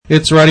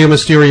It's Radio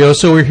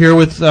Mysterioso. We're here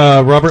with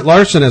Robert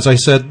Larson, as I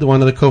said,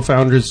 one of the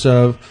co-founders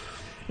of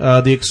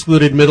the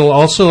Excluded Middle,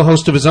 also a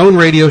host of his own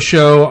radio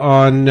show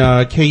on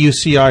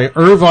KUCI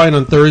Irvine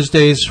on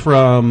Thursdays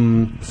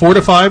from 4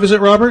 to 5, is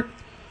it, Robert?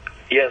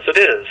 Yes, it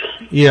is.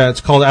 Yeah,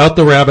 it's called Out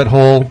the Rabbit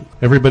Hole.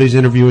 Everybody's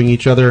interviewing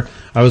each other.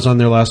 I was on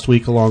there last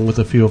week along with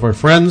a few of our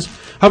friends.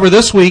 However,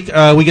 this week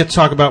we get to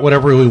talk about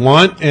whatever we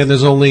want, and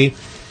there's only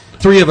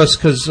three of us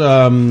because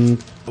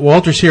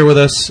Walter's here with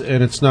us,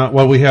 and it's not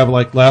what we have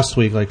like last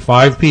week, like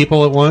 5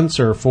 people at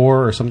once, or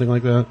 4, or something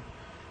like that.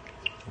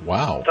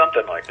 Wow.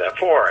 Something like that.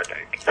 4, I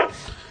think.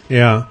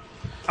 Yeah.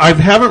 I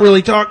haven't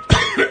really talked,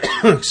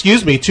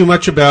 excuse me, too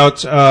much about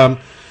the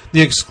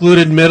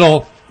Excluded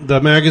Middle, the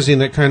magazine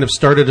that kind of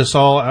started us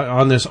all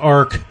on this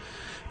arc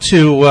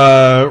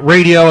to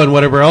radio and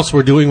whatever else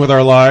we're doing with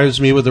our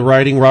lives. Me with the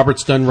writing.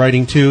 Robert's done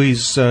writing too.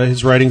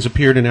 His writings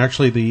appeared in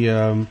actually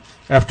the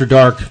After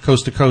Dark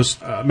Coast to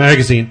Coast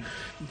magazine.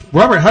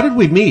 Robert, how did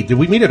we meet? Did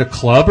we meet at a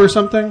club or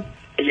something?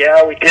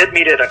 Yeah, we did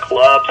meet at a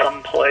club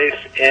someplace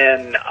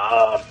in,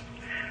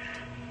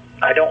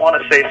 I don't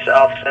want to say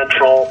South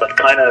Central, but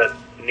kind of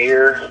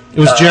near. It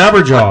was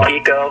Jabberjaw.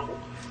 Pico.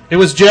 It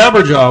was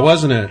Jabberjaw,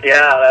 wasn't it?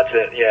 Yeah, that's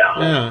it.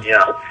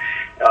 Yeah.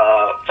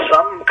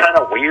 Some kind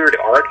of weird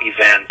art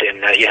event,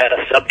 and you had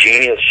a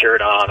Subgenius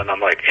shirt on, and I'm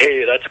like,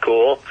 hey, that's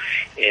cool.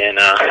 And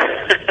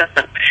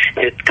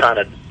it kind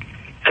of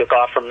took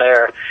off from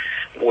there.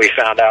 We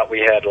found out we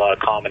had a lot of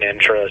common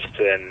interests,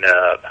 and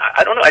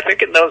I don't know, I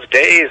think in those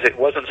days it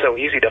wasn't so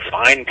easy to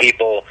find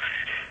people,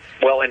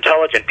 well,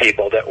 intelligent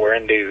people that were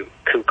into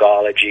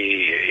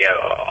kookology,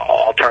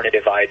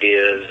 alternative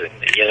ideas, and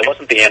it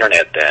wasn't the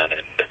internet then,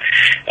 and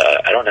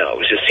I don't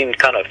know, it just seemed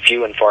kind of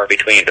few and far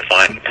between to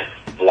find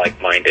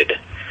like-minded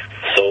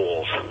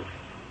souls.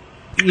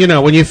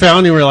 When you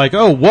found, you were like,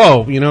 oh,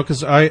 whoa,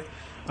 because I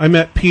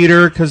met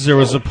Peter because there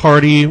was a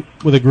party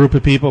with a group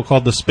of people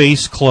called the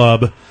Space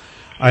Club.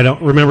 I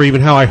don't remember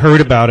even how I heard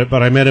about it,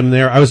 but I met him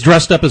there. I was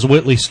dressed up as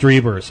Whitley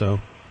Strieber,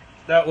 so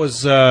that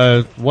was,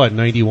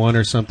 91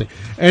 or something.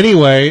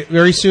 Anyway,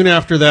 very soon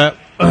after that,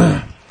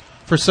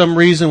 for some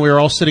reason, we were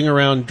all sitting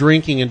around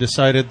drinking and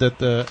decided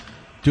that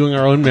doing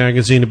our own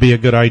magazine would be a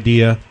good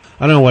idea.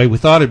 I don't know why we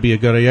thought it'd be a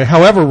good idea.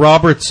 However,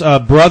 Robert's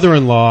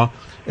brother-in-law,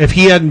 if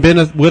he hadn't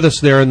been with us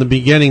there in the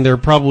beginning, there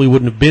probably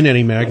wouldn't have been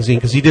any magazine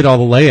because he did all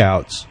the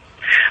layouts.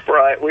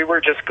 Right,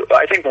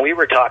 I think we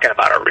were talking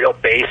about a real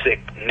basic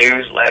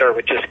newsletter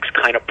with just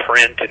kind of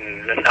print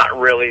and not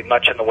really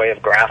much in the way of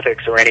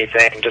graphics or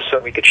anything, just so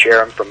we could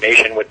share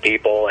information with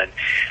people. And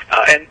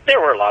there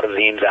were a lot of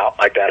zines out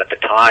like that at the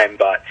time,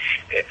 but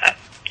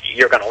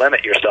you're going to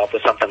limit yourself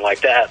with something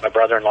like that. My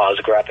brother-in-law is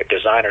a graphic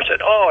designer,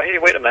 said, oh, hey,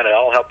 wait a minute,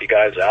 I'll help you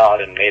guys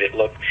out, and made it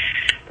look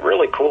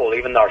really cool.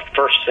 Even our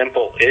first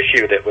simple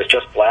issue that was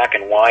just black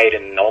and white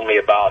and only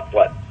about,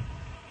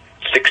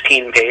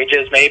 16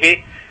 pages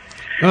maybe?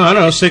 Oh, I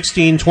don't know,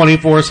 16,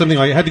 24, something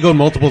like that. It had to go in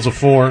multiples of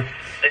 4.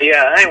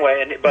 Yeah,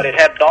 anyway, but it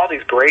had all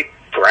these great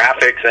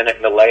graphics in it,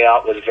 and the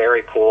layout was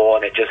very cool,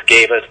 and it just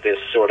gave us this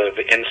sort of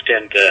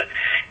instant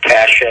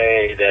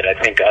cachet that I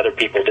think other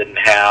people didn't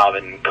have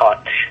and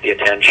caught the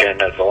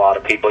attention of a lot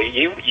of people.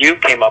 You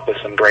came up with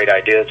some great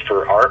ideas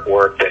for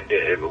artwork.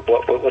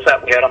 What was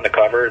that we had on the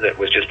cover that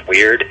was just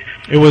weird?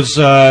 It was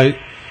a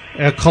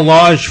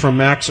collage from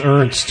Max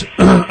Ernst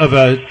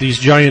of these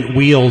giant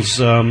wheels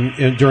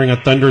during a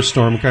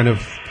thunderstorm kind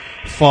of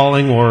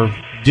falling or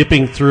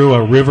dipping through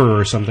a river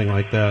or something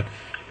like that.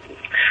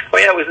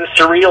 Well, yeah, it was a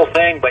surreal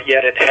thing, but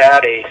yet it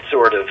had a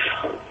sort of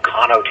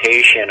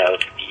connotation of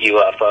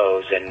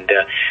UFOs, and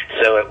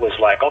so it was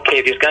like,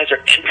 okay, these guys are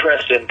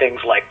interested in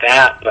things like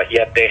that, but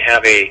yet they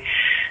have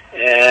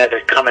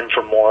they're coming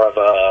from more of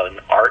an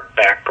art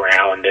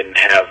background and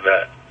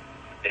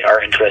they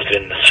are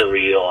interested in the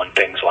surreal and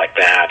things like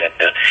that, and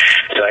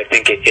so I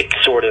think it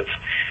sort of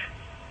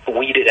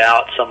weeded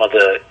out some of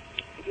the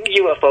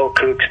UFO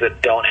kooks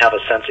that don't have a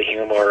sense of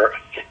humor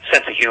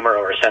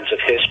or a sense of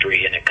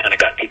history, and it kind of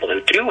got people who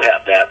do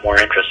have that more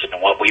interested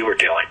in what we were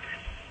doing.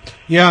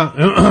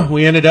 Yeah,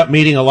 we ended up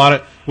meeting a lot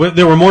of...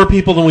 There were more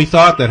people than we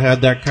thought that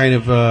had that kind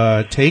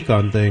of take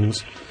on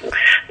things.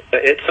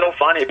 It's so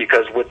funny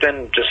because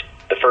within just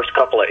the first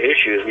couple of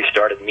issues, we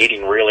started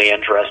meeting really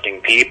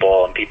interesting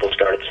people, and people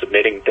started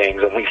submitting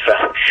things, and we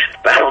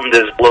found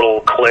this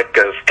little clique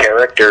of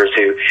characters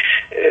who...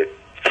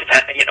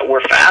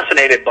 we're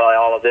fascinated by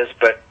all of this,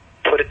 but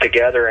put it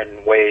together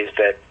in ways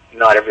that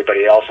not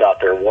everybody else out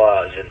there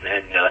was. And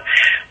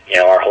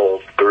our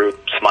whole group,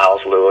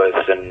 Smiles Lewis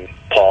and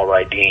Paul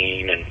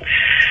Rydeen and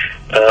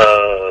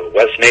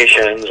Wes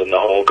Nations and the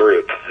whole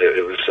group.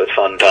 It was a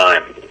fun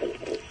time.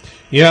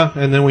 Yeah,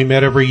 and then we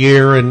met every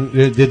year and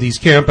did these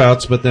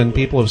campouts, but then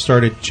people have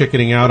started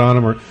chickening out on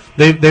them, or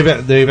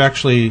they've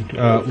actually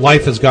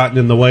life has gotten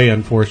in the way,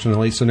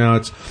 unfortunately. So now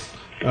it's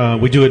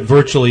we do it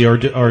virtually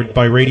or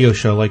by radio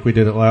show like we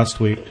did it last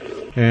week.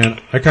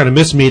 And I kind of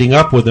miss meeting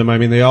up with them. I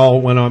mean, they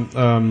all went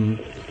on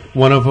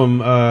One of them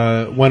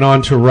went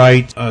on to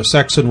write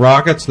Sex and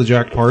Rockets, the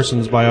Jack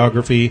Parsons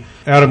biography.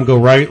 Adam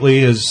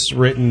Gorightly has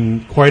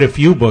written quite a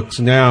few books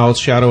now,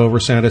 Shadow over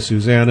Santa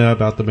Susana,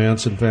 about the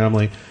Manson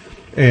family,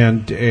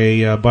 and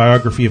a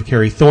biography of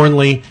Carrie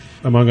Thornley,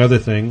 among other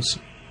things.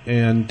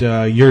 And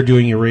you're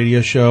doing your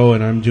radio show,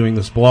 and I'm doing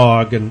this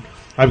blog, and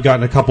I've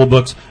gotten a couple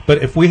books.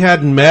 But if we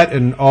hadn't met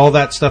and all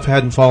that stuff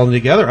hadn't fallen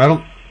together,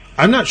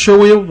 I'm not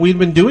sure we'd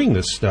been doing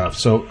this stuff.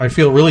 So I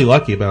feel really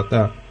lucky about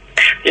that.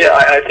 Yeah,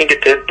 I think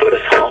it did put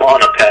us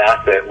on a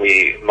path that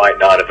we might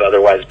not have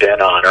otherwise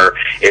been on, or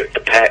the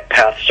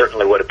path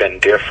certainly would have been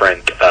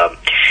different.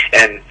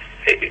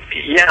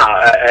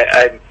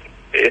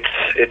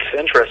 It's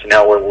interesting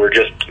now where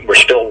we're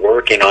still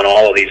working on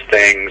all of these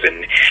things,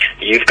 and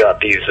you've got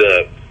these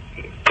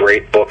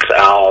great books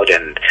out,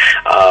 and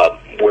I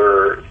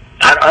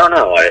don't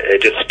know.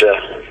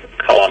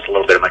 I lost a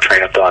little bit of my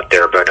train of thought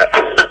there, but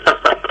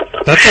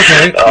that's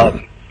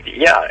okay.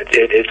 Yeah,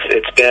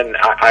 it's been.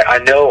 I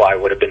know I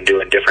would have been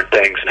doing different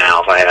things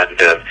now if I hadn't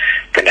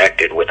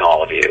connected with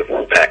all of you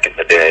back in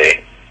the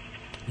day.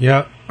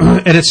 Yeah,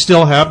 and it's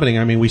still happening.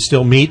 I mean, we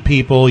still meet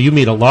people. You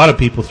meet a lot of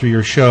people through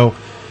your show.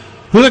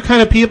 Who are the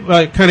kind of people,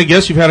 kind of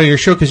guests you've had on your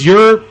show? Because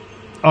you're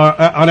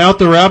on Out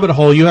the Rabbit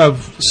Hole. You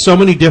have so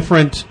many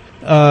different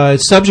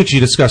subjects you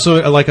discuss.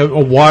 So, like a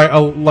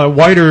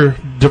wider,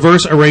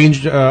 diverse,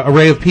 arranged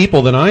array of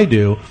people than I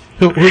do.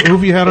 Who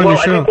have you had on your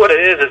show? I think what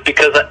it is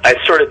because I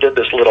sort of did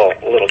this little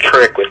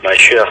trick with my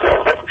show.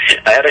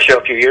 I had a show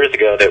a few years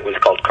ago that was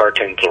called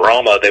Cartoon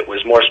Pleroma that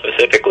was more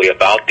specifically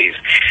about these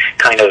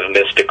kind of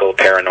mystical,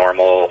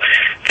 paranormal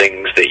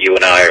things that you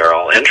and I are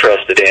all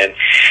interested in.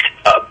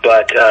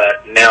 But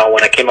now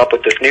when I came up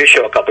with this new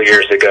show a couple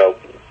years ago,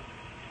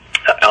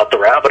 Out the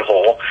Rabbit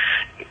Hole,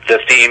 the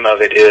theme of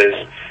it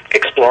is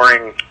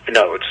exposing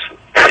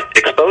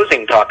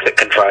toxic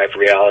contrived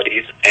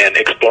realities and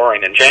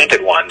exploring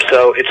enchanted ones.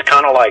 So it's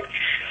kind of like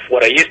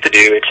what I used to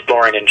do,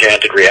 exploring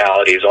enchanted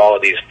realities, all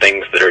of these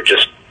things that are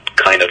just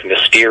kind of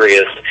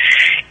mysterious,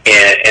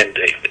 and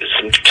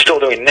still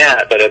doing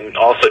that, but I'm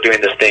also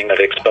doing this thing of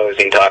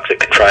exposing toxic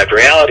contrived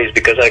realities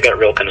because I got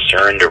real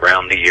concerned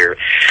around the year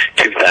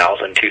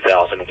 2000,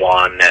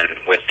 2001, and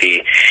with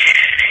the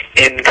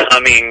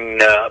incoming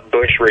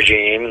Bush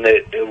regime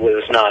that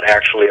was not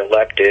actually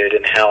elected,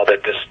 and how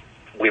that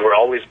we were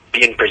always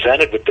being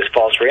presented with this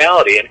false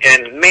reality.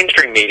 And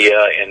mainstream media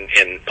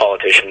and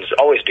politicians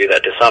always do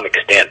that to some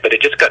extent, but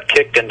it just got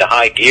kicked into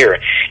high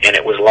gear, and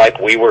it was like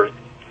we were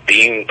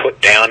being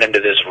put down into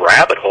this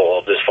rabbit hole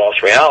of this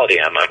false reality.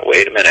 I'm like,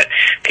 wait a minute,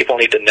 people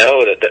need to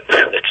know that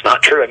it's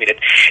not true. I mean,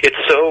 it's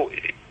so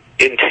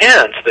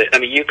intense that, I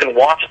mean, you can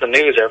watch the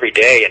news every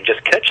day and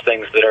just catch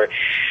things that are,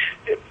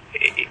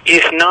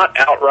 if not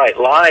outright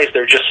lies,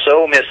 they're just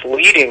so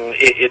misleading.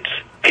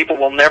 People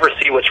will never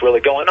see what's really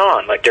going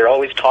on. Like, they're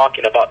always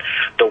talking about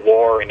the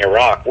war in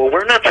Iraq. Well,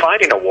 we're not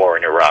fighting a war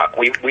in Iraq.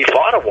 We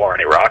fought a war in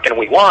Iraq, and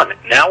we won.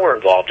 Now we're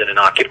involved in an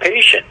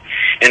occupation.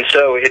 And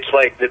so it's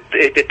like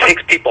it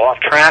takes people off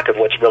track of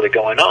what's really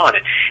going on.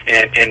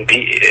 And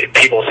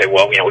people say,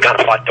 well, we got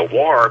to fight the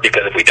war,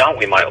 because if we don't,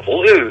 we might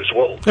lose.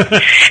 Well,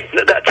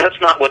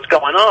 that's not what's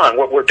going on.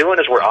 What we're doing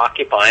is we're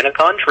occupying a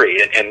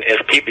country. And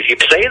if you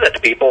say that to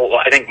people,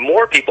 I think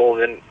more people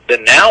than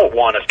now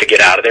want us to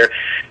get out of there.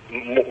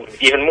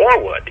 Even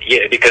more would,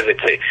 because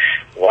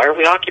why are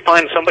we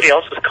occupying somebody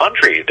else's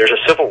country? There's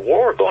a civil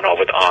war going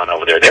on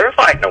over there. They're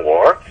fighting a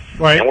war,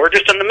 right, and we're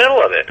just in the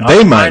middle of it.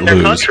 They might lose.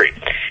 Their country.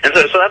 And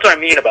so that's what I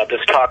mean about this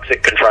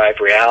toxic,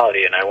 contrived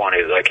reality, and I want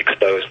to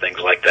expose things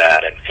like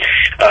that. And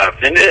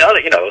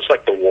it's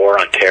like the war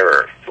on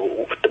terror.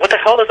 What the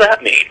hell does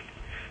that mean?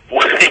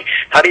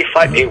 How do you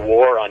fight a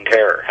war on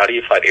terror? How do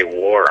you fight a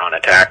war on a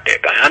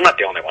tactic? I'm not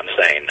the only one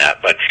saying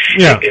that, but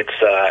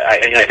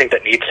I think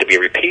that needs to be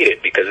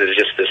repeated, because it's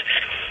just this,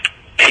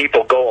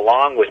 people go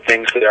along with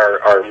things that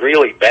are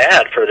really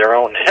bad for their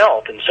own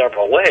health in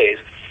several ways,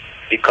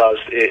 because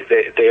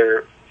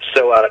they're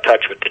so out of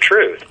touch with the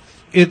truth.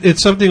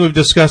 It's something we've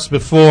discussed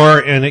before,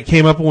 and it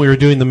came up when we were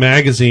doing the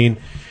magazine.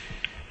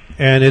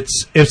 And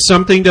if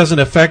something doesn't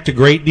affect a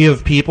great deal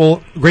of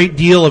people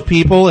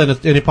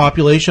in a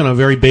population on a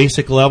very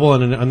basic level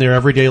and on their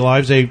everyday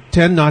lives, they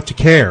tend not to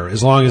care,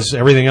 as long as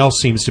everything else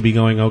seems to be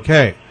going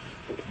okay.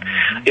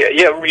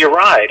 Yeah, you're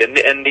right. And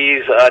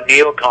these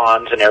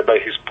neocons and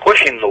everybody who's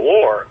pushing the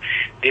war,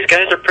 these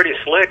guys are pretty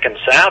slick and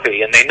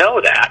savvy, and they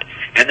know that.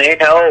 And they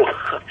know,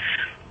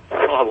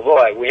 oh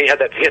boy, we had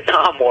that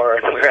Vietnam War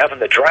and we were having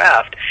the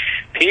draft.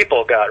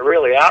 People got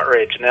really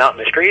outraged and out in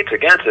the streets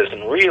against us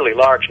in really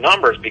large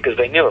numbers, because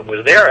they knew it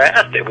was their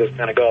ass that was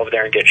going to go over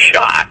there and get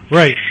shot.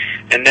 Right.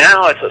 And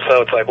now it's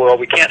like, well,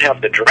 we can't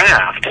have the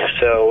draft,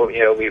 so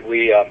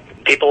we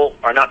people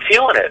are not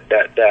feeling it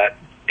that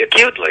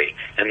acutely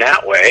in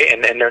that way,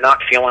 and they're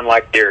not feeling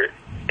like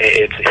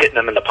it's hitting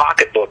them in the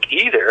pocketbook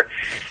either,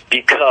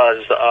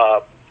 because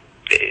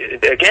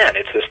again,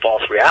 it's this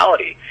false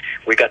reality.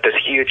 We got this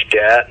huge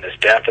debt and this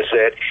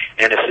deficit,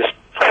 and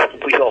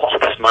we owe all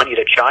this money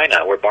to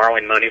China. We're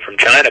borrowing money from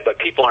China, but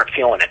people aren't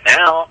feeling it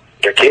now.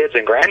 their kids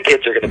and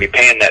grandkids are going to be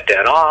paying that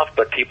debt off,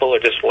 but people are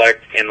just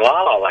like in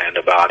la-la land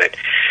about it.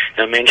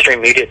 The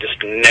mainstream media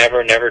just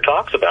never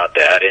talks about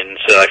that, and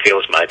so I feel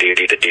it's my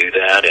duty to do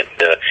that. And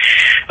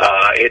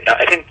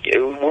I think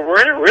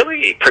we're in a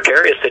really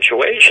precarious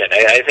situation.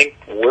 I think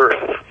we're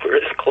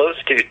as close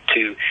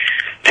to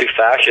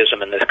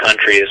fascism in this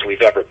country as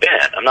we've ever been.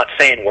 I'm not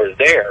saying we're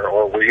there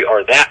or we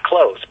are that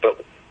close,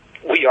 but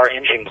we are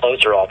inching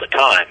closer all the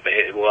time.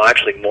 Well,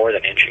 actually more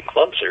than inching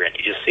closer. And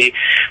you just see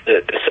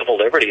the civil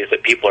liberties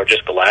that people are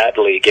just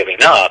gladly giving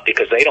up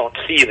because they don't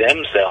see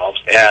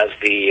themselves as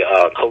the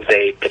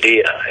Jose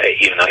Padilla.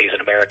 Even though he's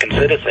an American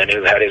citizen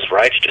who had his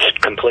rights just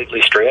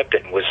completely stripped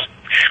and was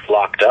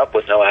locked up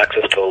with no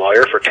access to a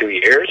lawyer for 2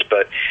 years.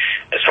 But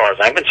as far as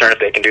I'm concerned, if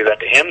they can do that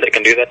to him, they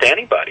can do that to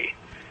anybody.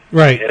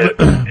 Right,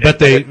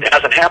 but it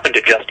hasn't happened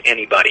to just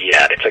anybody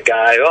yet. It's a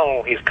guy,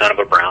 he's kind of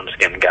a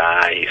brown-skinned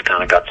guy. He's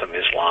kind of got some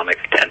Islamic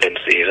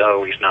tendencies.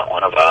 He's not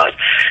one of us.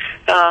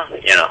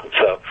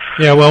 So.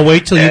 Yeah, well,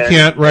 wait till you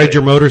can't ride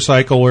your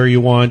motorcycle where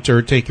you want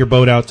or take your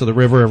boat out to the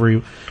river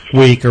every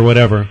week or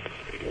whatever.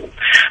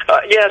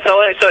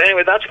 So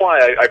anyway, that's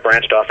why I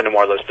branched off into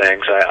more of those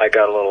things. I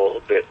got a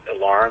little bit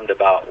alarmed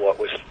about what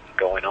was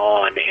going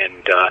on,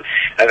 and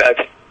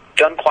I've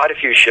done quite a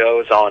few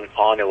shows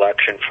on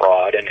election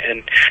fraud,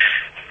 and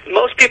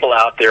most people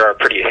out there are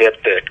pretty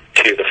hip to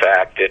the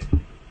fact that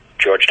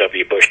George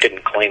W. Bush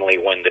didn't cleanly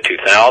win the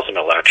 2000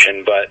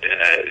 election, but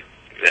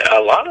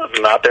a lot of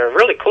them out there are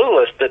really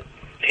clueless that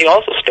he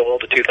also stole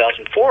the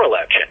 2004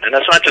 election. And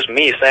that's not just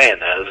me saying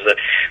that.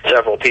 There's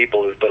several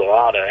people who put a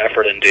lot of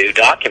effort into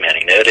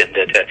documenting it, and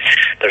that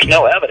there's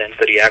no evidence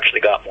that he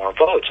actually got more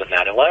votes in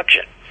that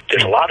election.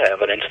 There's a lot of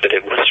evidence that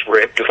it was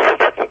rigged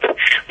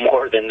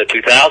more than the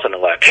 2000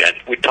 election.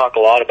 We talk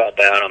a lot about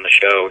that on the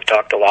show. We've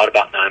talked a lot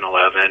about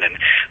 9/11, and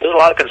there's a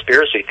lot of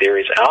conspiracy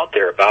theories out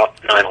there about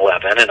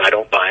 9/11, and I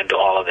don't buy into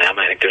all of them.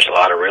 I think there's a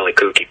lot of really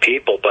kooky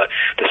people, but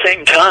at the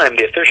same time,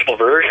 the official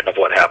version of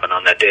what happened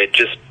on that day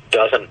just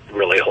doesn't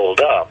really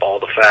hold up. All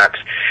the facts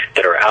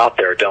that are out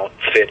there don't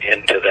fit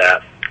into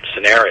that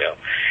scenario.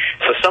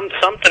 So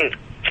something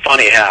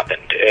funny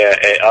happened,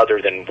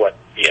 other than what,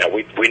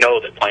 we know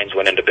that planes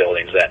went into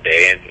buildings that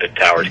day and the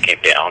towers came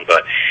down,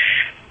 but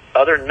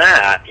other than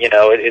that,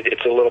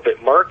 it's a little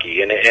bit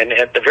murky, and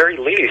at the very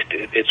least,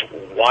 it's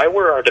why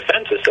were our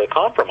defenses so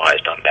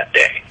compromised on that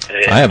day?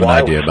 I have an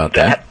idea about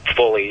that.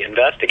 Fully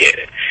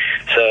investigated.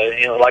 So,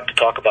 I'd like to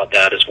talk about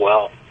that as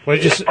well. Well,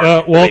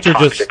 Walter,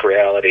 toxic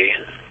reality.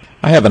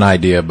 I have an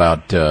idea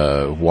about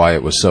why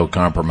it was so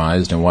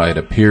compromised and why it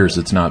appears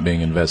it's not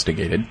being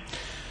investigated.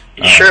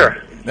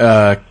 Sure.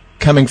 I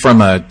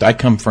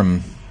come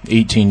from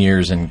 18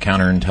 years in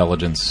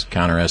counterintelligence,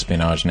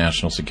 counterespionage,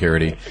 national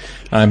security.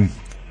 I'm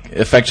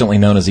affectionately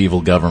known as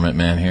evil government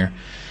man here.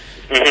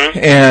 Mm-hmm.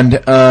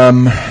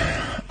 And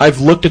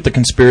I've looked at the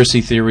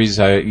conspiracy theories.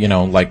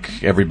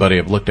 Like everybody,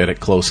 I've looked at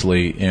it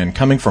closely. And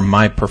coming from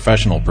my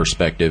professional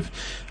perspective,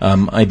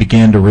 I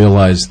began to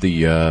realize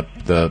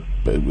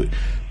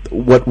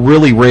what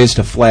really raised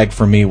a flag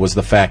for me was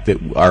the fact that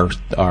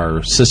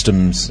our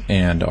systems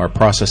and our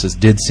processes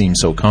did seem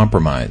so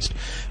compromised.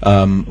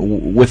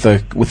 With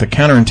a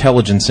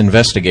counterintelligence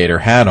investigator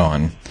hat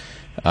on,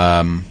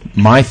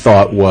 my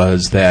thought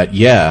was that,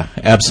 yeah,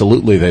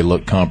 absolutely they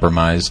look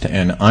compromised,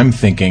 and I'm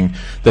thinking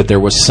that there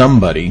was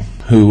somebody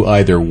who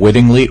either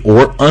wittingly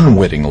or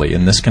unwittingly,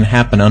 and this can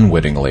happen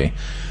unwittingly,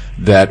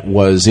 that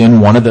was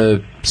in one of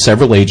the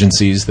several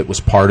agencies that was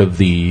part of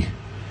the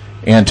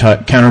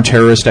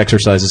counter-terrorist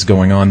exercises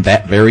going on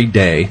that very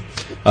day,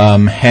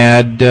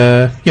 had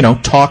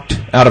talked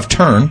out of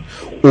turn,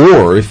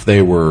 or if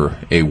they were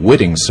a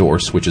witting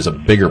source, which is a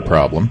bigger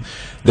problem,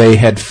 they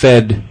had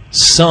fed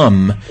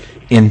some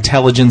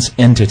intelligence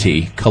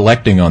entity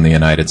collecting on the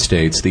United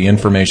States the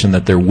information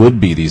that there would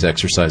be these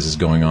exercises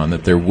going on,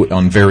 that there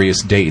on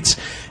various dates,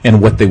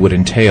 and what they would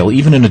entail,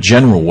 even in a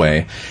general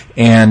way.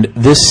 And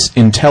this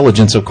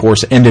intelligence, of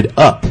course, ended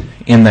up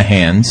in the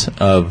hands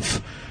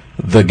of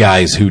the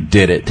guys who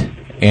did it.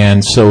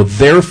 And so,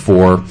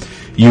 therefore,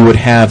 you would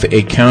have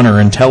a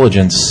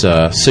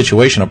counterintelligence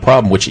situation, a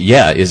problem, which,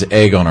 is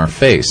egg on our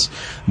face.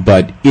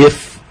 But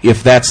if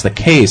that's the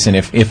case, and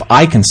if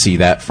I can see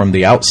that from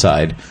the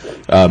outside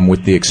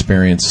with the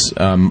experience,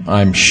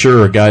 I'm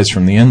sure guys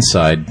from the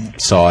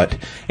inside saw it.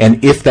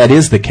 And if that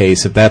is the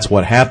case, if that's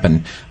what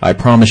happened, I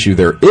promise you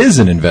there is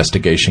an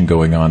investigation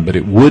going on, but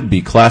it would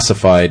be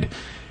classified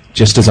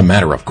just as a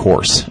matter of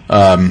course.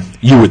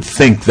 You would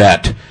think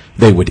that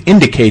they would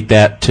indicate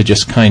that to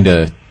just kind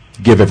of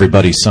give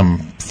everybody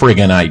some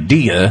friggin'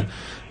 idea,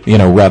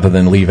 rather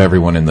than leave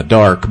everyone in the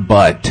dark.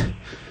 But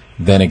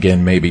then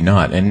again, maybe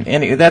not. And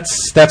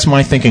that's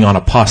my thinking on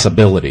a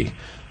possibility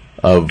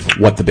of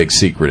what the big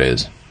secret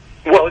is.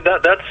 Well,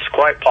 that's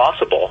quite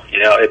possible,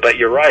 but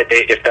you're right.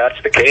 If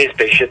that's the case,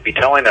 they should be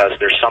telling us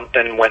there's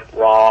something went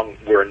wrong,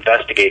 we're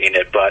investigating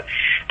it, but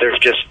there's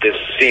just this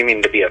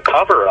seeming to be a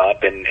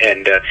cover-up, and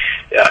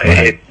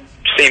right.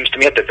 It seems to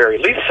me at the very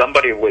least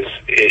somebody was,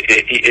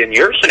 in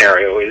your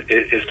scenario,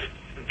 is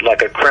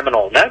like a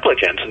criminal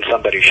negligence, and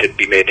somebody should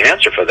be made to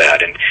answer for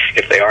that. And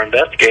if they are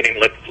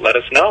investigating, let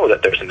us know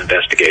that there's an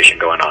investigation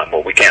going on.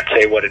 Well, we can't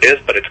say what it is,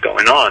 but it's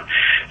going on.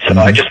 So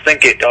I just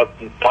think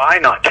by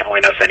not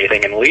telling us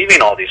anything and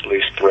leaving all these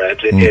loose threads,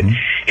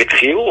 it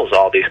fuels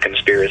all these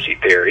conspiracy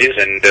theories.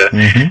 And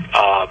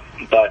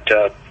but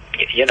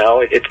you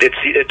know,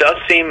 it does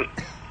seem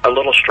a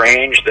little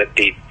strange that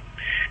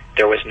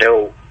there was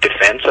no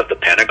defense of the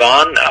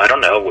Pentagon. I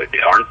don't know.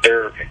 Aren't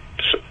there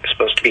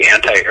supposed to be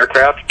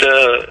anti-aircraft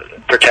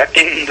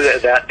protecting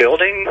that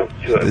building?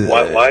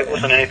 Why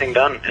wasn't anything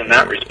done in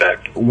that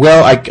respect?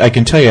 Well, I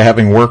can tell you,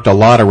 having worked a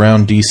lot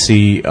around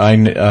D.C.,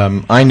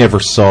 I never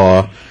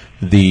saw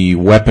the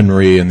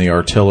weaponry and the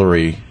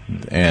artillery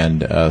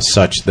and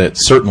such that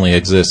certainly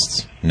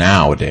exists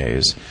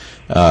nowadays.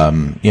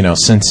 You know,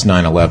 since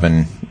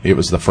 9/11, it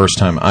was the first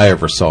time I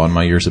ever saw in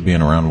my years of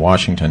being around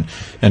Washington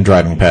and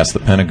driving past the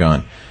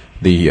Pentagon,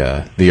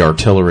 the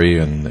artillery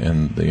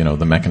and you know,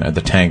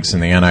 the tanks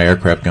and the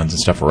anti-aircraft guns and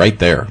stuff right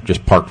there,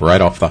 just parked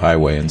right off the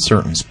highway in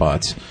certain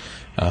spots.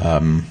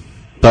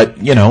 But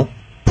you know,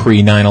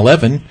 pre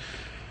 9/11,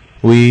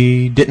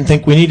 we didn't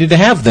think we needed to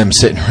have them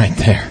sitting right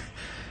there.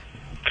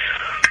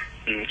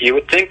 You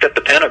would think that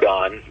the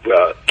Pentagon,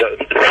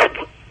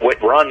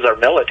 what runs our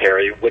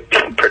military, would be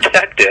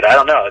protected. I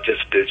don't know. It's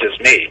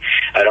just me.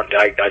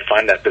 I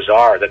find that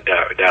bizarre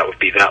that would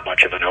be that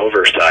much of an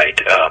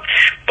oversight.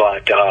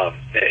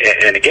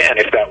 And again,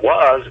 if that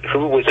was,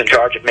 who was in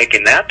charge of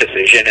making that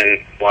decision,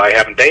 and why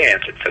haven't they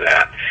answered for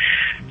that?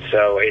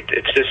 So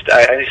it's just,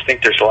 I just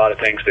think there's a lot of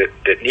things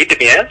that need to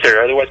be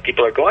answered. Otherwise,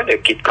 people are going to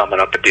keep coming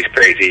up with these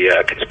crazy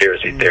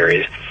conspiracy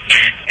theories.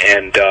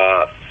 And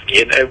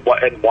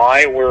and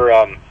why were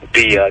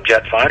the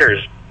jet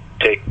fighters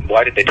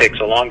why did they take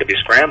so long to be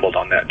scrambled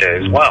on that day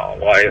as well?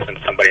 Why isn't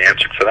somebody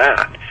answered for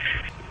that?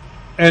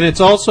 And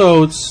it's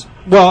also,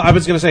 well, I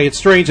was going to say, it's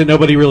strange that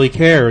nobody really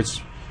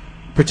cares,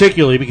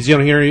 particularly because you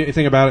don't hear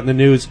anything about it in the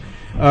news.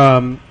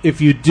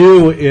 If you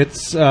do,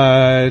 it's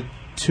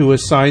to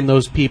assign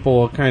those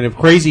people a kind of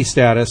crazy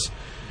status.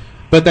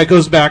 But that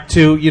goes back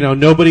to, you know,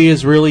 nobody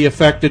is really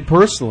affected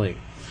personally.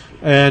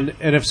 And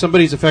if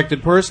somebody's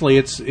affected personally,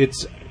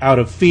 it's out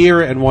of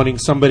fear and wanting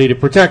somebody to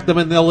protect them,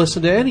 and they'll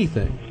listen to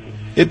anything.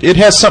 It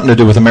has something to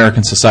do with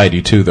American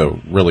society, too, though,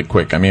 really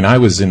quick. I mean, I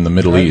was in the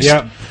Middle East.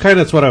 Yeah, kind of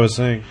that's what I was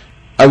saying.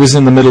 I was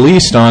in the Middle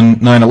East on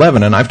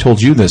 9/11, and I've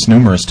told you this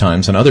numerous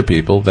times and other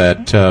people,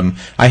 that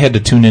I had to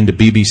tune into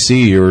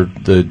BBC or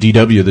the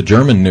DW, the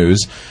German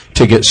news,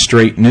 to get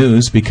straight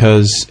news,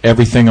 because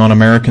everything on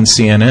American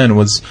CNN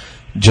was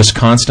just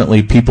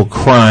constantly people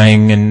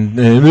crying and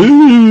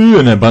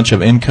a bunch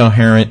of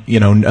incoherent, you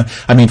know,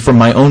 I mean, from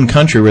my own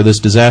country where this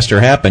disaster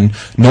happened,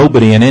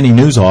 nobody in any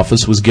news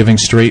office was giving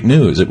straight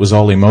news. It was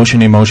all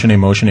emotion, emotion,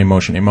 emotion,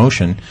 emotion,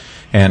 emotion.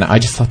 And I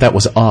just thought that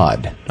was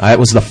odd. It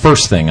was the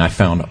first thing I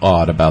found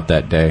odd about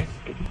that day.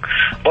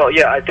 Well,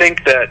 yeah, I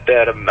think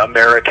that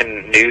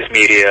American news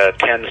media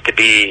tends to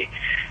be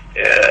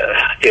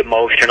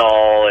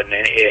emotional and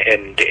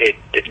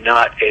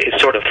it's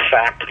sort of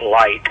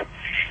fact-light.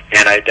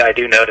 And I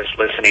do notice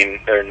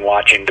listening and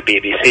watching the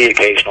BBC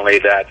occasionally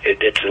that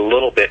it's a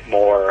little bit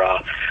more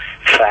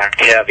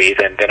fact-heavy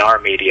than our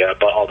media,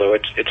 but although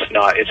it's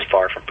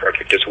far from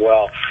perfect as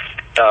well.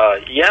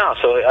 Yeah,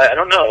 so I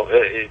don't know.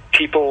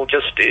 People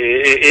just,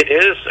 it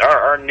is,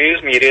 our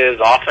news media is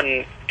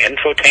often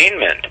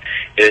infotainment.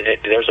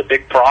 There's a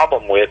big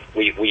problem with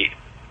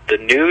the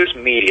news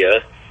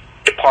media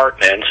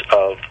departments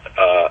of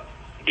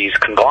these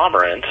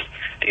conglomerates.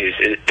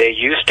 They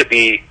used to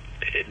be,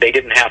 they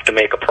didn't have to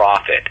make a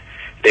profit.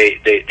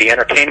 The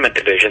entertainment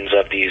divisions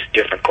of these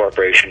different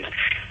corporations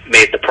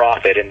made the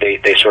profit, and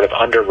they sort of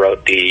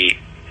underwrote the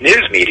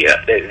news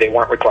media. They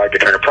weren't required to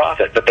turn a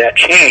profit, but that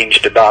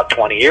changed about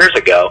 20 years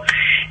ago.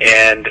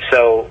 And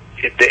so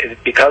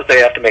because they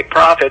have to make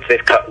profits,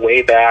 they've cut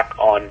way back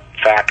on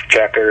fact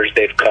checkers.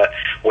 They've cut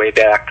way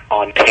back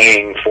on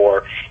paying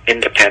for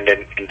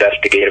independent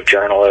investigative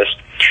journalists.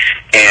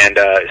 And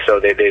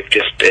so they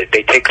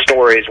take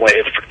stories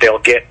if they'll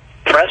get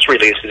press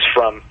releases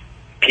from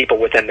people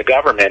within the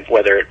government,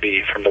 whether it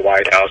be from the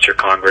White House or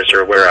Congress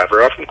or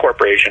wherever, or from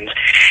corporations,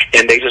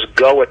 and they just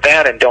go with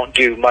that and don't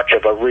do much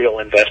of a real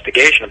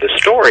investigation of the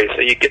story.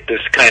 So you get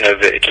this kind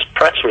of just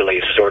press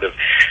release sort of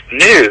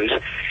news,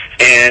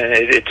 and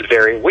it's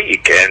very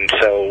weak. And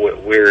so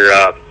we're,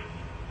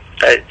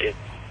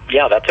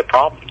 yeah, that's a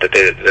problem,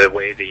 the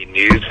way the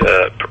news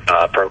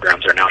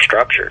programs are now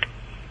structured.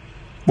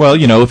 Well,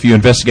 you know, if you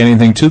investigate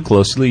anything too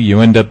closely,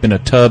 you end up in a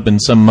tub in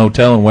some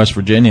motel in West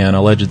Virginia on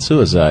alleged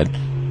suicide.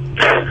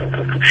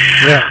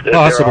 Yeah,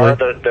 possibly.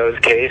 There are those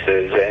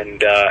cases, and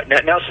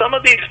now some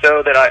of these,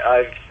 though, that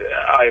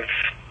I've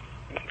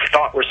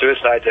thought were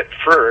suicides at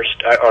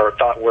first, or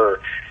thought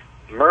were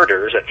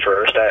murders at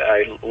first.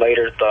 I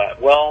later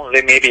thought, well,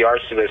 they maybe are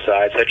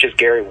suicides, such as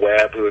Gary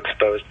Webb, who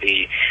exposed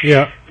the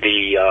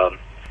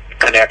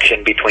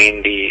connection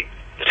between the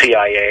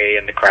CIA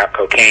and the crack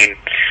cocaine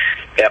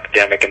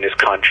epidemic in this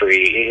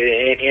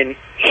country. And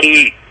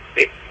he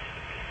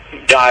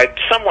died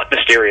somewhat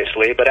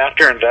mysteriously, but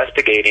after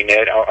investigating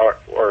it,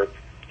 or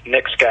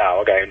Nick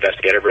Scow, a guy who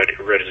investigated,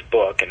 read his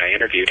book, and I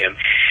interviewed him.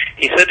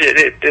 He said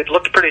it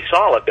looked pretty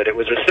solid, that it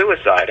was a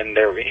suicide, and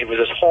it was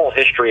this whole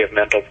history of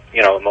mental,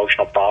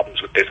 emotional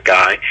problems with this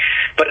guy.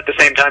 But at the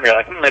same time, you're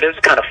like, it is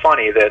kind of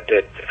funny that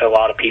a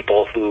lot of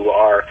people who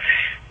are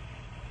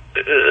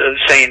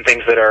saying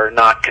things that are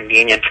not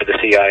convenient for the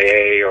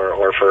CIA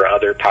or for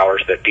other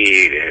powers that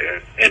be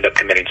end up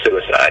committing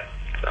suicide.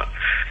 So.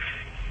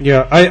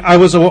 Yeah, I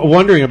was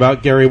wondering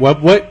about Gary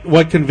Webb.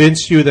 What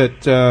convinced you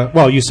that?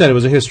 You said it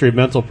was a history of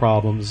mental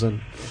problems,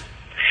 and.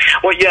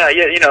 Well, yeah,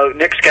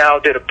 Nick Scow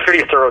did a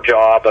pretty thorough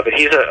job of it.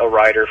 He's a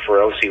writer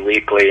for OC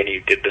Weekly, and he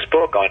did this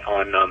book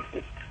on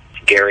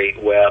Gary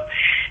Webb,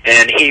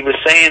 and he was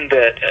saying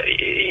that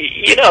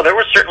there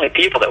were certainly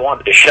people that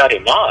wanted to shut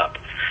him up,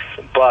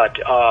 but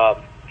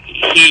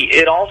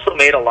it also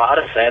made a lot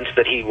of sense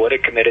that he would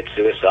have committed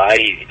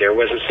suicide. There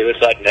was a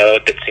suicide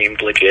note that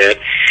seemed legit,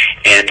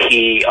 and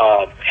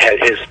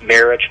his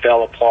marriage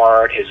fell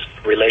apart, his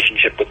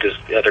relationship with his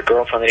other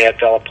girlfriend that he had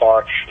fell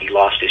apart, he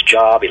lost his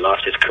job, he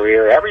lost his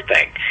career,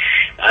 everything.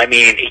 I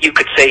mean, you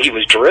could say he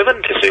was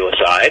driven to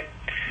suicide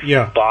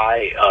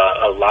by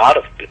a lot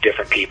of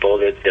different people,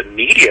 the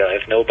media,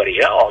 if nobody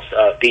else.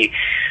 The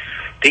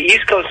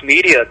East Coast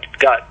media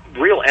got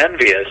real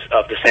envious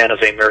of the San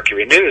Jose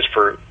Mercury News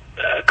for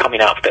coming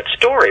out with that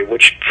story,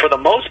 which for the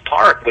most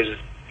part was,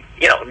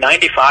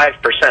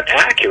 95%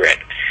 accurate.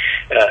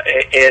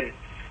 And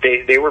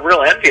they were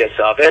real envious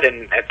of it,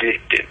 and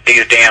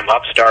these damn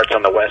upstarts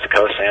on the West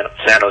Coast,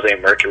 San Jose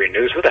Mercury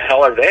News, who the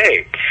hell are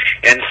they?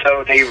 And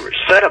so they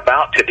set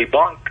about to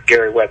debunk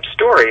Gary Webb's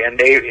story, and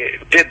they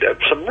did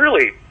some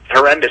really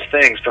horrendous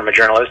things from a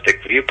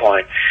journalistic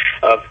viewpoint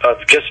of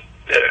just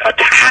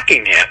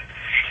attacking him.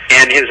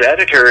 And his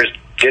editors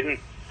didn't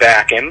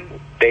back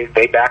him.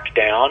 They backed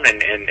down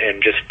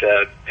and just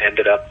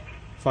ended up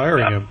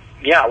firing him.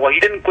 Yeah, well, he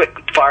didn't get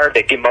fired.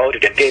 They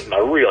demoted him, gave him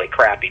a really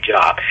crappy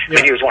job. I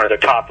mean, he was one of their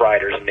top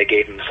writers, and they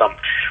gave him some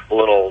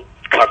little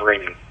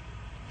covering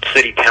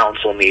city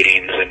council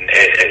meetings, and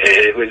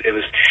it was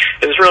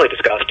really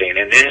disgusting.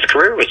 And his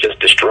career was just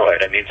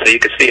destroyed. I mean, so you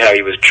could see how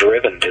he was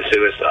driven to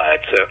suicide.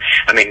 So,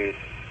 I mean,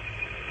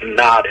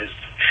 not as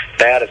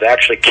bad as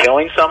actually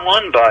killing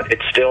someone, but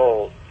it's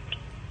still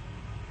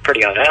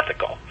pretty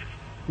unethical.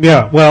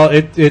 Yeah, well,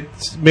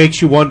 it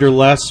makes you wonder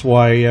less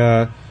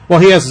why.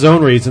 He has his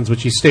own reasons,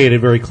 which he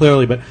stated very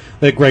clearly, but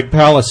that Greg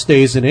Palast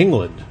stays in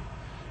England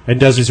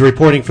and does his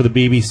reporting for the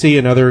BBC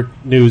and other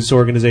news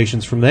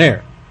organizations from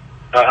there.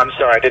 I'm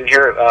sorry, I didn't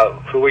hear.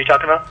 Who were you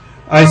talking about?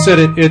 I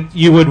said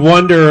you would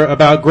wonder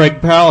about Greg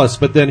Palast,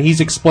 but then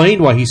he's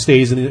explained why he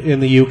stays in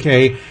the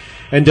UK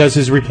and does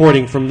his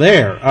reporting from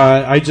there.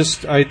 I've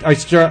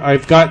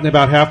gotten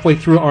about halfway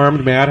through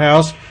Armed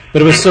Madhouse,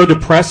 but it was so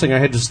depressing I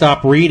had to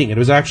stop reading it. It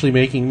was actually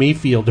making me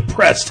feel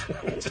depressed.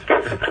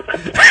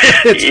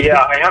 Yeah,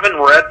 I haven't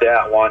read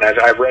that one.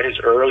 I've read his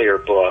earlier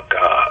book,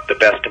 The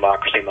Best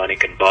Democracy Money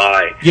Can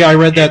Buy. Yeah, I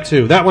read that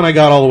too. That one I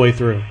got all the way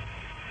through.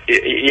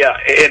 Yeah,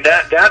 and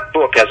that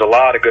book has a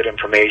lot of good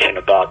information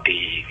about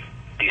the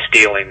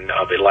stealing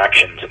of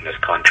elections in this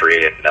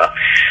country, and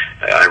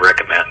I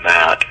recommend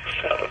that.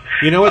 So,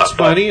 what's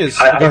funny is...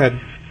 Go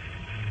ahead.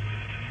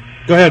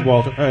 Go ahead,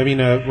 Walter. I mean,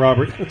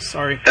 Robert.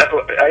 Sorry.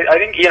 I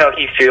think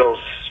he feels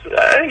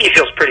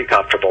pretty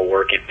comfortable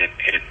working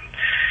in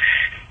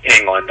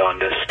England on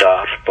this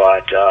stuff,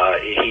 but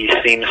he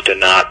seems to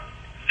not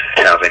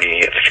have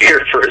any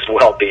fear for his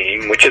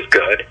well-being, which is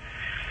good.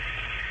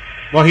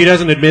 Well, he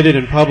doesn't admit it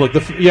in public.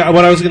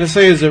 What I was going to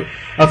say is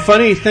a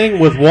funny thing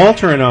with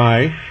Walter and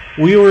I.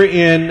 We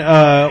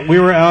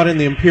were out in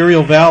the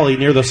Imperial Valley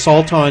near the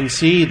Salton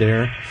Sea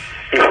there,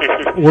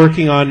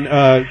 working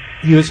on.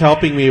 He was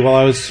helping me while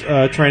I was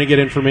trying to get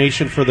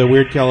information for the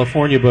Weird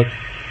California book.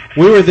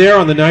 We were there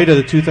on the night of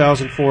the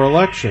 2004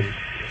 election.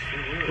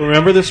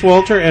 Remember this,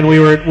 Walter? And we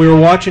were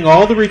watching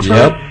all the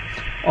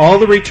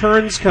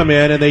returns come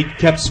in, and they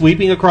kept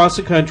sweeping across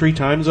the country,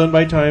 time zone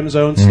by time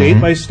zone,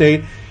 state by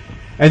state,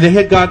 and they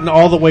had gotten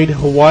all the way to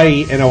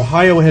Hawaii, and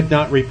Ohio had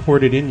not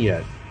reported in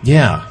yet.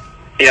 Yeah.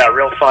 Yeah,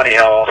 real funny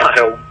how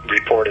Ohio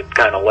reported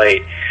kind of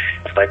late.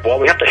 It's like, well,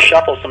 we have to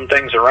shuffle some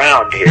things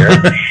around here.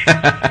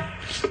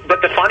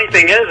 But the funny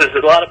thing is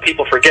a lot of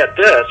people forget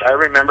this. I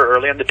remember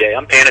early in the day,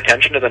 I'm paying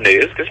attention to the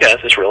news because,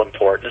 this is real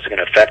important. This is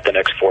going to affect the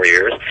next 4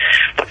 years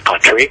of the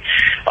country.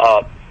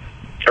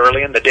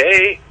 Early in the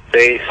day,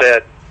 they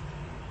said,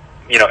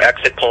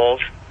 exit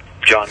polls,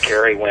 John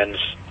Kerry wins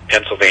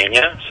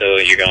Pennsylvania. So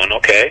you're going,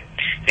 okay.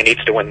 He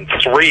needs to win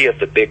 3 of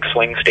the big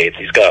swing states.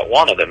 He's got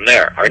 1 of them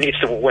there. Or he needs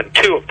to win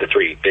 2 of the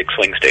 3 big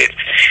swing states.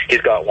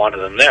 He's got 1 of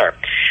them there.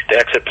 The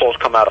exit polls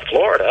come out of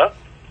Florida.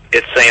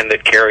 It's saying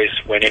that Kerry's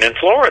winning in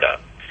Florida.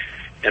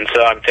 And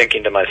so I'm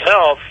thinking to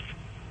myself,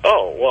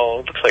 oh, well,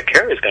 it looks like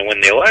Kerry's going to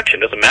win the election.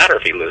 Doesn't matter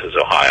if he loses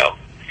Ohio.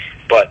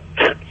 But,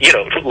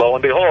 lo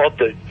and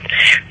behold,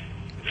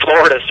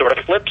 Florida sort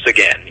of flips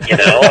again, and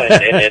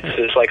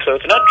it's like, so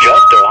it's not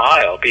just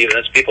Ohio,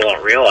 as people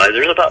don't realize.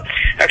 There's about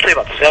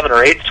 7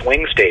 or 8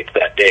 swing states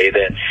that day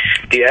that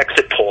the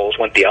exit polls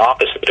went the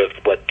opposite of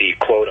what the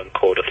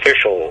quote-unquote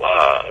official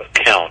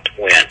count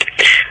went.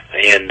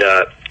 And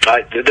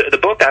the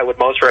book I would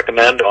most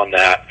recommend on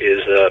that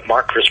is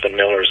Mark Crispin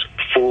Miller's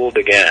Fooled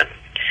Again.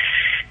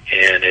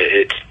 And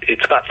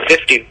it's got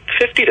 50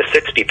 to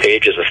 60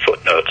 pages of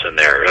footnotes in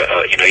there.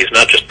 He's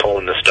not just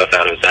pulling this stuff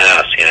out of his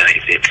ass.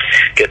 He's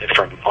getting it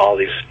from all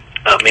these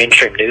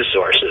mainstream news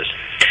sources,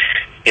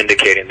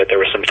 indicating that there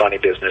was some funny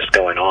business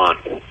going on.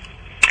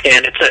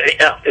 And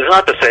it's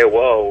not to say,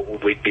 whoa,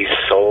 we'd be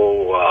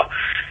so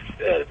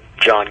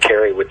John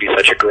Kerry would be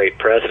such a great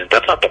president.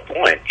 That's not the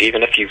point.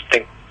 Even if you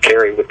think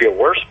Kerry would be a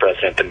worse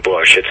president than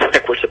Bush, it's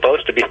like we're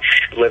supposed to be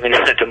living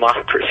in a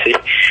democracy,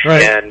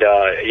 right. And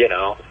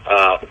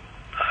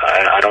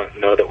I don't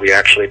know that we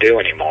actually do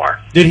anymore.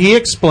 Did he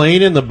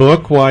explain in the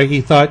book why he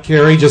thought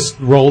Kerry just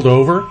rolled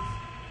over?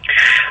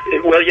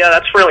 Well, yeah,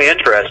 that's really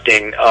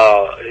interesting.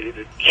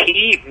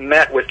 He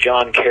met with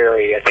John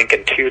Kerry, I think,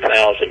 in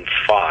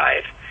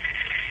 2005,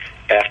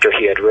 after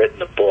he had written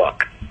the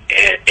book,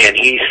 and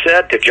he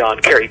said to John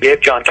Kerry, he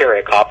gave John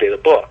Kerry a copy of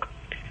the book,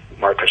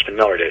 Mark Crispin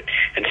Miller did,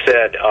 and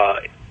said,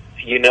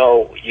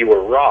 you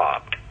were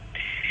robbed.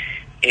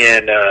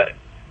 And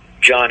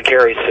John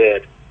Kerry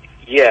said,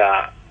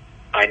 yeah,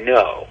 I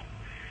know.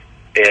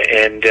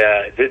 And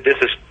this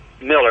is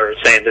Miller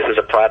saying this is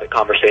a private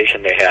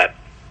conversation they had.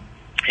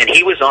 And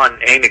he was on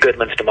Amy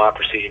Goodman's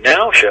Democracy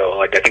Now! Show,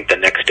 like I think the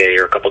next day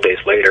or a couple days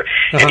later,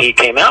 and he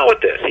came out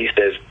with this. He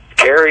says,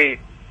 Kerry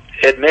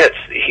admits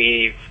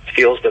he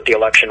feels that the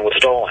election was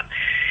stolen.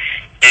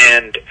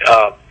 And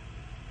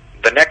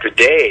the next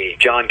day,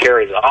 John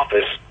Kerry's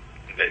office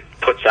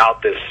puts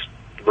out this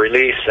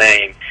release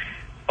saying,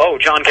 oh,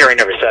 John Kerry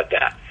never said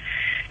that.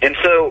 And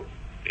so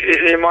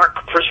Mark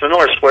Crispin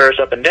Miller swears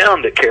up and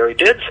down that Kerry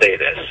did say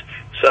this.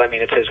 So, I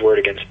mean, it's his word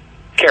against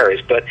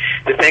Kerry's. But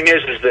the thing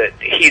is that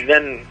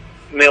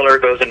Miller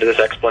goes into this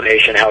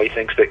explanation how he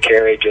thinks that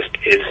Kerry just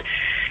is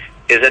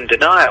in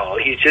denial.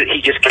 He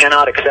just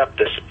cannot accept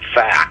this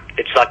fact.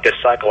 It's like this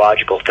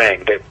psychological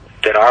thing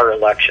that our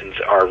elections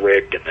are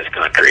rigged in this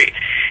country.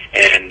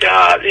 And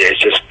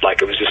it's just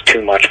like it was just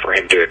too much for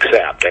him to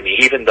accept. I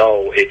mean, even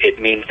though it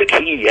means that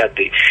he had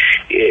the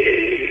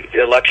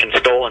election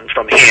stolen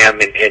from him,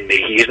 and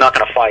he's not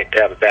going to fight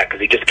to have it back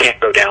because he just can't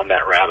go down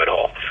that rabbit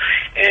hole.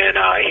 And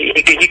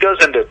he goes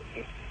into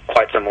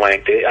quite some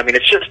length. I mean,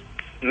 it's just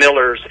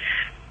Miller's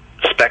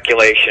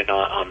speculation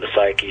on the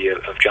psyche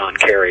of John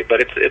Kerry,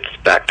 but it's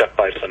backed up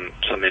by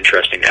some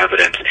interesting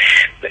evidence.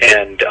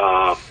 And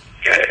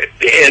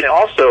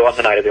also on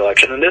the night of the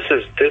election, and this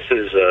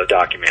is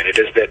documented,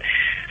 is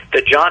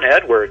that John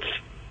Edwards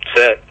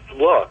said,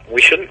 look,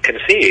 we shouldn't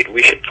concede.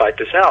 We should fight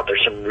this out.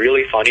 There's some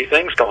really funny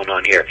things going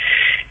on here.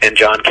 And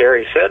John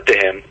Kerry said to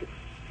him,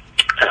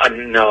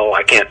 no,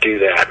 I can't do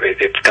that.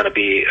 It's going to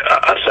be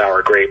a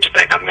sour grapes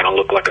thing. I'm going to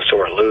look like a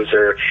sore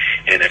loser,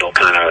 and it'll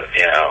kind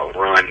of,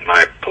 ruin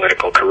my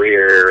political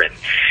career and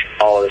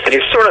all of this. And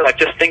he's sort of like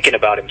just thinking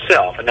about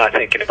himself and not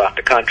thinking about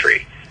the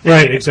country.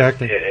 Right,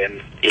 exactly.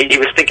 And he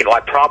was thinking, well,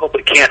 I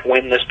probably can't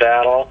win this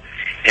battle,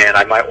 and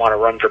I might want to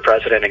run for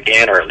president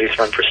again, or at least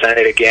run for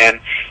Senate again,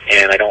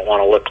 and I don't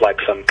want to look like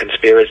some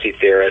conspiracy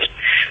theorist,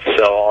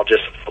 so I'll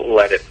just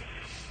let it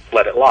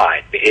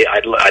lie.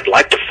 I'd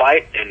like to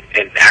fight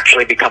and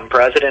actually become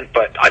president,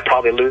 but I'd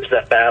probably lose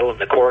that battle in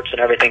the courts and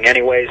everything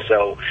anyway,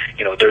 so,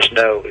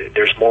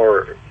 there's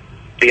more,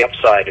 the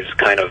upside is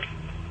kind of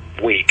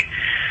weak.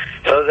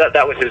 So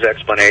that was his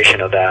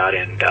explanation of that,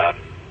 and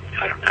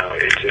I don't know.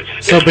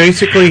 So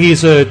basically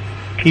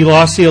he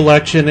lost the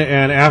election,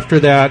 and after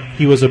that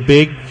he was a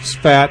big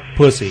fat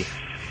pussy.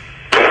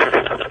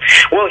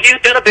 Well, he's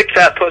been a big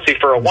fat pussy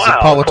for a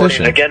while,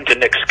 according again to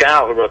Nick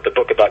Scow, who wrote the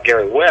book about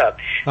Gary Webb.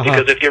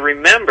 Because if you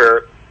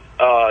remember,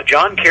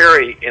 John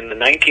Kerry in the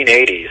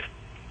 1980s,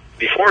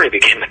 before he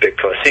became a big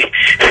pussy,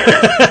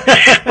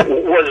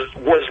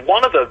 was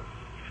one of the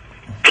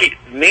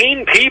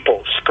main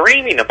people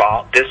screaming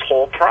about this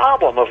whole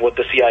problem of what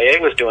the CIA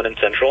was doing in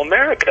Central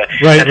America,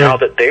 how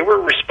that they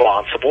were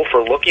responsible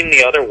for looking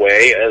the other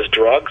way as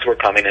drugs were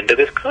coming into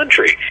this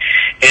country,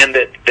 and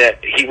that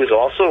he was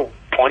also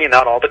pointing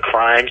out all the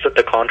crimes that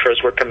the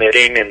Contras were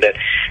committing, and that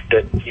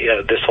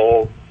this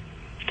whole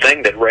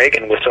thing that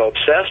Reagan was so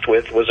obsessed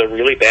with was a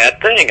really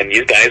bad thing, and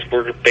these guys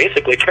were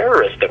basically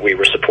terrorists that we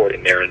were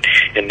supporting there in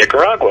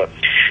Nicaragua.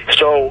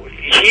 So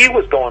he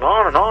was going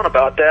on and on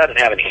about that and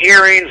having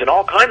hearings and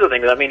all kinds of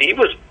things. I mean, he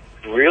was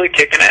really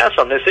kicking ass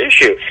on this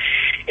issue.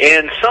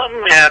 And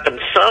something happened.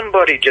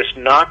 Somebody just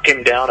knocked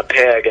him down a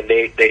peg, and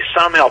they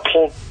somehow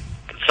pulled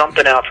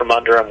something out from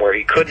under him where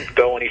he couldn't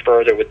go any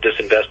further with this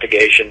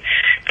investigation.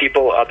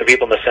 Other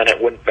people in the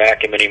Senate wouldn't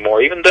back him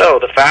anymore, even though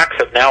the facts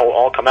have now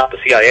all come out. The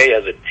CIA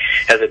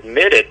has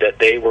admitted that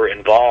they were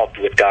involved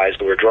with guys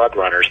who were drug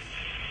runners.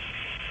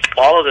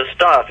 All of this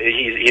stuff,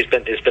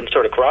 it's been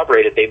sort of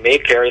corroborated. They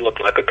made Kerry look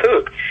like a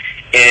kook.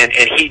 And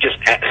he just,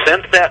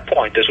 since that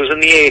point, this was in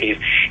the 80s,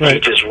 he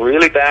just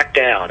really backed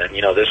down. And,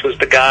 this was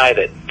the guy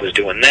that was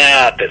doing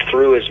that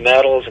threw his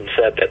medals and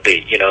said that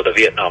the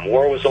Vietnam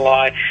War was a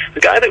lie.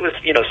 The guy that was,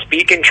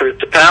 speaking truth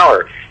to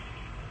power.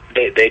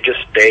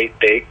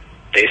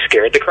 they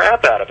scared the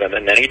crap out of him,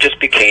 and then he just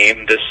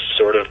became this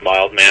sort of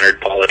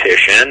mild-mannered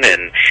politician,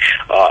 and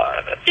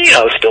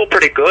still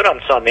pretty good on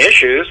some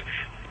issues,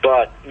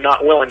 but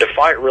not willing to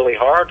fight really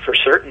hard for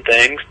certain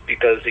things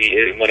because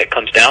when it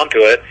comes down to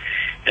it,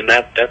 and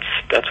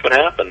that's what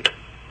happened.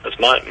 That's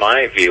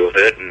my view of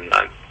it, and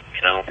I'm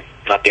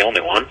not the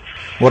only one.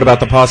 What about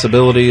the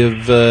possibility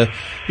of the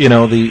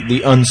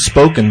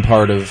unspoken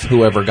part of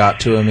whoever got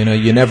to him?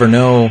 You never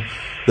know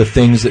the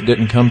things that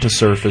didn't come to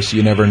surface.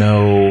 You never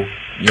know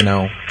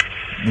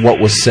what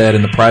was said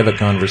in the private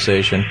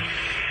conversation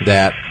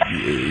that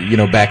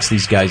backs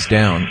these guys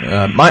down.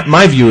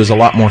 My view is a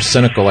lot more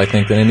cynical, I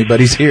think, than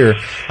anybody's here.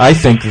 I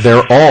think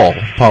they're all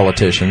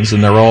politicians,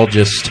 and they're all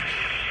just,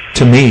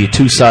 to me,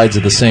 two sides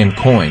of the same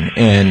coin.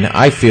 And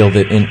I feel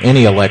that in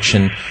any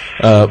election,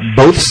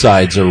 both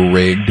sides are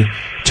rigged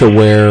to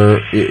where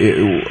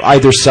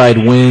either side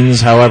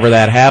wins. However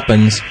that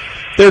happens,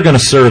 they're going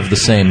to serve the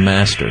same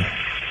master.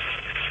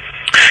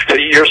 So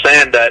you're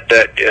saying that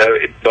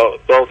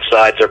both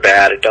sides are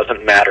bad. It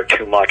doesn't matter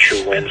too much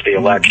who wins the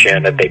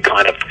election. That they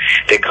kind of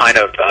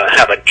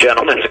have a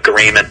gentleman's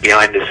agreement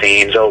behind the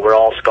scenes. Oh, we're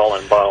all skull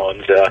and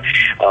bones.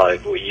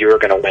 You're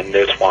going to win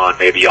this one.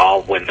 Maybe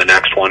I'll win the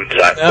next one. Is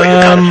that what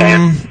you're kind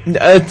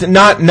of saying?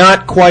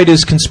 Not quite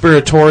as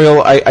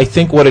conspiratorial. I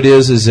think what it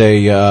is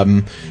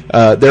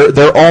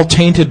they're all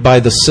tainted by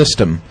the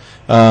system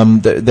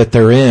that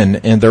they're in,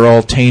 and they're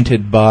all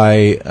tainted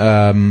by.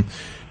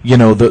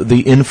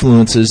 The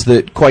influences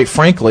that, quite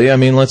frankly,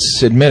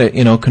 let's admit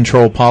it,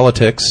 control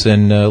politics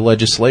and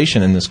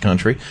legislation in this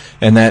country,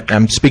 and that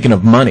I'm speaking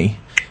of money,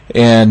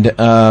 and they're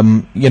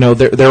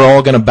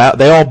all going to bow.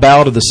 They all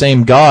bow to the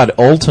same God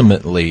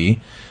ultimately.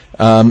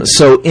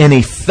 So in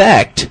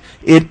effect,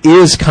 it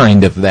is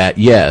kind of that.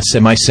 Yes,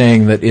 am I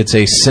saying that it's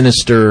a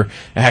sinister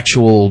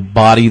actual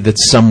body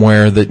that's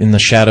somewhere that in the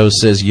shadows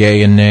says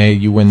yay and nay?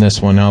 You win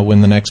this one, I'll win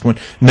the next one.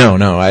 No,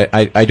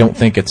 I don't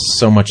think it's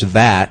so much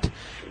that.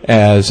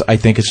 As I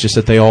think it's just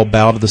that they all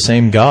bow to the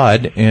same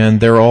God, and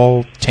they're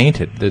all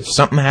tainted. That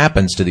something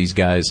happens to these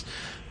guys.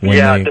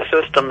 The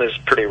system is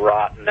pretty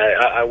rotten.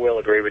 I will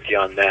agree with you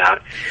on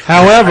that.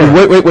 However,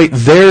 wait.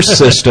 Their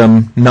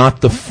system,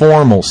 not the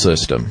formal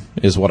system,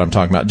 is what I'm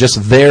talking about.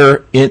 Just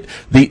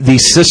the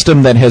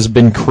system that has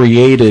been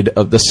created,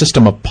 of the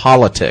system of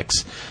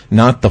politics,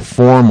 not the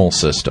formal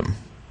system.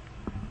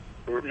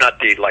 Not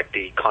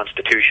the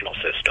constitutional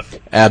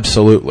system.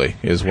 Absolutely,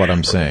 is what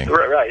I'm saying.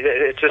 Right.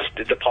 It's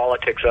just the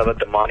politics of it,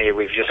 the money.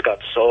 We've just got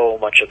so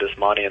much of this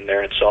money in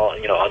there. It's all,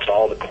 it's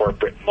all the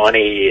corporate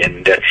money,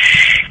 and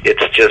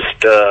it's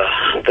just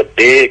the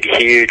big,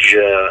 huge,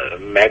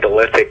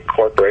 megalithic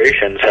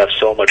corporations have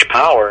so much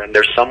power, and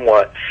they're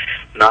somewhat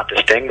not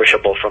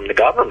distinguishable from the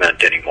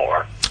government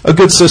anymore. A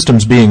good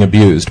system's being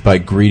abused by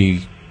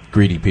greedy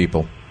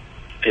people.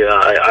 Yeah,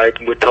 I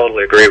would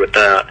totally agree with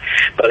that.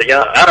 But,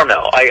 I don't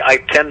know. I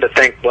tend to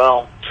think,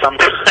 well, some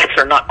guys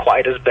are not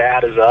quite as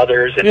bad as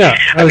others. And,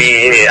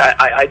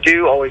 I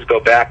do always go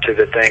back to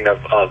the thing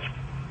of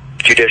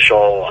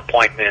judicial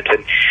appointments.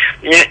 And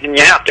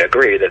you have to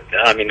agree that,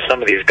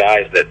 some of these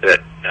guys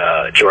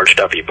that George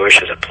W. Bush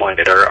has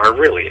appointed are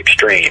really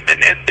extreme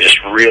and just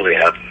really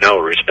have no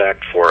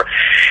respect for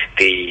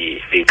the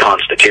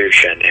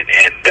Constitution.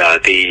 And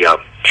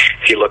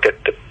if you look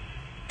at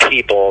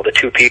the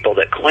two people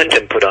that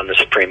Clinton put on the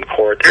Supreme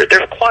Court,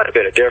 there's quite a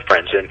bit of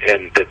difference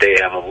in that they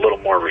have a little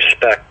more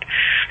respect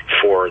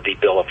for the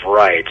Bill of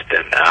Rights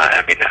than,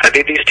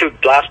 these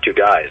last two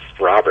guys,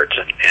 Roberts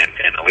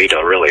and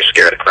Alito, really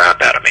scared the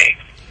crap out of me.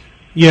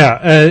 Yeah,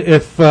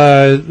 if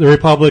the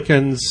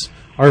Republicans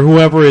or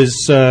whoever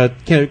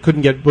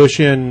couldn't get Bush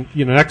in,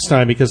 next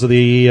time because of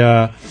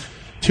the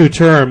 2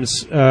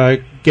 terms,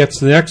 gets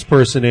the next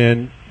person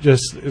in,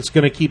 it's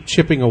going to keep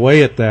chipping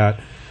away at that.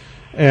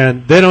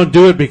 And they don't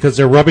do it because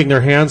they're rubbing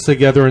their hands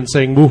together and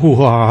saying, "Woo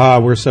ha ha,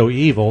 we're so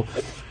evil."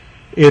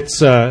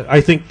 It's,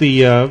 I think,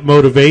 the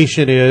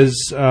motivation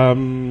is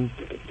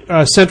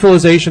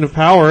centralization of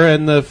power,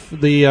 and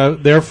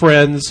their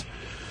friends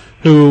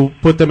who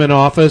put them in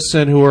office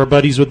and who are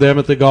buddies with them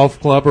at the golf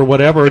club or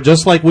whatever.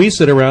 Just like we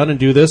sit around and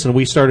do this, and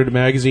we started a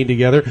magazine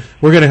together,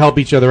 we're going to help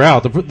each other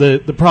out.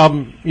 The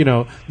problem,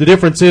 the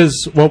difference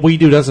is what we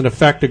do doesn't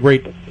affect a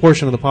great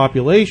portion of the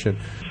population.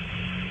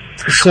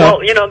 So,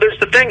 there's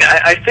the thing.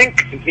 I think,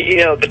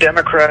 the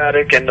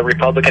Democratic and the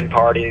Republican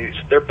parties,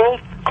 they're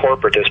both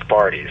corporatist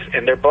parties,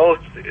 and they're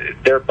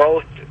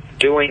both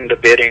doing the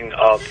bidding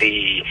of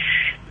the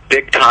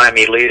big-time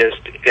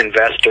elitist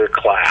investor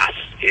class.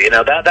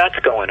 That's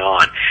going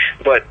on.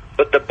 But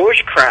the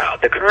Bush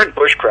crowd, the current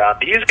Bush crowd,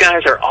 these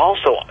guys are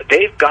also,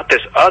 they've got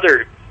this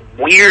other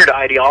weird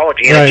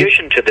ideology, in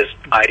addition to this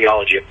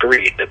ideology of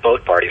greed that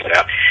both parties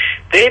have.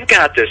 They've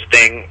got this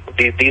thing,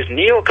 these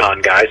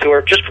neocon guys who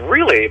are just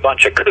really a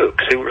bunch of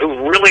kooks, who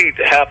really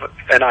have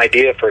an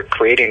idea for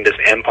creating this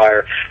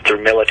empire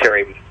through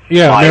military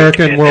Yeah,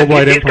 American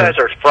Worldwide Empire. These Empire. guys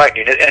are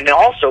frightening. And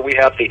also we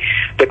have the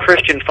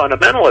Christian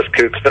fundamentalist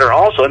kooks that are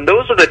also, and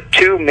those are the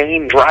two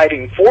main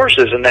driving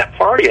forces in that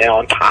party now,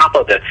 on top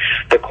of the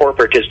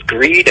corporatist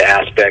greed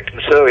aspect.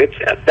 And so it's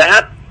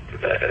that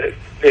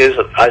is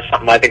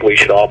something I think we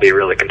should all be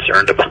really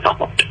concerned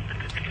about.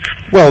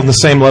 Well, on the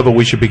same level,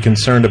 we should be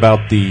concerned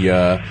about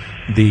the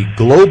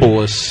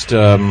globalist,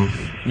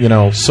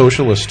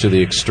 socialist to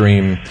the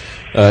extreme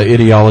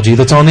ideology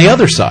that's on the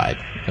other side.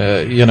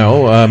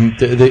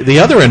 The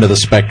other end of the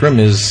spectrum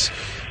is,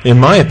 in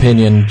my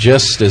opinion,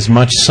 just as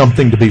much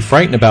something to be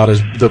frightened about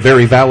as the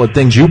very valid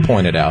things you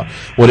pointed out.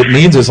 What it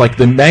means is, like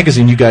the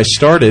magazine you guys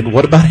started,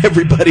 what about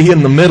everybody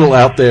in the middle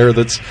out there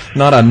that's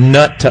not a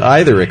nut to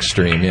either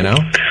extreme,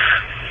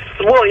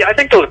 Well, yeah, I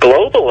think those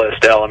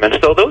globalist elements,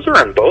 though, those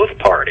are in both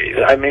parties.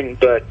 I mean,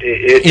 but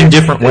in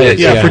different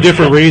ways, for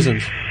different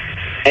reasons.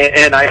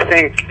 And I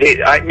think,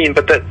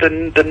 but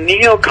the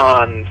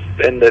neocons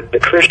and the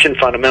Christian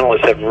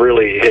fundamentalists have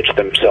really hitched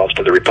themselves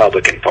to the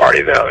Republican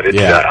Party, though.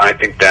 I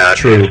think that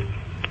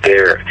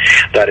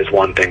that is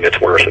one thing that's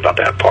worse about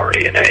that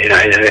party. And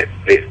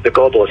the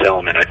globalist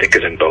element, I think,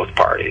 is in both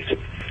parties.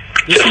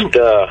 Just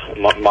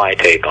my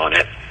take on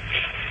it.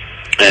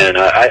 And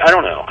I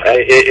don't know.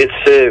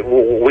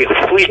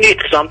 We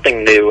need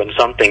something new and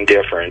something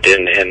different,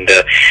 and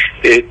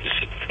it's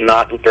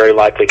not very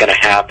likely going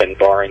to happen,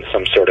 barring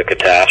some sort of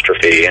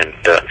catastrophe. And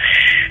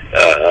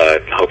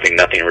hoping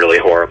nothing really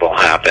horrible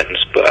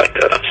happens. But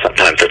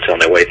sometimes that's the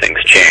only way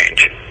things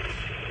change.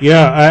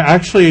 Yeah,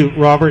 actually,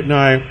 Robert and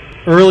I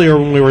earlier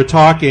when we were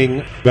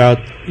talking about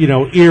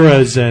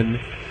eras and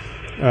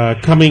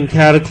coming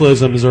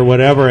cataclysms or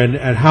whatever,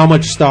 and how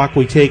much stock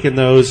we take in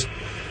those.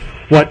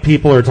 What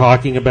people are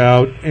talking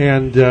about,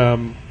 and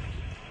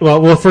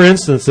well, for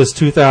instance, this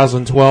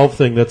 2012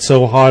 thing that's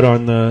so hot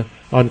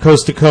on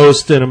Coast to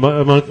Coast and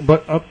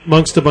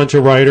amongst a bunch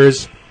of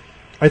writers.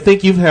 I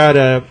think you've had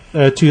a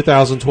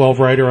 2012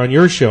 writer on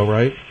your show,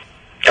 right?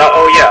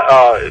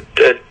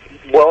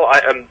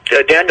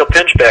 Daniel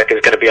Pinchbeck is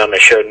going to be on the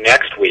show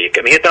next week.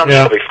 I mean, he's done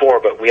the show before,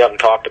 but we haven't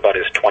talked about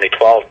his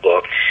 2012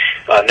 book.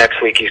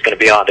 Next week, he's going to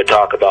be on to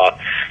talk about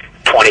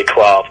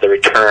 2012, The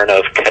Return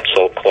of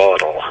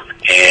Quetzalcoatl.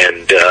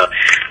 And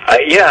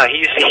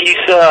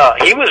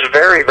he was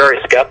very, very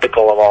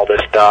skeptical of all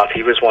this stuff.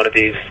 He was one of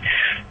these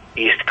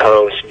East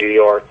Coast New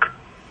York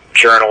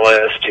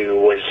journalists who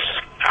was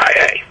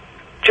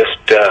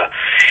just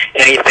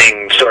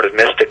anything sort of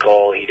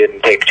mystical he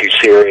didn't take too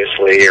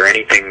seriously, or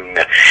anything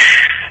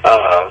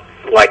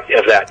like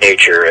of that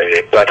nature.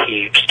 But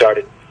he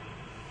started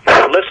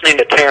listening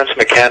to Terence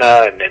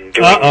McKenna and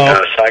doing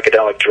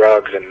psychedelic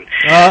drugs, and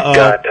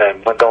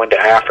going to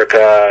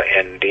Africa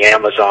and the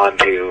Amazon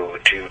to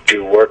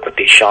do work with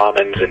these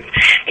shamans, and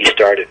he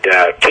started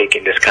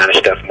taking this kind of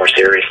stuff more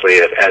seriously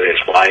as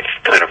his life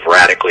kind of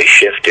radically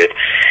shifted,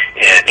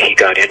 and he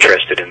got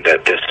interested in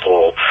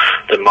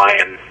the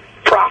Mayan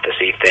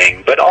prophecy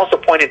thing, but also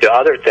pointed to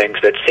other things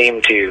that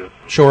seemed to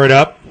shore it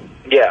up.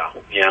 Yeah.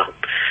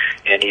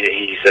 And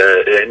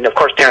and of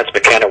course Terence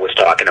McKenna was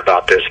talking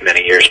about this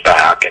many years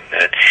back, and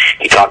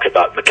he talked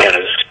about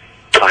McKenna's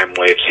time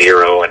wave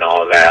zero and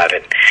all of that,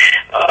 and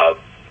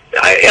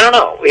I don't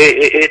know.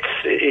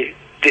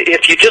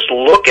 If you just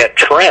look at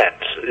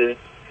trends,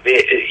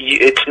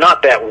 it's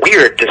not that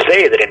weird to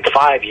say that in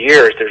 5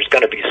 years there's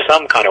going to be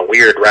some kind of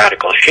weird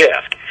radical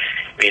shift.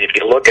 I mean, if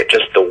you look at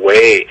just the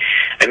way,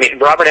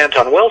 Robert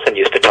Anton Wilson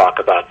used to talk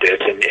about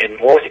this, and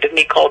didn't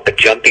he call it the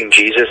jumping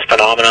Jesus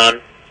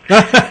phenomenon? It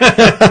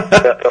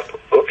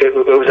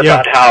was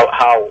about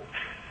how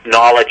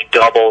knowledge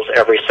doubles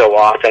every so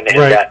often, and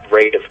that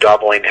rate of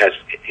doubling has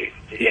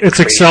it's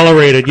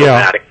accelerated,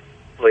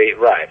 dramatically.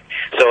 Right.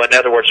 So, in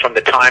other words, from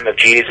the time of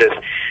Jesus,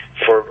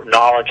 for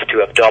knowledge to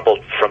have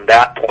doubled from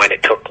that point,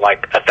 it took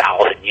like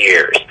 1,000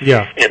 years.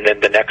 Yeah. And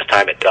then the next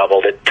time it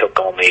doubled, it took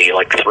only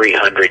like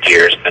 300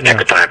 years. And the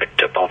next time it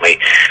took only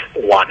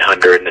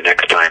 100, and the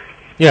next time.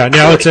 Yeah.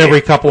 Now it's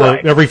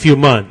every few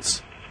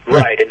months.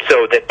 Right, and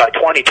so that by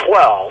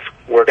 2012,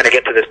 we're going to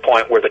get to this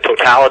point where the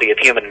totality of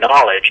human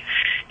knowledge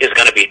is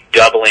going to be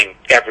doubling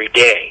every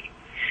day.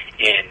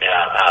 And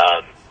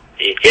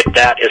if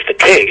that is the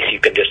case, you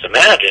can just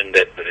imagine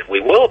that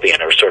we will be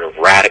in a sort of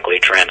radically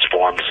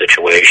transformed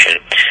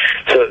situation.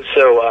 So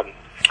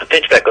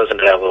Pinchbeck goes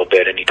into that a little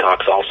bit, and he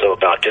talks also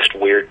about just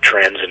weird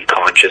trends in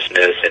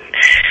consciousness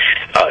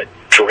and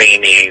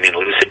dreaming and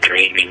lucid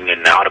dreaming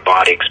and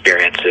out-of-body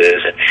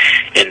experiences.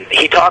 And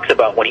he talks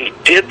about when he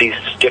did these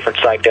different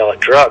psychedelic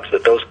drugs,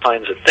 that those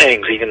kinds of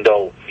things, even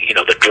though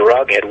the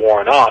drug had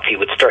worn off, he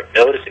would start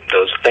noticing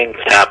those things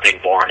happening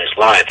more in his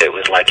life. It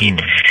was like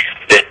he'd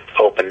been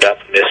opened up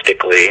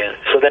mystically. And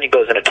so then he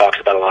goes in and talks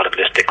about a lot of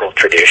mystical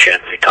tradition.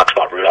 He talks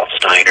about Rudolf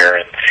Steiner,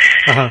 and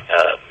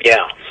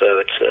so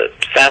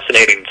it's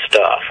fascinating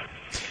stuff.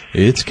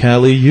 It's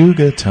Kali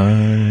Yuga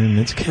time.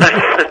 It's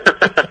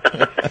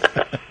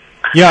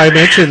Yeah, I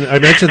mentioned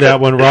that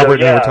when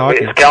Robert and I were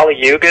talking. Kali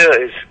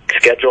Yuga is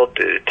scheduled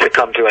to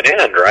come to an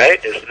end,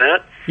 right? Isn't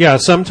it? Yeah,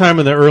 sometime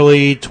in the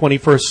early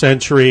 21st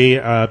century.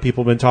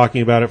 People have been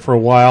talking about it for a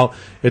while.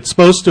 It's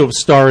supposed to have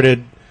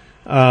started,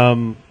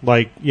 June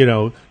 5th,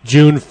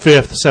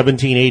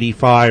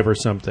 1785 or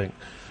something.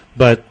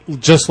 But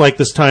just like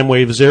this time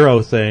wave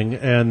zero thing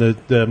and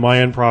the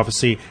Mayan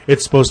prophecy,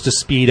 it's supposed to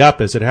speed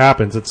up as it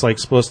happens. It's like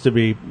supposed to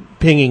be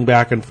pinging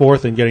back and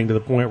forth and getting to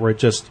the point where it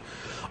just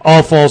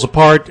all falls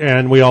apart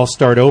and we all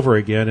start over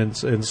again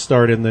and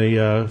start in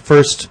the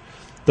first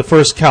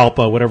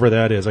kalpa, whatever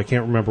that is. I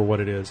can't remember what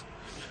it is.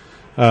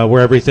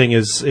 Where everything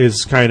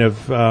is kind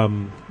of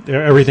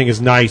everything is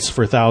nice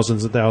for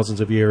thousands and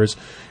thousands of years,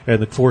 and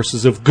the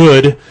forces of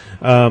good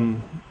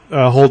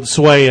hold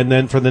sway, and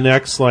then for the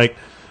next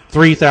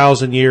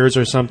 3,000 years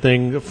or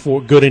something,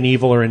 for good and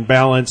evil are in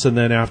balance, and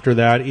then after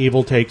that,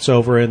 evil takes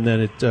over, and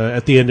then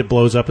at the end it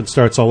blows up and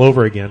starts all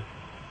over again.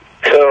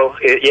 So,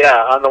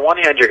 on the one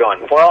hand, you're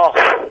going, well,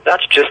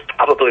 that's just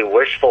probably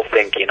wishful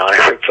thinking on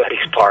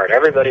everybody's part.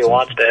 Everybody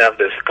wants to have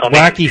this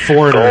wacky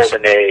foreigners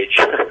golden age.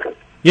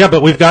 Yeah,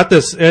 but we've got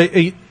this.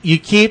 You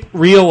keep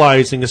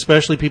realizing,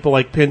 especially people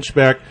like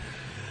Pinchbeck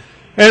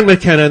and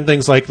McKenna and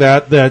things like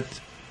that, that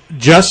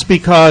just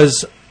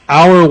because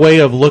our way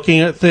of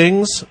looking at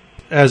things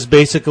has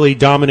basically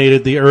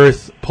dominated the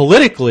earth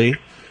politically,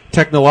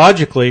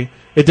 technologically,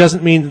 it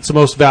doesn't mean it's the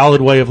most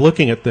valid way of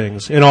looking at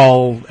things in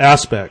all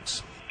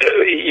aspects.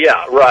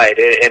 Yeah, right.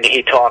 And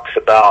he talks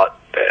about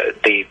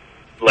the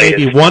latest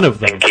maybe one of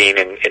them thinking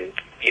in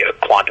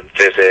quantum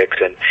physics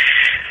and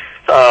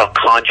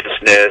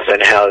consciousness,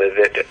 and how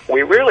that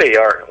we really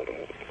are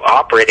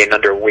operating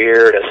under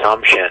weird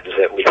assumptions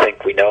that we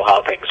think we know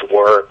how things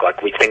work,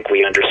 like we think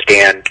we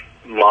understand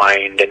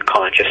mind and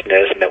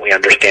consciousness and that we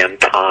understand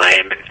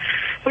time.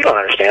 We don't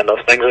understand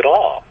those things at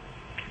all.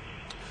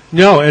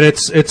 No, and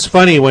it's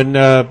funny when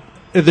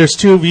there's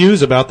two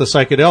views about the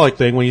psychedelic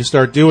thing when you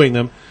start doing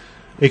them,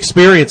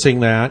 experiencing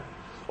that,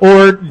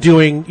 or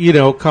doing,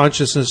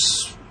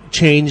 consciousness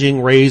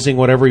changing, raising,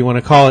 whatever you want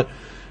to call it,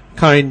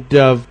 kind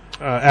of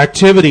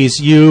activities,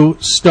 you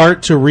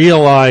start to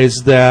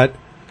realize that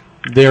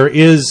there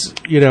is,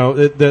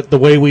 that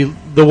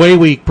the way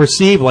we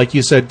perceive, like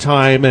you said,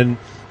 time and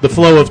the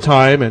flow of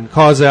time and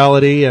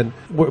causality and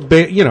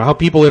how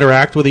people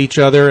interact with each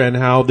other and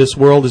how this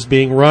world is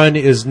being run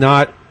is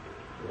not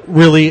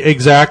really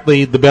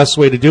exactly the best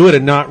way to do it,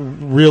 and not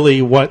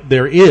really what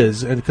there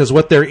is, and because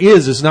what there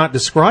is not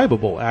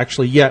describable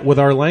actually yet with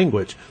our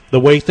language. The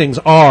way things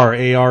are,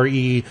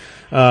 A-R-E,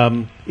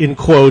 in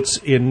quotes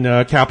in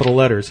capital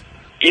letters.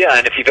 Yeah,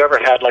 and if you've ever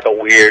had a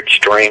weird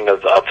string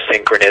of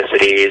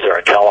synchronicities or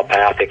a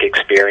telepathic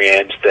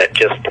experience that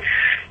just,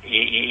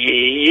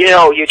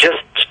 you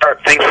just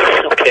start thinking,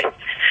 okay,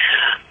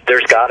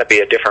 there's got to be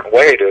a different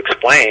way to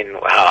explain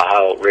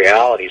how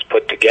reality is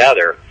put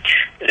together.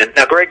 And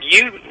now, Greg,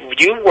 you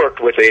worked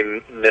with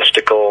a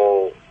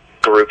mystical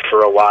group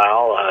for a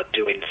while,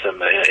 doing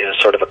some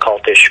sort of a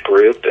cultish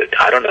group.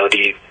 I don't know. Do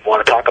you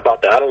want to talk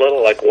about that a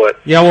little? What?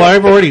 Yeah, well,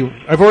 I've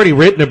already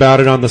written about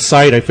it on the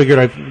site. I figured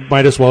I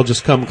might as well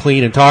just come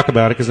clean and talk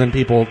about it, because then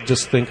people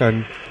just think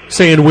I'm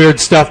saying weird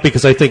stuff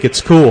because I think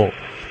it's cool.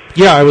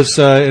 Yeah, I was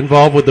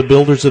involved with the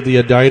Builders of the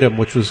Adytum,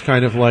 which was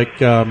kind of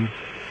like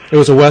it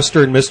was a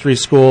Western mystery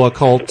school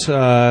occult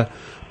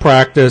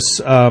practice,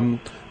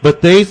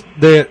 but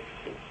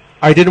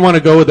I didn't want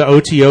to go with the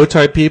OTO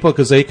type people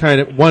because they kind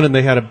of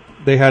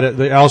they had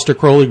the Aleister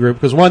Crowley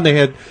group, because they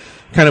had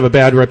kind of a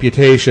bad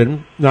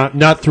reputation,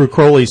 not through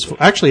Crowley's.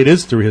 Actually, it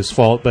is through his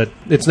fault, but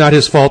it's not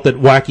his fault that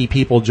wacky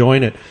people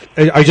join it.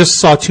 I just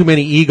saw too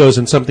many egos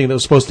in something that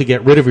was supposed to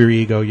get rid of your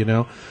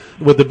ego.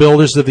 With the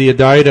Builders of the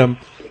Adytum,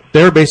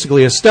 they're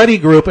basically a study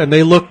group, and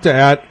they looked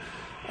at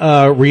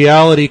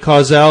reality,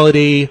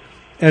 causality,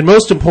 and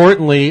most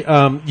importantly,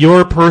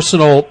 your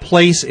personal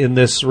place in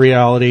this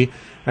reality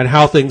and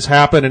how things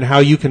happen and how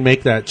you can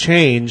make that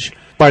change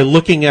by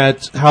looking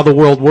at how the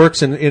world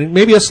works in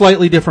maybe a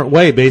slightly different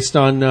way based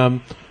on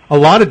a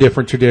lot of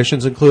different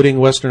traditions, including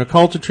Western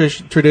occult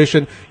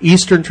tradition,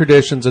 Eastern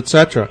traditions,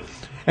 etc.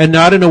 And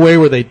not in a way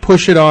where they'd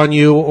push it on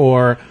you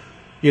or,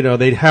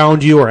 they'd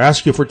hound you or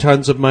ask you for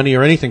tons of money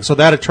or anything. So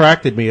that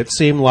attracted me. It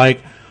seemed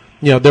like,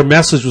 their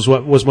message was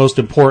what was most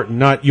important,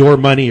 not your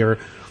money or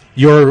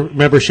your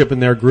membership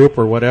in their group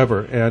or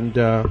whatever. And,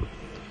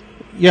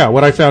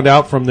 what I found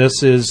out from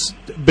this is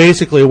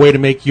basically a way to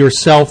make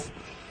yourself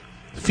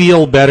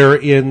feel better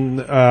in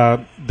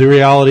the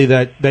reality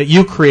that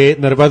you create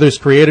and that others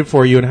created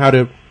for you, and how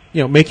to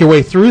make your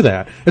way through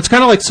that. It's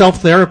kind of like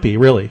self-therapy,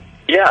 really.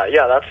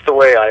 Yeah, that's the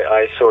way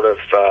I sort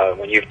of,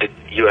 when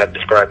you have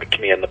described it to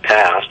me in the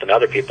past, and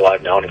other people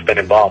I've known have been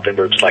involved in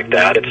groups like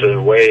that. It's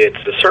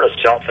a sort of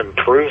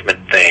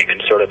self-improvement thing,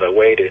 and sort of a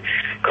way to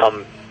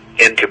come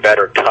into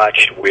better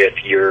touch with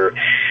your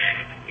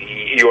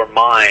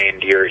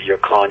mind, your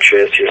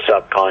conscious, your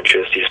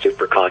subconscious, your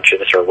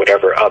superconscious, or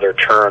whatever other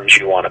terms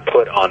you want to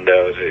put on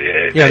those.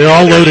 Yeah, they're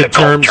all loaded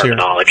terms here.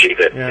 Terminology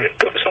that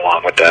goes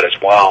along with that as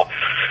well.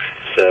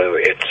 So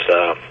it's,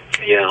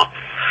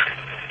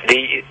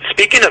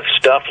 Speaking of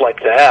stuff like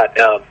that,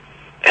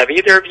 have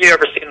either of you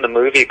ever seen the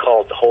movie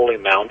called Holy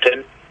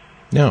Mountain?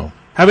 No.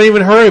 Haven't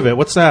even heard of it.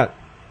 What's that?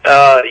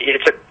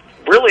 It's a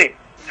really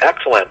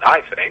excellent,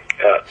 I think,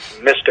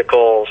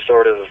 mystical,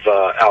 sort of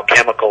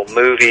alchemical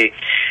movie.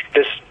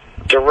 This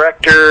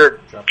director,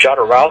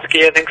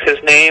 Jodorowsky, I think's his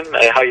name,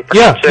 how you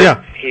pronounce it.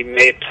 Yeah. He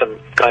made some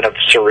kind of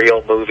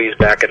surreal movies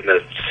back in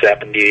the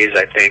 70s,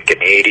 I think,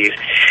 and 80s,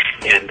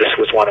 and this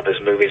was one of his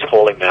movies,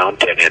 Holy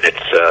Mountain, and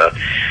it's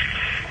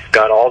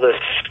got all this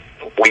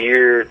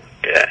weird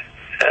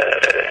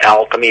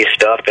alchemy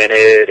stuff in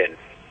it, and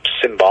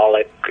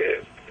symbolic,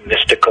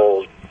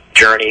 mystical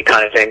journey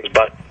kind of things,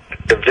 but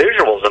the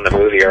visuals in the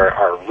movie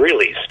are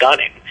really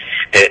stunning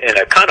in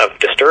a kind of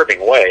disturbing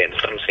way in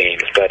some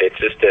scenes, but it's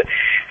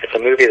a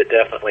movie that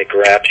definitely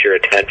grabs your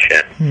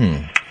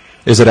attention.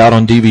 Is it out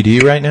on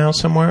DVD right now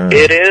somewhere?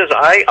 It is.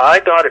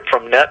 I got it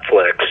from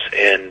Netflix,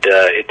 and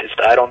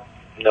I don't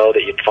know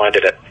that you'd find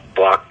it at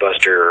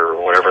Blockbuster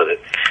or whatever the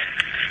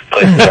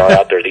places are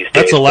out there these days.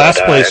 That's the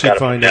last place you'd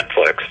find it.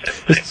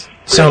 Netflix.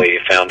 Really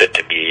found it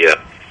to be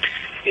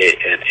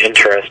an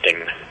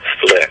interesting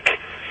flick.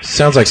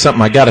 Sounds like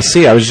something I got to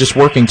see. I was just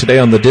working today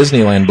on the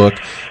Disneyland book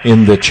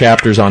in the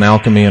chapters on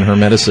alchemy and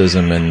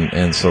hermeticism,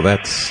 and so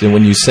that's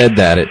when you said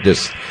that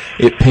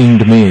it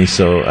pinged me.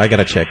 So I got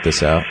to check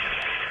this out.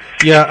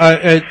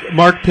 Yeah,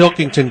 Mark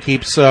Pilkington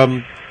keeps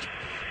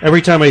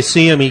every time I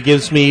see him, he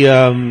gives me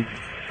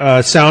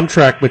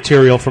soundtrack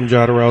material from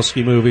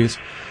Jodorowsky movies,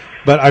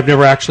 but I've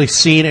never actually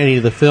seen any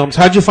of the films.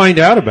 How'd you find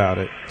out about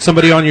it?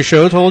 Somebody on your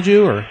show told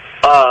you, or?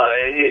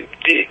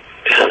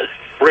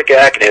 Rick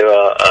Agnew,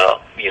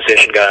 a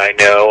musician guy I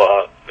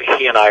know,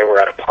 he and I were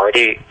at a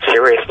party,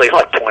 seriously,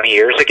 like 20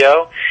 years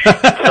ago.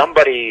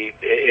 Somebody,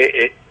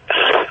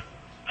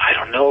 I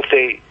don't know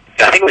if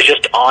I think it was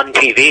just on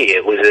TV.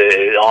 It was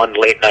on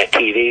late-night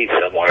TV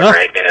somewhere,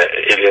 right?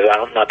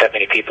 Not that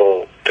many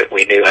people that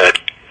we knew had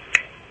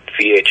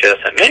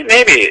VHS. And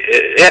maybe,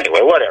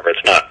 anyway, whatever,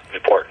 it's not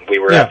important. We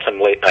were at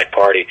some late-night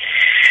party,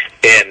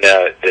 and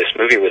this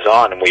movie was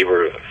on, and we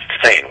were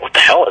saying, what the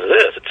hell is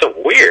this? It's so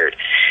weird.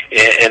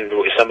 And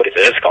somebody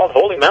said, it's called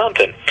Holy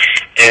Mountain.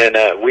 And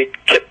we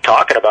kept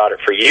talking about it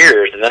for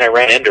years, and then I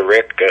ran into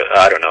Rick,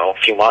 I don't know,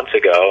 a few months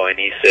ago, and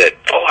he said,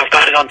 oh, I've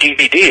got it on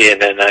DVD.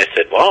 And then I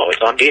said, whoa,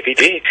 it's on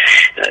DVD?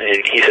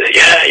 And he said,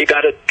 yeah, you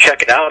got to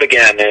check it out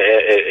again.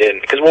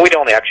 Because we'd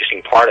only actually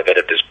seen part of it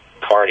at this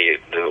party.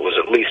 It was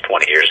at least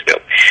 20 years ago,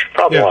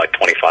 probably like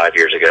 25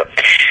 years ago.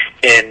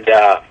 And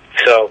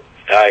so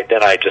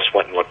then I just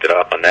went and looked it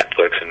up on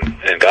Netflix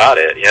and got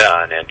it,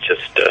 and it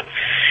just...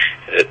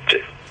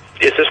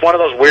 It's just one of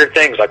those weird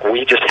things, like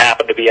we just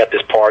happened to be at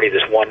this party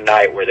this one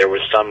night where there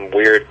was some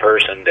weird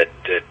person that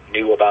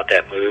knew about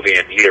that movie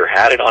and either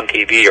had it on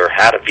TV or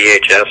had a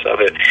VHS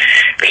of it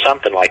or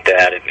something like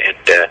that. And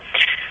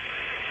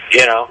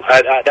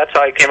that's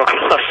how I came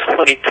across so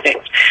many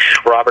things.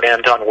 Robert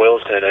Anton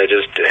Wilson,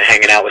 just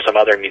hanging out with some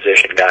other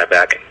musician guy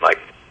back in like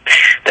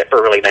the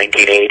early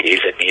 1980s,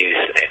 and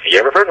you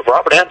ever heard of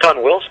Robert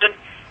Anton Wilson?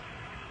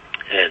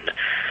 And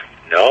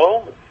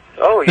no?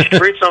 Oh, you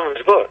should read some of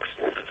his books.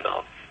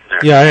 So,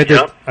 yeah,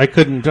 I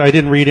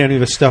didn't read any of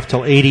the stuff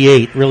till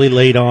 '88, really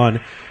late on.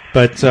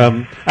 But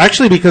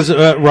actually, because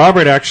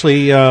Robert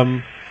actually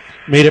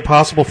made it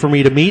possible for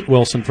me to meet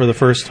Wilson for the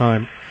first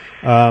time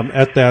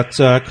at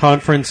that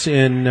conference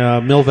in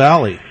Mill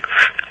Valley.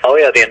 Oh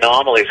yeah, the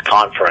Anomalies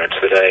conference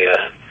that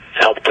I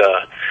helped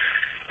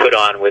put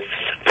on with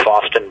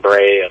Faustin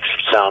Bray of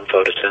Sound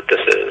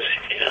Photosynthesis.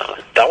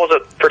 That was a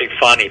pretty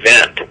fun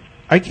event.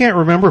 I can't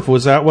remember if it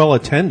was that well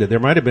attended. There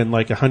might have been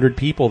like 100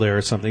 people there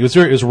or something. It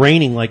was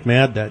raining like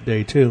mad that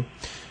day too.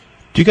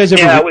 Do you guys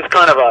ever? Yeah, it was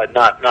kind of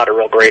not a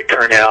real great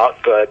turnout,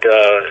 but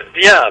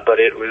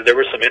there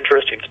were some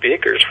interesting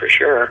speakers for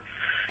sure.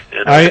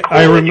 And I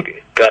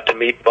got to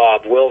meet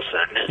Bob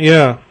Wilson.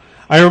 Yeah,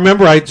 I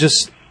remember. I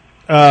just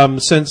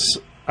since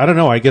I don't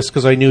know. I guess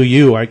because I knew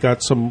you, I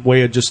got some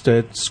way of just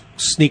to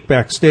sneak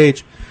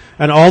backstage,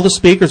 and all the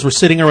speakers were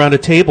sitting around a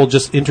table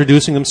just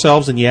introducing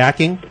themselves and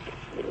yakking.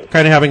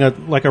 Kind of having a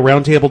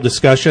roundtable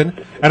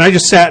discussion, and I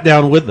just sat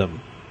down with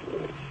them,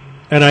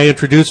 and I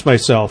introduced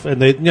myself,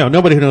 and they,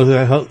 nobody knew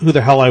who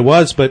the hell I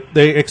was, but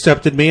they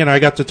accepted me, and I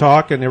got to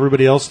talk, and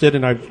everybody else did,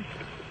 and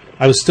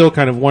I was still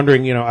kind of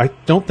wondering, I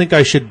don't think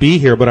I should be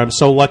here, but I'm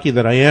so lucky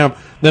that I am.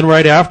 Then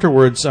right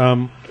afterwards,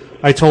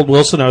 I told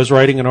Wilson I was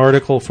writing an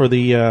article for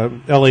the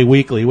LA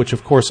Weekly, which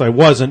of course I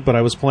wasn't, but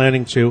I was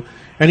planning to,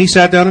 and he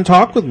sat down and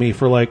talked with me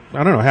for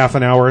half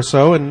an hour or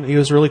so, and he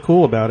was really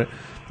cool about it.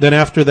 Then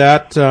after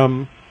that,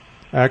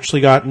 I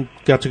actually got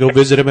to go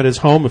visit him at his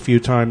home a few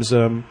times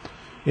in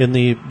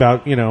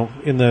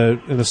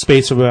the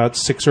space of about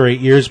 6 or 8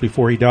 years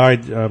before he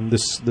died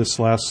this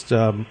last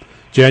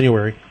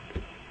January.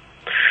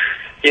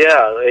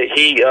 Yeah,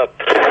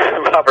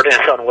 Robert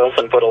Anton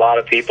Wilson put a lot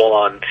of people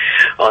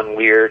on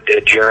weird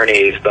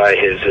journeys by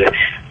his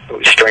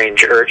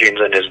strange urgings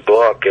in his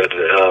book.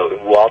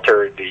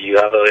 Walter, do you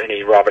have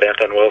any Robert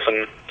Anton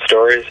Wilson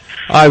stories.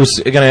 I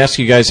was going to ask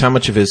you guys how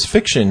much of his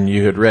fiction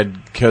you had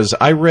read, because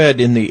I read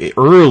in the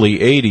early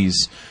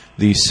 80s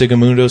the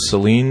Sigismundo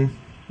Celine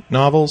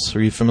novels.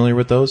 Are you familiar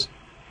with those?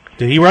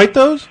 Did he write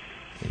those?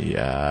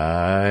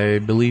 Yeah, I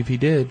believe he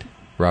did.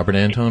 Robert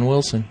Anton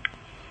Wilson.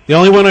 The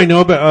only one I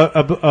know about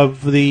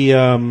of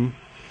the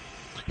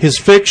his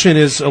fiction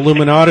is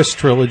Illuminatus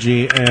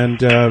trilogy,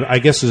 and I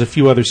guess there's a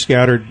few other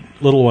scattered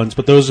little ones,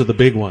 but those are the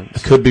big ones. I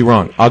could be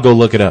wrong. I'll go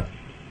look it up.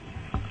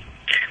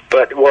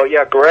 But, well,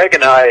 yeah, Greg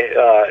and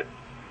I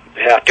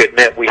have to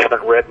admit we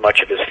haven't read much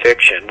of his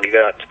fiction. We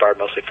got inspired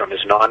mostly from his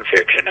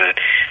nonfiction. And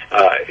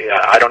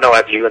I don't know,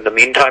 have you in the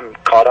meantime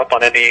caught up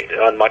on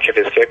much of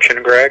his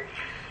fiction, Greg?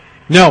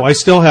 No, I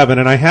still haven't,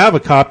 and I have a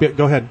copy.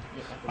 Go ahead.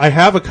 I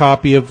have a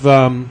copy of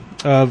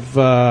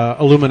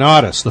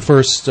Illuminatus, the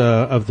first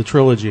of the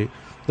trilogy.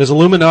 There's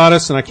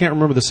Illuminatus, and I can't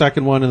remember the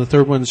second one, and the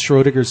third one's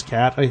Schrodinger's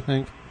Cat, I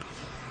think.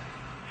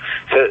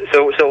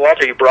 So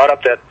Walter, you brought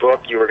up that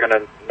book. You were going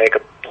to make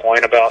a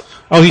point about.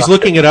 Oh, he's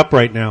looking it up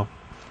right now.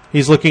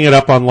 He's looking it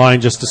up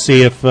online just to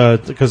see if,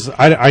 because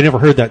I never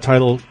heard that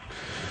title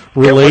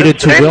related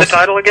to Wilson. Name the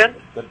title again?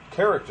 The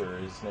character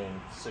is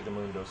named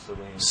Sigismundo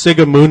Celine.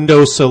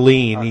 Sigismundo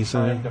Celine. I'm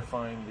trying to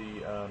find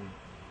the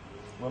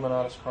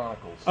Illuminatus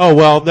Chronicles. Oh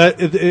well,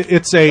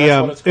 it's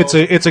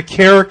a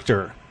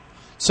character.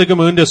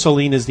 Sigismundo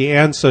Celine is the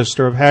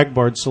ancestor of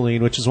Hagbard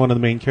Celine, which is one of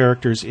the main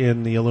characters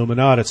in the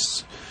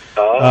Illuminatus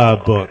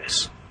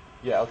books.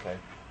 Yeah. Okay.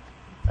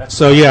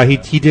 So yeah,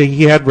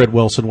 he had read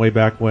Wilson way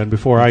back when,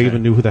 before I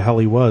even knew who the hell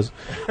he was.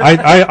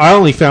 I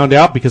only found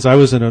out because I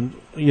was in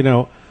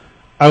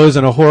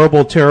a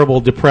horrible, terrible,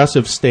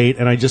 depressive state,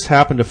 and I just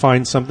happened to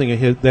find something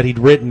that he'd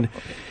written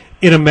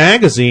in a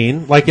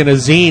magazine, like in a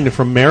zine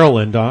from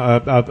Maryland,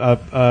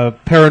 a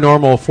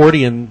paranormal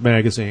Fortean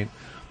magazine,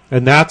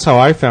 and that's how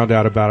I found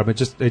out about him.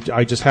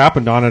 I just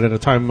happened on it at a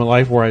time in my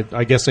life where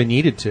I guess I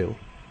needed to.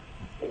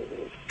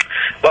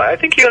 Well, I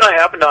think you and I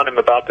happened on him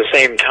about the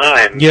same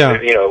time. Yeah.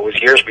 It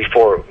was years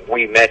before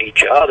we met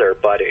each other,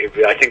 but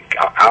I think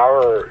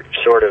our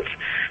sort of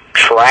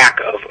track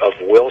of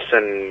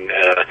Wilson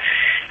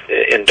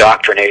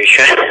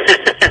indoctrination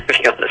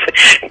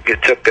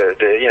it took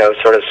the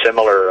sort of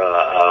similar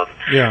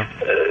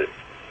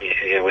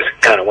it was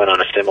kind of went on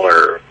a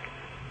similar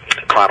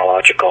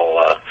chronological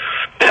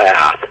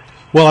path.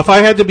 Well, if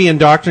I had to be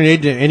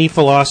indoctrinated in any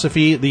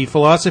philosophy, the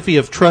philosophy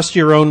of trust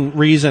your own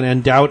reason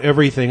and doubt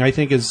everything, I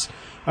think is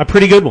a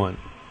pretty good one.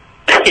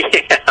 Yeah.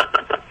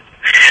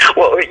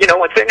 Well,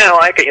 one thing I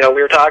like,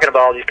 we were talking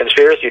about all these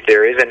conspiracy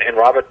theories, and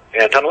Robert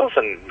Anton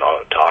Wilson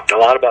talked a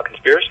lot about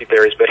conspiracy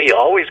theories, but he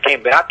always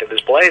came back to this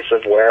place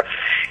of where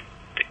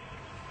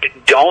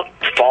don't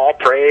fall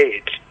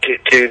prey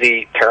to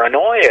the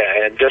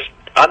paranoia, and just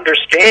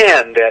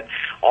understand that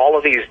all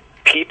of these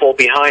people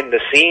behind the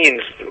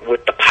scenes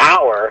with the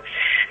power,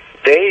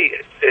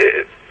 they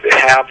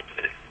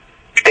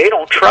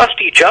don't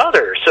trust each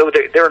other, so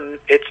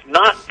it's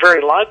not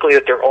very likely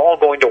that they're all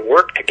going to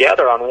work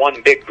together on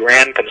one big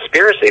grand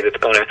conspiracy that's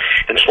going to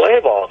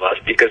enslave all of us,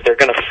 because they're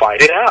going to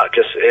fight it out.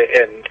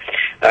 And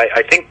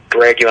I think,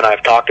 Greg, you and I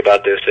have talked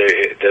about this,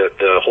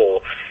 the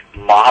whole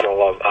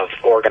model of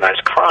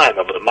organized crime,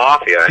 of the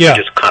mafia, and you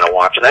just kind of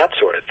watch that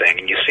sort of thing,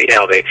 and you see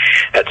how they,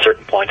 at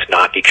certain points,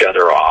 knock each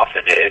other off,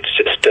 and it's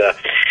just,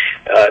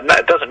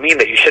 it doesn't mean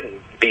that you shouldn't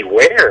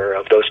beware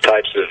of those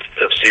types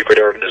of secret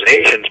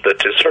organizations, but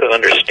to sort of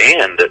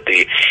understand that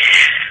the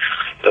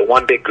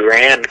one big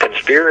grand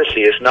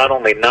conspiracy is not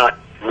only not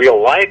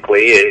real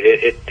likely,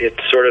 it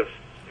sort of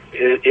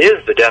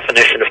is the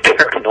definition of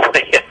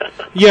paranoia.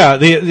 Yeah,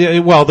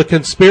 the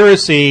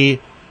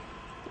conspiracy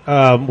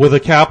with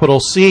a capital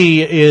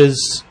C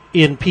is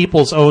in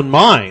people's own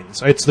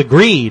minds. It's the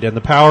greed and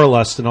the power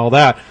lust and all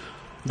that.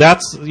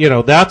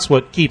 That's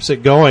what keeps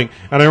it going.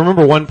 And I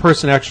remember one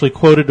person actually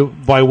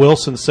quoted by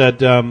Wilson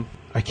said,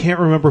 I can't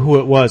remember who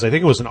it was. I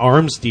think it was an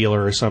arms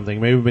dealer or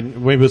something. Maybe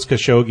it was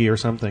Khashoggi or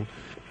something.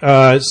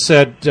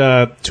 Said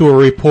to a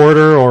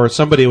reporter or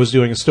somebody who was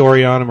doing a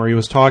story on him or he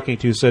was talking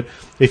to, said,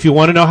 if you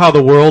want to know how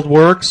the world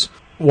works,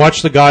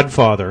 watch The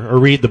Godfather or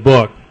read the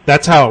book.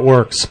 That's how it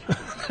works.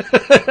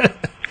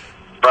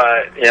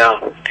 Right,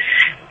 yeah.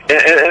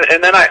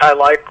 And then I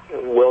like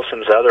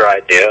Wilson's other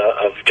idea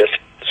of just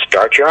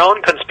start your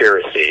own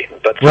conspiracy,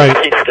 but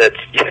something that's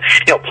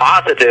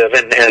positive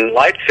and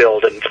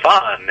light-filled and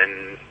fun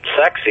and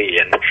sexy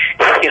and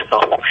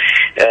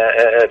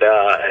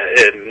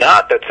and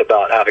not that's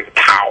about having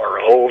power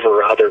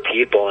over other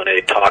people in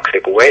a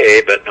toxic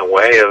way, but in a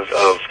way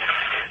of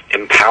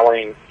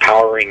empowering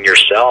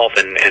yourself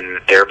and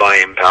thereby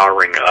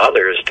empowering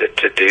others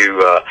to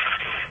do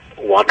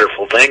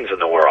wonderful things in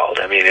the world.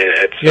 I mean,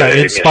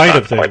 it's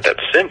not quite that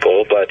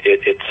simple, but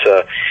it's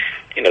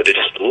to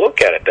just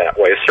look at it that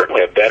way is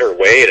certainly a better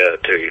way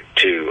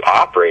to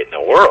operate in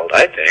the world,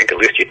 I think. At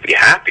least you'd be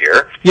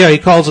happier. Yeah, he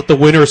calls it the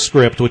winner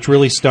script, which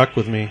really stuck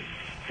with me.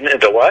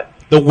 The what?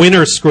 The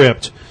winner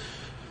script.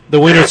 the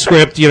winner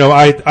script.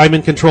 I'm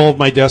in control of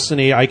my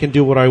destiny. I can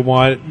do what I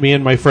want. Me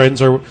and my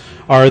friends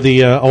are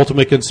the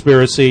ultimate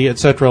conspiracy,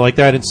 etc., like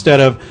that. Instead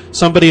of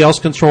somebody else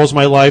controls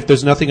my life.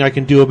 There's nothing I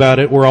can do about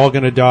it. We're all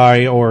going to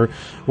die, or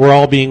we're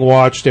all being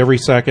watched every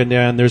second,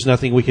 and there's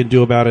nothing we can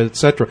do about it,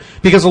 etc.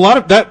 Because a lot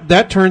of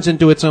that turns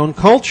into its own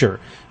culture.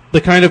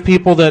 The kind of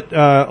people that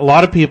a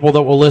lot of people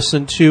that will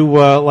listen to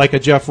like a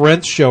Jeff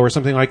Rentz show or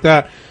something like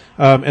that,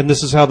 and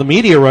this is how the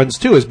media runs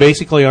too, is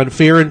basically on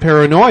fear and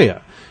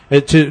paranoia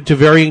to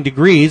varying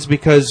degrees,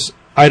 because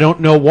I don't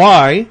know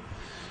why,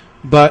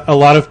 but a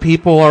lot of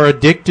people are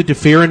addicted to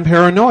fear and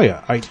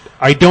paranoia.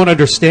 I don't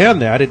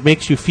understand that. It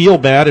makes you feel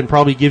bad and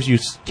probably gives you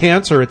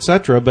cancer,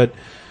 etc., but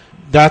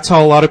that's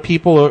how a lot of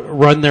people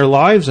run their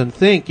lives and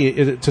think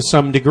to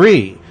some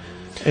degree,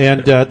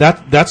 and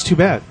that's too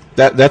bad.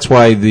 That's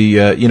why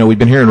we've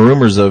been hearing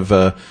rumors of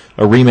a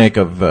remake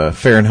of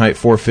Fahrenheit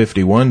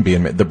 451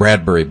 being made, the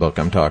Bradbury book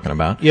I'm talking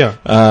about. Yeah.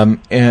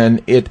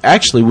 And it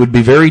actually would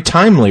be very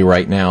timely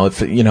right now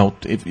if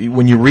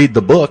when you read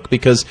the book,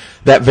 because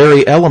that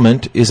very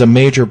element is a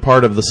major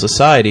part of the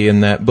society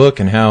in that book,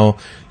 and how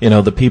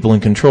the people in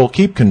control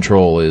keep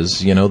control is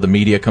the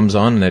media comes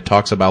on and it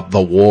talks about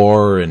the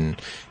war, and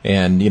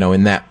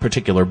in that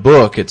particular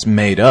book it's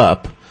made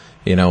up.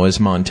 As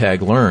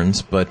Montag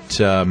learns, but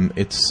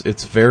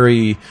it's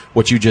very,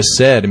 what you just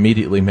said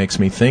immediately makes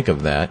me think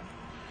of that.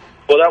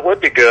 Well, that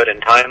would be good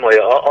and timely.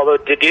 Although,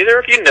 did either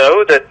of you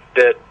know that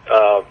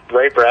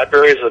Ray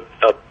Bradbury is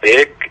a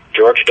big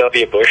George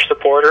W. Bush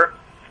supporter?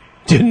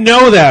 Didn't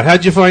know that.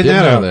 How'd you find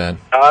that out? That.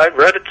 I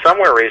read it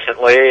somewhere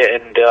recently,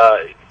 and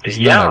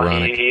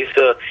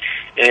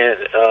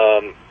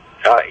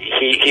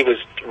he was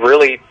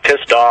really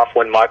pissed off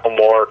when Michael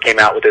Moore came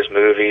out with his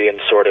movie and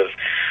sort of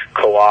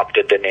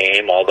co-opted the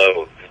name,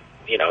 although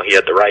he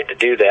had the right to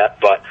do that.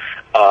 But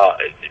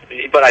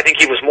I think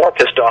he was more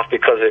pissed off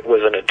because it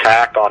was an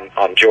attack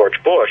on George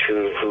Bush,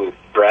 who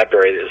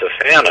Bradbury is a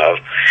fan of.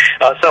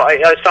 So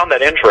I found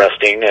that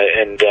interesting,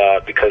 and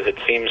because it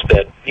seems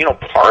that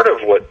part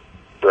of what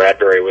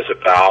Bradbury was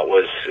about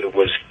was,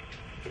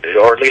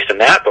 or at least in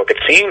that book, it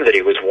seemed that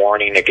he was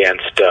warning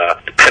against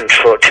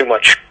too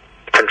much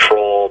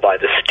control by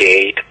the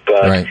state,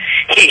 but right.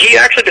 he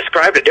actually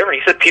described it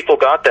different. He said people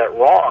got that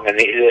wrong, and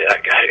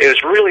it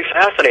was really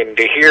fascinating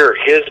to hear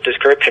his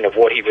description of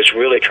what he was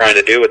really trying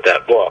to do with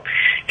that book.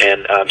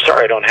 And I'm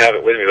sorry I don't have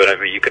it with me, but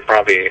you could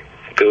probably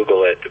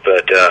Google it,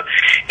 but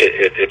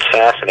it's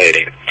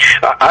fascinating.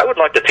 I would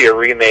like to see a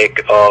remake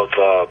of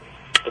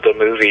the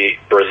movie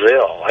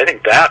Brazil. I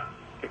think that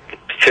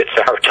fits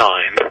our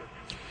time.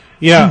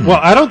 Yeah, well,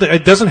 I don't think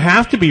it doesn't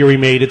have to be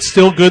remade. It's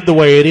still good the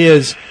way it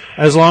is,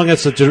 as long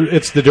as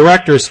it's the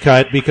director's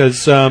cut,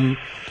 because there's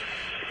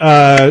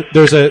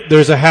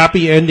a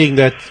happy ending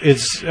that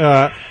is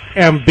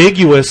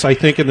ambiguous, I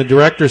think, in the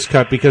director's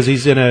cut, because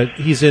he's in a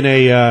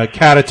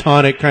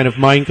catatonic kind of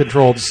mind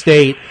controlled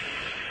state.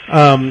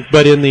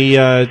 But in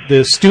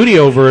the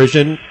studio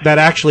version, that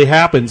actually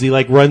happens. He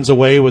runs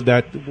away with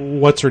that,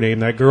 what's her name,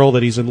 that girl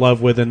that he's in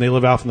love with, and they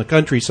live out in the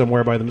country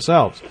somewhere by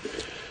themselves.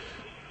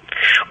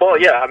 Well,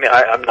 yeah, I mean,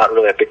 I'm not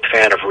really a big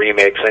fan of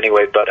remakes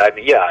anyway, but I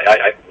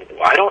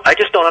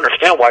just don't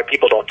understand why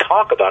people don't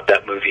talk about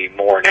that movie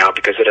more now,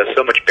 because it has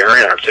so much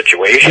bearing on our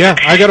situation. Yeah,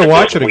 I got to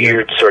watch it again.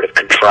 Weird sort of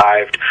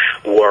contrived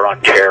war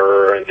on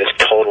terror and this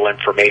total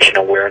information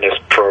awareness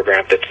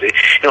program that's in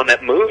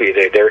that movie.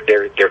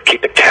 They're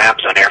keeping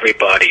tabs on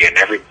everybody, and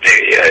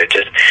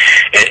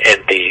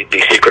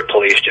the secret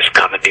police just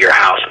come into your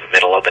house in the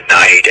middle of the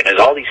night, and there's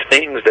all these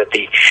things that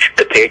the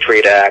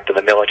Patriot Act and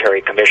the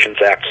Military Commissions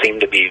Act seem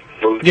to be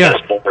moving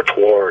us more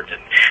towards,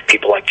 and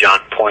people like John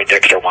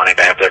Poindexter wanting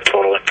to have their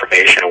total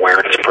information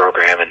awareness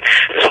program, and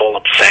this whole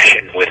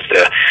obsession with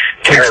the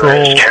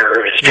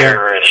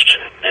terrorist,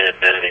 and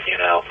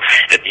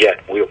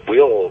yet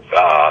we'll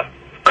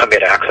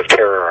commit acts of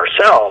terror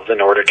ourselves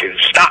in order to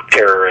stop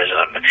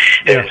terrorism,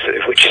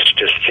 which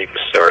just seems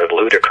sort of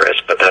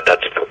ludicrous. But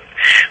that's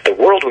the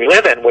world we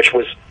live in, which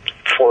was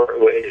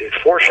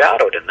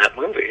foreshadowed in that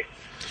movie.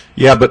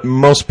 Yeah, but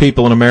most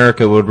people in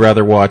America would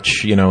rather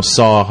watch,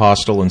 Saw,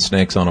 Hostel, and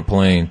Snakes on a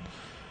Plane.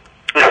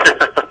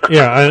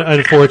 Yeah,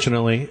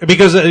 unfortunately,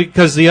 because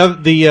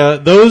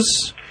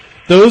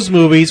those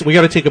movies, we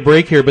got to take a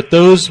break here, but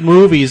those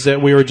movies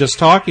that we were just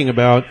talking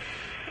about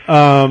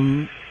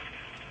are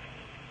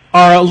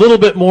a little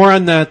bit more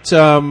on that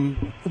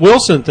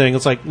Wilson thing.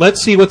 It's like,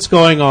 let's see what's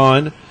going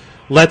on.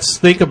 Let's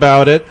think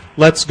about it.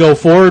 Let's go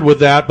forward with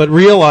that, but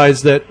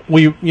realize that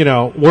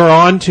we're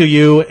on to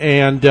you,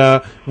 and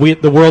the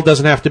world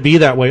doesn't have to be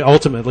that way.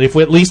 Ultimately,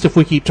 if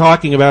we keep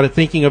talking about it,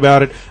 thinking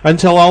about it,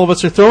 until all of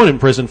us are thrown in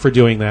prison for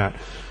doing that,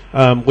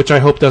 which I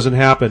hope doesn't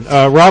happen.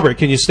 Robert,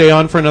 can you stay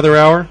on for another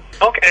hour?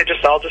 Okay,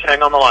 I'll just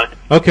hang on the line.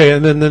 Okay,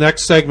 and then the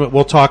next segment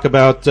we'll talk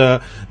about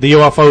the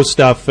UFO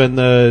stuff and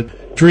the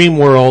dream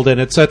world and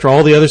etc.,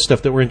 all the other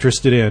stuff that we're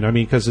interested in. I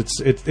mean, because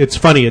it's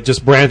funny, it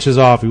just branches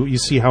off. You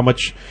see how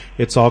much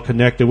it's all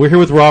connected. We're here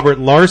with Robert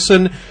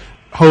Larson.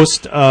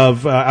 host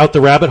of Out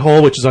the Rabbit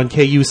Hole, which is on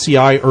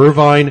KUCI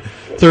Irvine,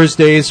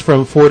 Thursdays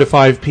from 4 to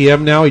 5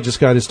 p.m. now. He just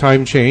got his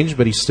time changed,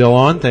 but he's still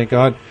on, thank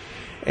God.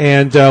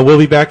 And we'll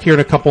be back here in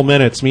a couple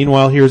minutes.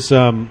 Meanwhile, here's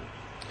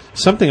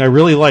something I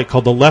really like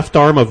called The Left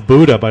Arm of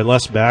Buddha by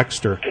Les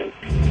Baxter.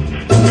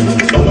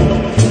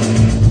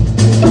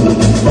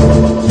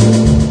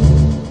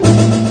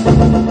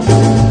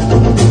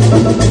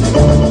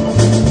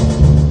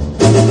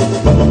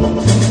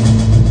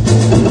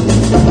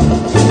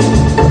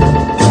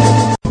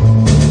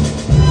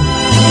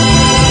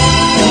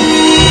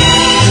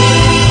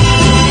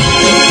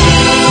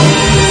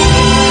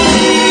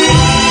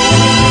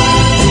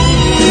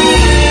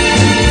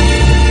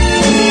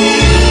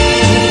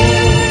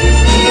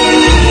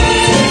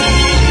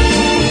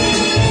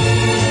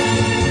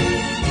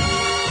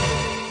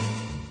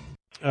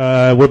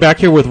 We're back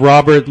here with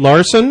Robert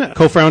Larson,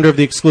 co-founder of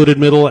the Excluded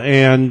Middle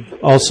and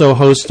also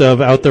host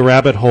of Out the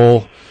Rabbit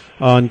Hole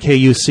on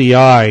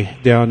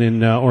KUCI down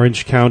in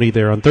Orange County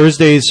there on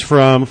Thursdays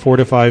from 4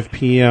 to 5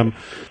 p.m.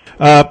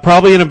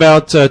 Probably in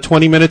about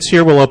 20 minutes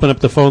here, we'll open up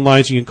the phone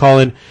lines. You can call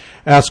in,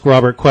 ask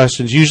Robert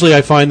questions. Usually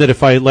I find that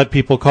if I let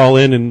people call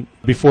in and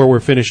before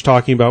we're finished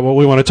talking about what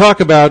we want to talk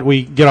about,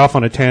 we get off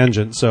on a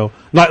tangent. So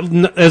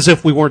not as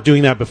if we weren't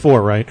doing that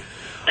before, right?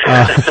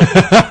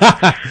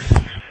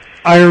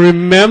 I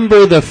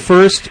remember the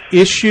first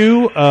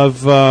issue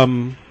of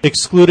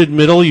Excluded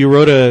Middle. You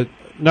wrote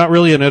not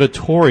really an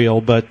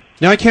editorial, but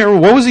now I can't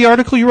remember. What was the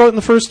article you wrote in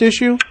the first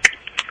issue?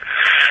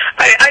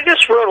 I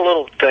just wrote a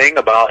little thing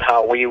about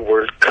how we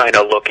were kind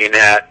of looking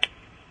at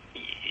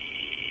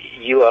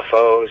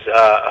UFOs.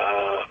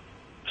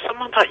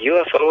 Someone thought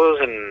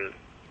UFOs and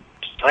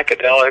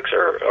psychedelics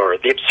or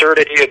the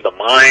absurdity of the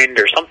mind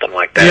or something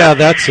like that. Yeah,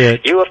 that's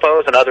it.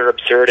 UFOs and other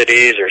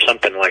absurdities or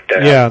something like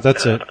that. Yeah,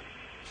 that's it.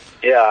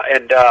 Yeah,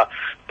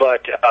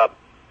 but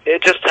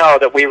it's just how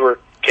that we were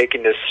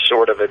taking this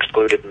sort of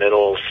excluded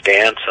middle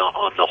stance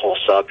on the whole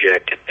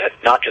subject, and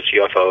not just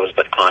UFOs,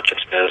 but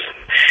consciousness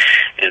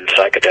and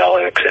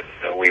psychedelics,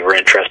 and we were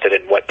interested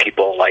in what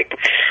people like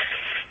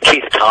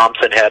Keith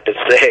Thompson had to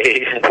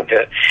say.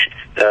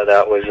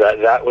 That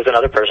was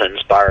another person who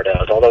inspired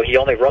us. Although he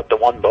only wrote the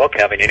one book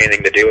having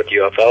anything to do with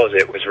UFOs,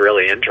 it was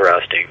really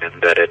interesting,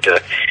 and that it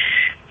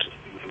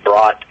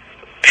brought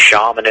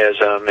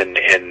shamanism and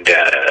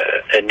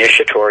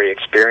initiatory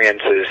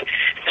experiences,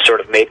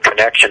 sort of made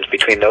connections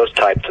between those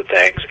types of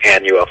things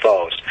and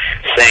UFOs,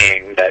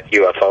 saying that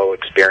UFO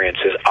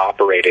experiences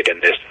operated in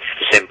this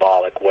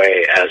symbolic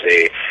way as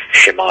a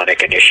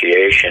shamanic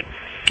initiation.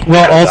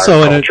 Well,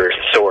 also our culture is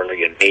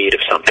sorely in need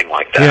of something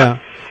like that. Yeah.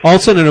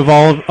 Also an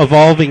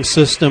evolving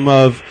system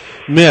of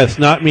myth,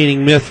 not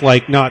meaning myth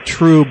like not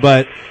true,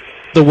 but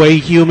the way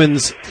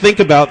humans think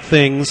about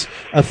things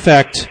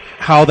affect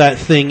how that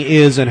thing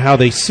is and how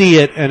they see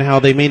it and how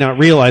they may not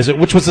realize it,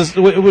 which was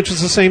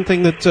the same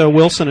thing that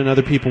Wilson and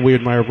other people we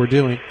admire were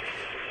doing.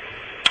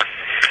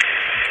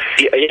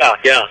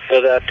 Yeah.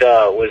 So that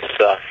was.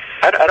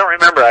 I don't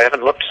remember. I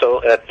haven't looked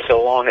so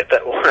long at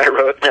that when I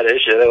wrote that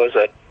issue. That was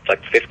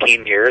like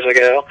 15 years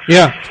ago.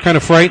 Yeah, it's kind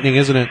of frightening,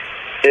 isn't it?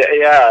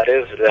 Yeah, it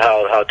is.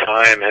 How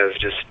time has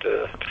just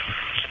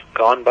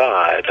gone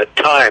by. The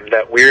time,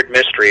 that weird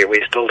mystery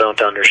we still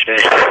don't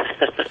understand.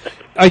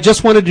 I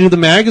just wanted to do the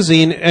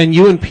magazine, and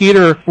you and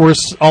Peter were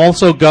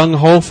also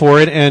gung-ho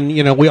for it, and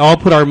we all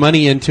put our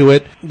money into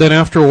it. Then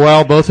after a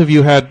while, both of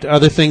you had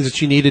other things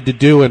that you needed to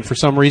do, and for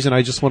some reason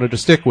I just wanted to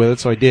stick with it,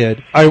 so I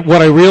did.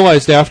 What I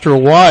realized after a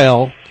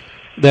while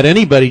that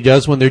anybody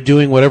does when they're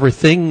doing whatever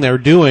thing they're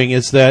doing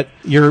is that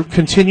you're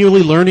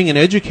continually learning and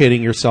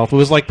educating yourself. It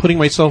was like putting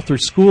myself through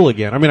school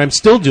again. I mean, I'm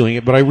still doing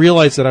it, but I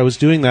realized that I was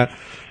doing that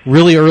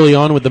really early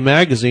on with the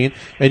magazine,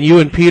 and you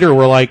and Peter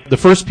were like the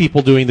first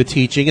people doing the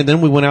teaching, and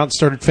then we went out and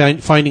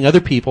started finding other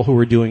people who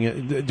were doing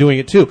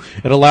it too.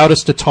 It allowed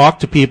us to talk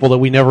to people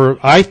that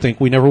I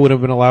think we never would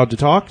have been allowed to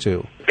talk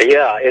to.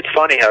 Yeah, it's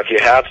funny how if you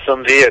have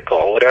some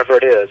vehicle, whatever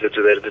it is,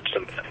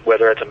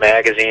 whether it's a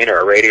magazine or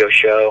a radio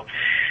show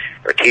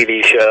or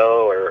TV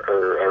show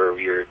or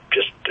you're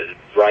just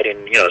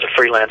writing, as a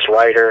freelance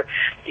writer,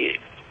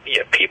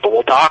 people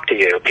will talk to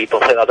you.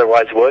 People that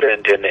otherwise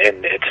wouldn't, and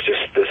it's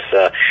just this.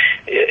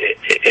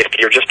 If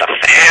you're just a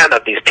fan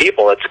of these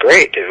people, it's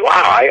great.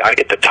 Wow, I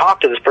get to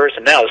talk to this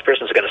person now. This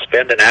person's going to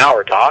spend an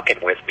hour talking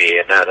with me,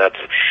 and that's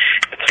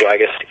so. I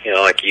guess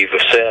like you've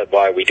said,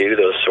 why we do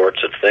those sorts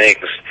of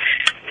things,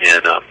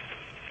 and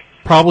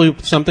probably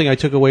something I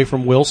took away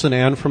from Wilson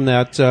and from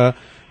that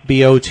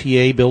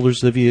BOTA,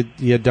 Builders of the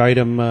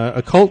Aditum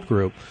occult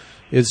group.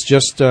 Is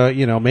just,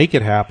 make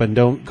it happen.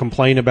 Don't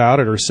complain about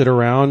it or sit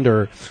around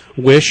or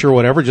wish or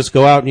whatever. Just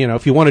go out and,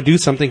 if you want to do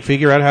something,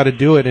 figure out how to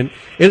do it. And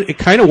it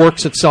kind of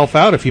works itself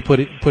out if you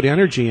put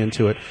energy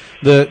into it.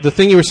 The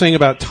thing you were saying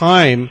about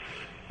time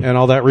and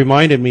all that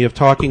reminded me of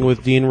talking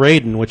with Dean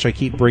Radin, which I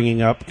keep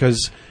bringing up,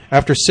 because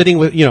after sitting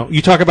with,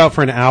 you talk about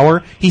for an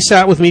hour, he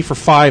sat with me for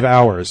 5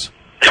 hours.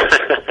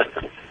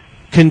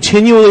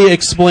 Continually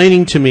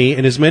explaining to me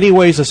in as many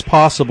ways as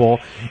possible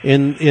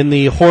in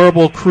the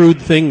horrible, crude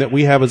thing that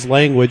we have as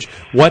language,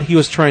 what he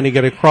was trying to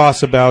get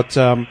across about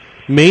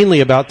mainly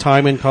about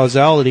time and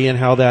causality and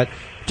how that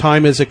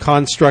time is a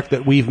construct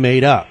that we've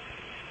made up.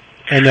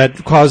 And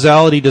that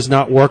causality does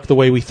not work the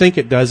way we think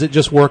it does. It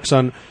just works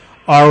on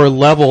our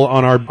level,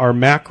 on our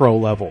macro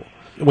level.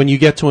 When you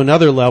get to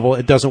another level,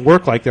 it doesn't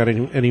work like that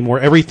anymore.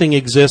 Everything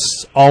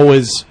exists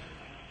always.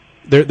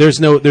 There's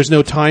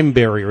no time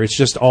barrier. It's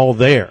just all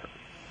there.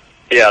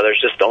 Yeah,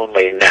 there's just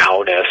only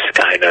nowness,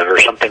 kind of, or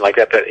something like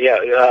that. But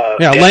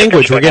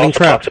language. We're getting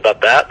trapped. Talks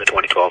about that in the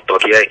 2012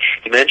 book. Yeah,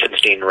 he mentions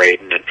Dean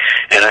Radin,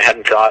 and I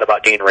hadn't thought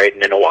about Dean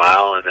Radin in a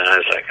while, and then I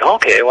was like,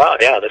 okay, wow,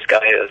 yeah, this guy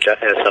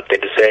definitely has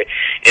something to say.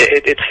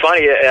 It's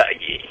funny.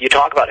 You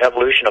talk about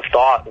evolution of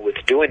thought with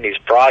doing these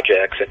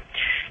projects,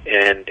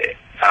 and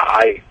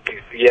I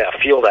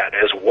feel that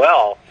as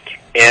well.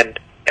 And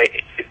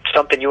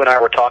something you and I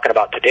were talking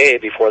about today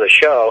before the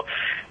show,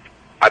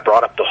 I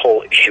brought up the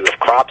whole issue of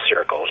crop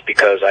circles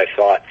because I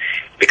thought,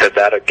 because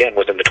that again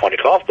was in the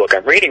 2012 book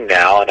I'm reading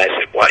now, and I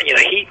said, well,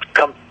 he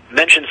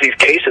mentions these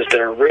cases that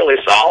are really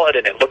solid,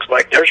 and it looks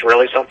like there's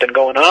really something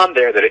going on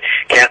there, that it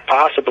can't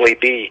possibly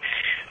be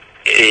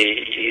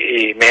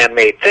a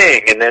man-made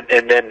thing. And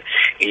then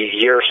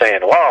you're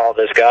saying, well,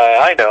 this guy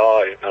I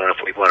know, I don't know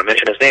if we want to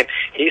mention his name,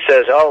 he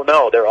says, oh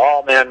no, they're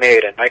all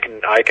man-made, and I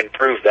can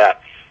prove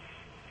that.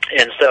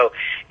 And so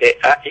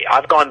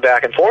I've gone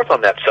back and forth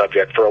on that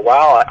subject for a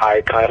while.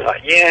 I kind of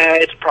thought, yeah,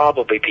 it's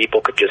probably people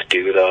could just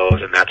do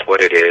those, and that's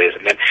what it is.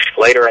 And then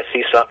later I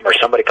see something, or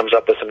somebody comes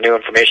up with some new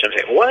information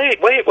and say,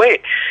 wait,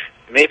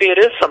 maybe it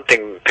is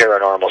something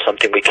paranormal,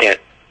 something we can't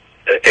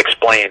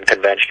explain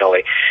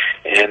conventionally.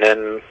 And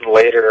then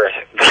later,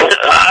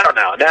 I don't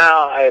know.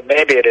 Now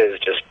maybe it is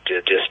just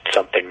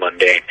something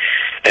mundane.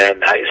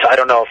 And I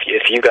don't know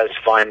if you guys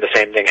find the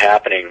same thing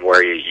happening,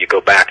 where you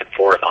go back and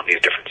forth on these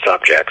different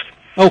subjects.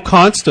 Oh,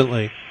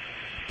 constantly.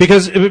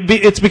 Because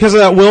it's because of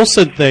that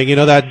Wilson thing,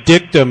 that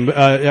dictum.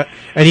 And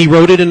he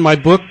wrote it in my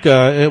book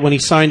when he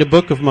signed a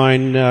book of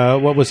mine,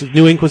 what was it,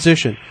 New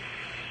Inquisition.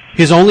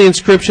 His only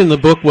inscription in the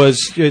book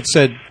it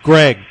said,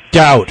 Greg,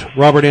 doubt,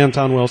 Robert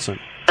Anton Wilson.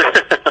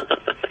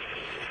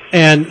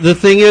 And the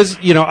thing is,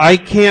 I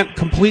can't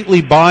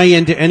completely buy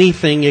into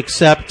anything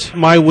except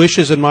my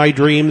wishes and my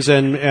dreams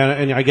and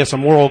I guess a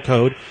moral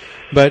code.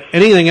 But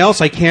anything else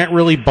I can't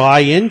really buy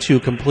into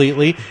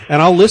completely, and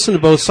I'll listen to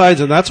both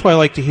sides, and that's why I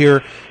like to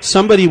hear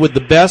somebody with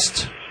the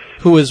best,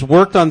 who has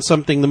worked on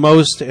something the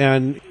most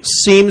and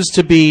seems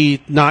to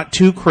be not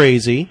too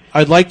crazy.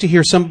 I'd like to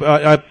hear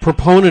a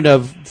proponent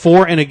of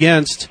for and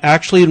against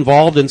actually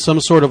involved in some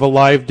sort of a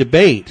live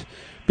debate.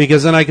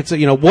 Because then I could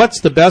say,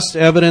 what's the best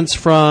evidence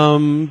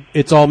from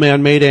it's all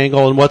man-made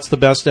angle, and what's the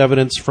best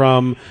evidence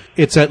from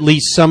it's at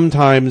least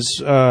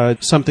sometimes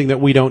something that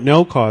we don't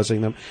know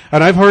causing them.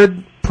 And I've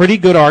heard pretty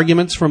good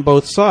arguments from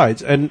both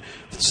sides. And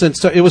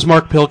since it was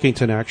Mark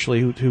Pilkington,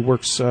 actually, who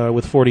works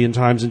with 40 and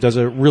Times and does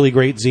a really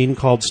great zine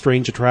called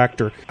Strange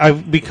Attractor,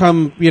 I've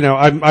become,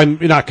 I'm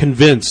not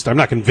convinced. I'm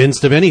not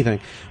convinced of anything.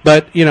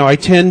 But, I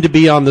tend to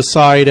be on the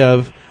side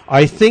of,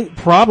 I think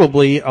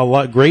probably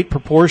a great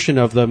proportion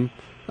of them,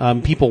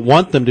 people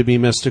want them to be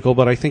mystical,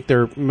 but I think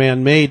they're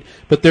man-made.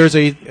 But there's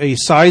a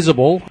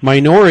sizable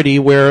minority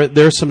where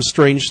there's some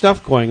strange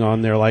stuff going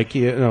on there. Like,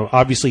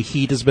 obviously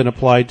heat has been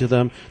applied to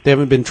them. They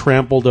haven't been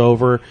trampled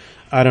over.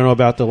 I don't know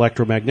about the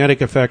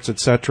electromagnetic effects,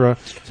 etc.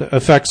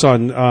 Effects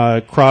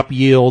on crop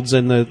yields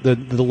and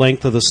the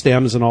length of the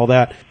stems and all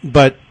that.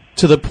 But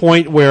to the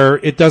point where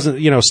it doesn't,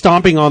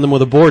 stomping on them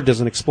with a board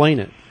doesn't explain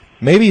it.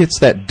 Maybe it's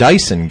that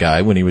Dyson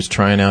guy when he was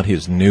trying out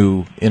his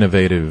new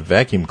innovative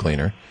vacuum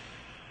cleaner.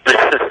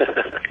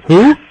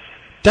 Who?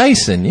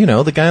 Dyson,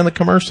 the guy in the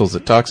commercials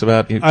that talks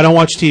about... I don't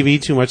watch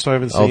TV too much, so I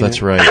haven't seen it. Oh,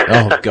 that's right.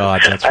 Oh,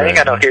 God, that's right. I think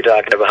I know what you're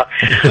talking about.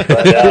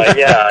 But,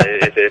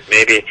 it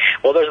maybe...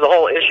 Well, there's the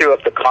whole issue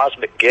of the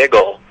cosmic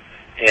giggle,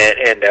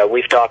 and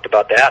we've talked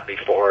about that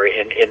before,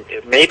 and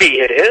maybe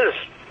it is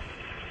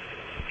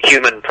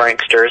human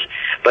pranksters,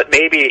 but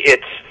maybe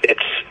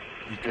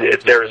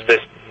there's this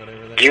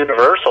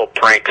universal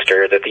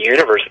prankster that the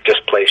universe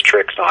just plays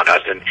tricks on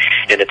us, and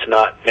it's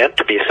not meant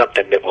to be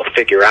something that we'll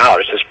figure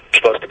out. It's just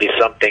supposed to be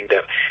something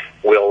that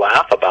we'll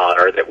laugh about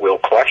or that we'll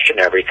question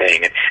everything.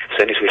 And as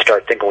soon as we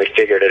start thinking we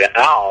figured it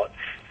out,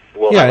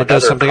 we'll have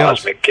another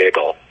cosmic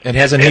giggle. And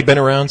hasn't he been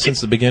around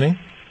since the beginning?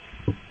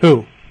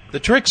 Who? The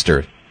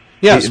trickster.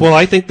 Yes, well,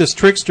 I think this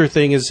trickster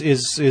thing is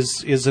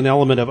an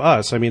element of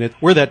us. I mean,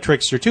 we're that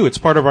trickster too. It's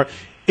part of our.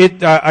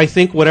 I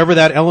think whatever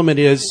that element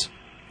is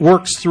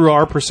works through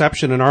our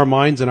perception and our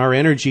minds and our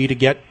energy to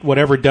get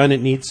whatever done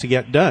it needs to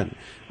get done,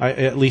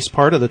 at least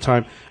part of the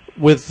time.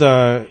 With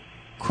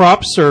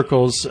crop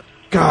circles,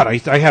 God,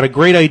 I had a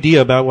great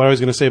idea about what I was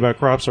going to say about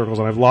crop circles,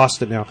 and I've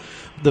lost it now.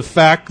 The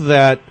fact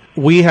that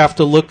we have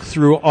to look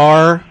through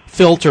our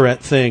filter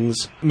at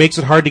things makes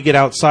it hard to get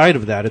outside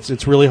of that.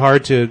 It's really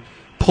hard to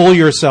pull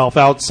yourself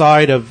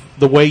outside of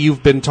the way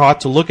you've been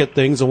taught to look at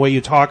things, the way you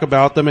talk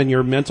about them, and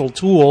your mental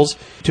tools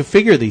to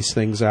figure these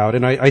things out.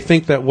 And I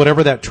think that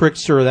whatever that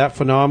trickster or that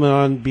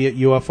phenomenon, be it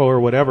UFO or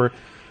whatever,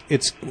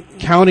 it's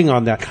counting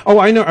on that. Oh,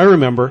 I know. I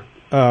remember,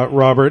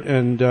 Robert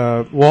and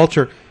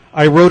Walter.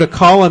 I wrote a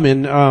column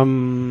in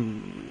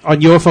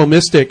on UFO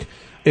Mystic,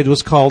 it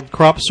was called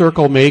Crop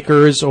Circle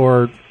Makers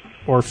or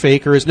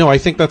Fakers. No, I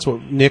think that's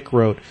what Nick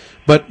wrote.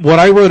 But what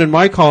I wrote in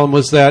my column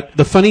was that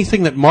the funny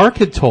thing that Mark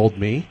had told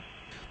me,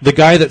 the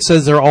guy that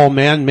says they're all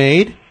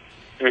man-made,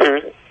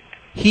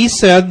 he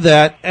said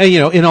that,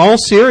 in all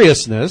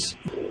seriousness,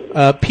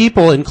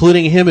 people,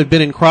 including him, had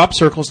been in crop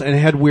circles and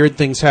had weird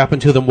things happen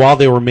to them while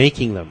they were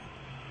making them.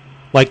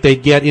 Like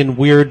they'd get in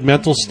weird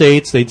mental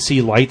states, they'd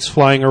see lights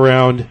flying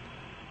around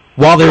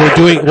while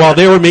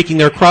they were making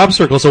their crop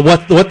circles. So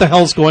what the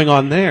hell's going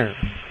on there?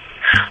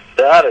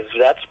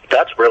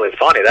 That's really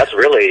funny. That's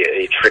really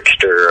a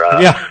trickster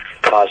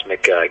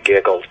cosmic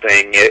giggle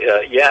thing.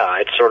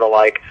 It's sort of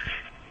like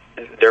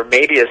there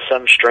maybe is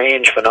some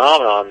strange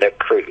phenomenon that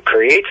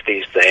creates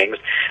these things,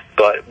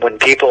 but when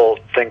people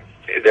think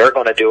they're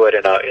going to do it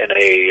in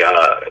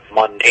a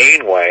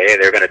mundane way,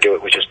 they're going to do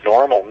it with just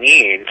normal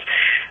means,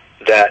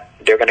 that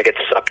they're going to get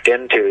sucked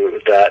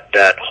into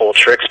that whole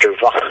trickster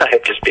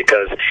vibe just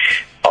because,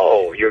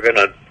 you're going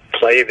to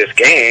play this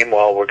game,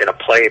 well, we're going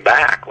to play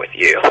back with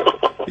you.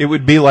 It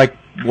would be like,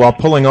 while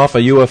pulling off a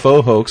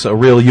UFO hoax, a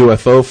real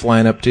UFO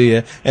flying up to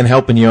you and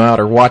helping you out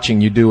or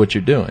watching you do what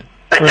you're doing.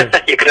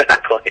 Right.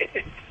 Exactly.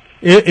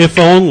 If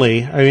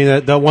only. I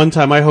mean, that one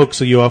time I hoaxed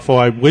a UFO,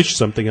 I wish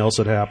something else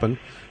had happened.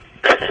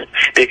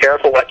 Be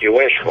careful what you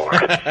wish for.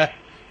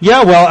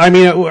 Yeah, well, I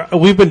mean,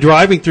 we've been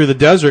driving through the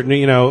desert,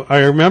 and, I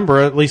remember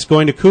at least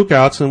going to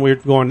cookouts, and we were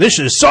going, this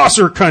is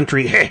saucer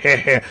country,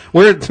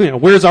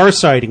 where's our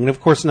sighting? And,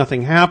 of course,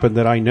 nothing happened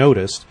that I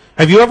noticed.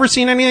 Have you ever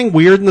seen anything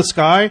weird in the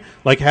sky?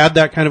 Like, had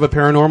that kind of a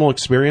paranormal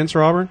experience,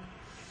 Robert?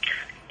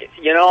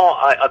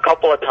 A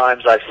couple of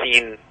times I've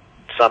seen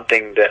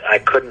something that I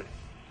couldn't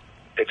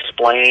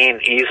explain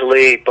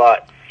easily,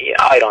 but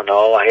I don't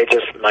know. I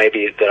just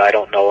maybe that I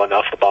don't know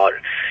enough about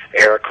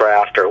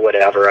aircraft or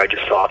whatever. I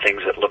just saw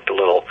things that looked a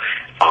little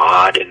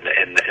odd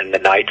in the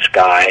night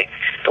sky,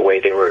 the way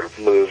they were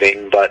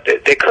moving. But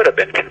they could have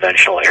been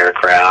conventional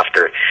aircraft,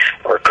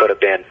 or could have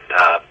been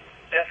I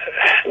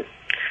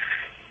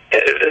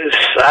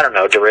don't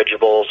know,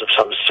 dirigibles of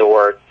some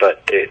sort.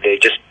 But they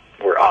just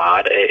were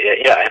odd.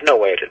 I have no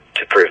way to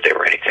prove they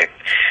were anything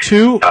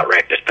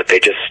outrageous, but they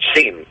just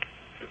seemed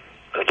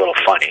a little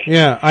funny.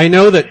 Yeah, I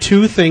know that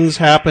two things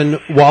happened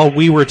while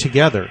we were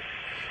together.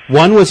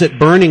 One was at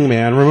Burning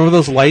Man. Remember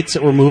those lights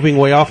that were moving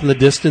way off in the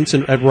distance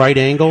at right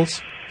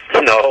angles?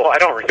 No, I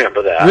don't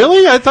remember that.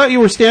 Really? I thought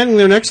you were standing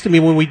there next to me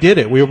when we did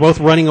it. We were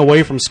both running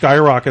away from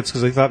skyrockets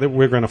because they thought that we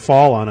were going to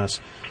fall on us.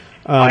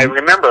 I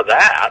remember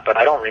that, but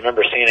I don't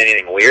remember seeing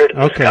anything weird in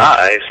the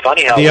sky. It's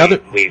funny how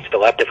we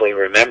selectively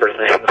remember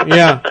things.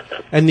 Yeah,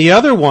 and the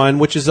other one,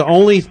 which is the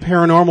only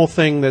paranormal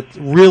thing that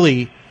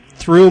really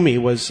threw me,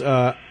 was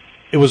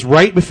it was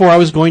right before I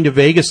was going to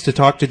Vegas to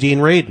talk to Dean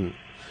Radin.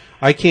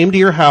 I came to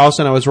your house,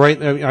 and I was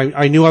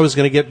I knew I was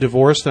going to get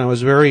divorced, and I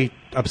was very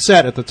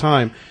upset at the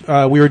time.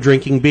 We were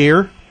drinking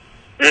beer,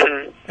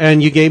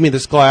 and you gave me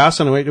this glass,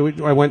 and I went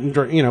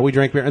and we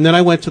drank beer, and then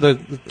I went to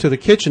the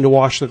kitchen to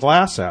wash the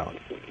glass out.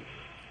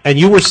 And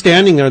you were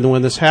standing there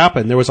when this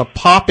happened. There was a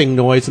popping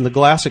noise, and the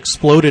glass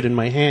exploded in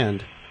my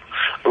hand.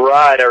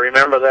 Right, I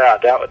remember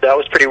that. That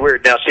was pretty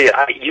weird. Now, see,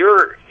 you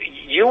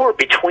were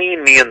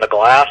between me and the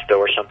glass, though,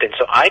 or something,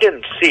 so I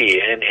didn't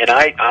see, and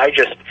I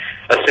just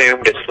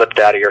assumed it slipped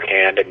out of your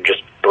hand and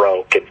just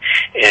broke, and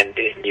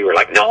you were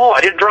like, no,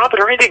 I didn't drop it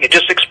or anything. It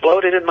just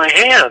exploded in my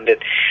hand,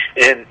 and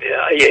it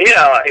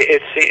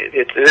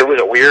was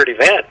a weird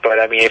event. But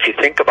I mean, if you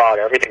think about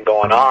everything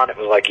going on, it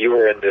was like you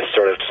were in this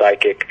sort of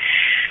psychic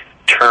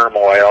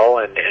turmoil,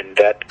 and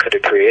that could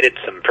have created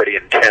some pretty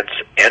intense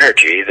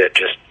energy that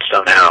just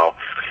somehow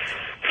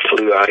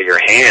flew out of your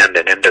hand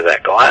and into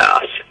that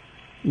glass.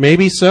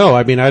 Maybe so.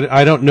 I mean,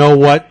 I don't know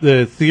what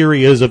the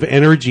theory is of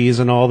energies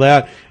and all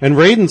that. And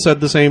Radin said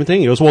the same thing.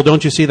 He goes, well,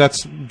 don't you see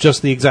that's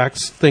just the exact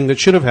thing that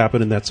should have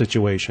happened in that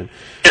situation?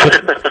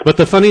 But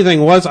the funny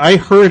thing was, I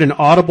heard an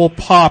audible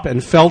pop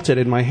and felt it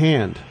in my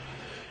hand.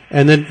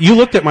 And then you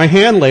looked at my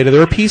hand later.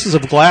 There were pieces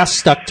of glass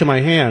stuck to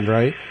my hand,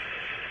 right?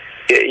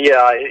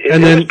 Yeah,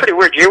 it was pretty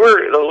weird. You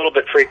were a little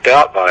bit freaked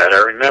out by it.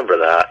 I remember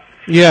that.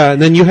 Yeah,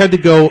 and then you had to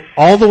go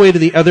all the way to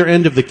the other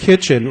end of the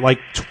kitchen,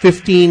 like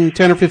 10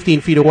 or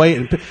 15 feet away,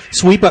 and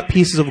sweep up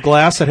pieces of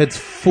glass that had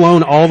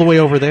flown all the way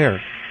over there.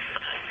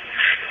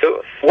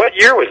 So what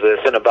year was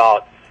this? In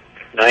about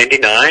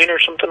 99 or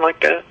something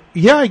like that?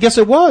 Yeah, I guess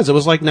it was. It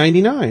was like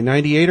 99,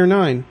 98 or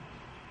 9.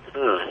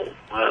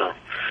 Wow.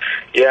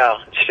 Yeah,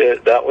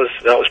 shit, that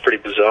was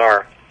pretty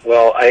bizarre.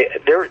 Well,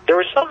 there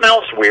was something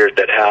else weird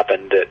that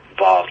happened that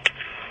involved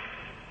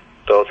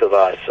both of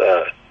us.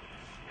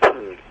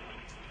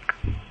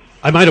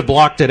 I might have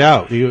blocked it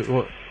out.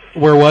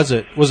 Where was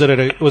it? Was it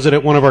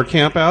at one of our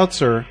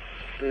campouts or?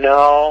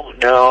 No.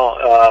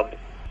 I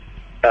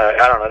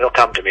don't know. It'll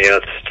come to me.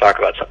 Let's talk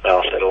about something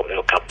else.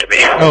 It'll come to me.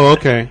 Oh,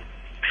 okay.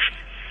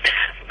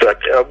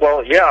 But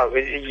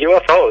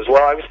UFOs.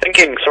 Well, I was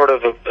thinking sort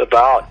of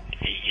about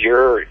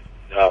your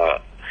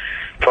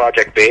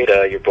Project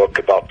Beta, your book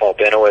about Paul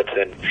Benowitz,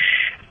 and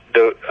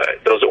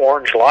those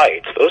orange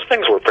lights, those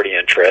things were pretty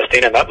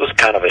interesting, and that was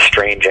kind of a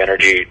strange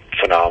energy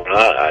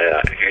phenomenon.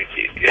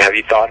 Have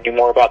you thought any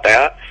more about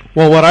that?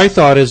 Well, what I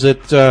thought is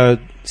that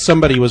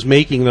somebody was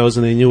making those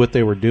and they knew what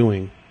they were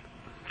doing.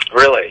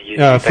 Really?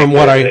 From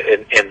what they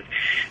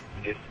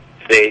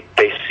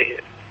see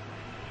it.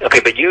 Okay,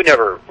 but you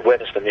never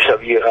witnessed them yourself.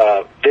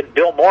 Did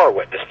Bill Moore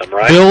witness them,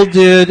 right? Bill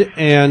did,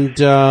 and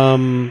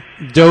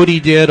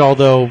Doty did,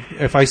 although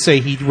if I say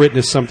he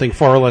witnessed something,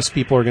 far less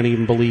people are going to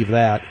even believe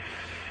that.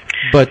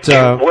 But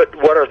what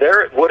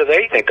do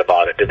they think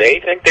about it? Do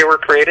they think they were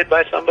created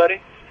by somebody?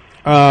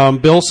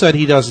 Bill said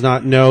he does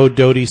not know.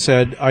 Doty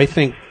said, I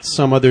think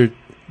some other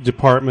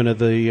department of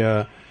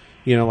the,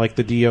 like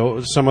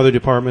the some other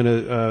department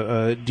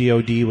of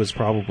DOD was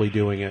probably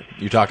doing it.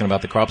 You're talking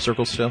about the crop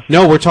circles still?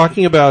 No, we're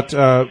talking about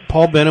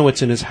Paul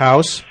Benowitz in his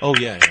house. Oh,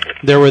 yeah.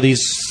 There were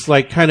these,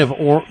 like, kind of,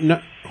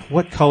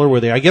 what color were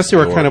they? I guess they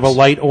were kind of a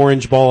light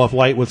orange ball of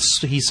light with,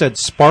 he said,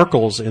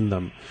 sparkles in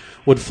them,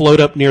 would float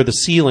up near the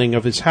ceiling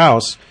of his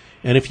house,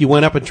 and if you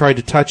went up and tried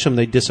to touch them,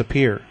 they'd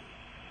disappear.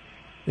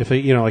 If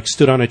it, like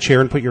stood on a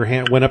chair and put your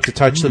hand, went up to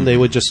touch them, they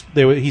would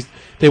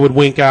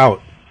wink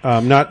out.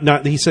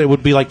 He said it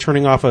would be like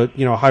turning off a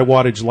high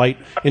wattage light,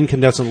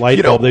 incandescent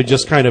light bulb. They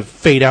just kind of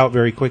fade out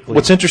very quickly.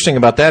 What's interesting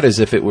about that is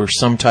if it were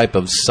some type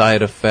of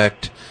side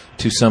effect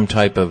to some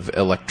type of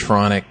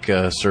electronic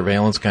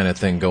surveillance kind of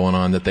thing going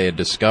on that they had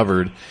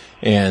discovered,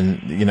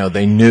 and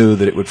they knew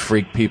that it would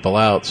freak people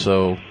out.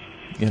 So,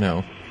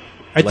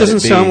 it doesn't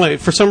sound like.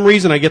 For some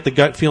reason, I get the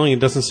gut feeling it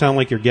doesn't sound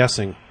like you're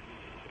guessing.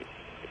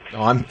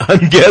 Oh, I'm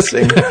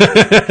guessing.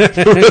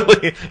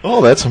 Really?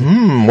 Oh, that's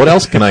what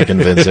else can I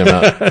convince him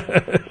of?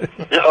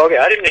 Okay,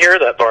 I didn't hear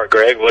that part,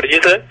 Greg. What did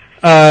you say?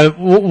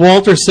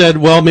 Walter said,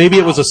 well, maybe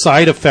it was a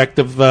side effect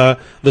of the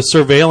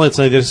surveillance,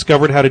 and they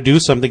discovered how to do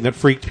something that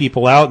freaked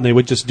people out, and they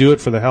would just do it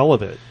for the hell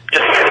of it.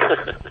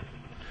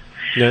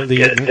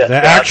 The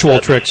actual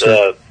tricks.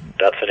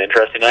 That's an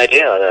interesting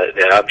idea.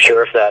 I'm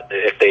sure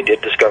if they did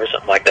discover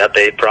something like that,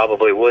 they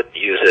probably would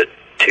use it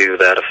to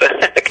that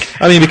effect.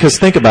 I mean, because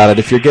think about it.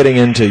 If you're getting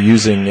into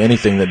using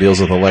anything that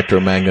deals with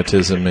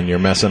electromagnetism and you're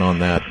messing on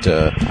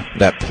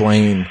that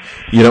plane,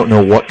 you don't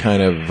know what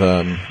kind of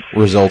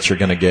results you're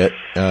going to get.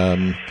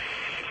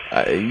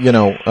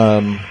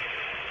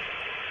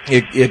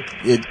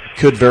 It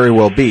could very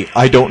well be.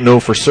 I don't know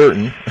for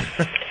certain.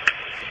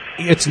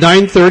 It's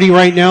 9:30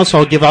 right now, so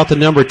I'll give out the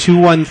number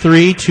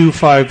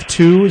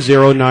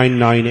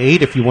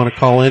 213-252-0998 if you want to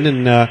call in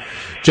and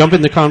jump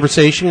in the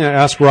conversation,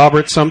 ask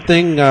Robert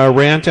something,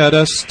 rant at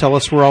us, tell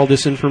us we're all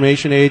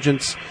disinformation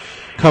agents,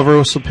 cover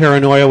us with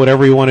paranoia,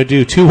 whatever you want to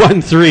do.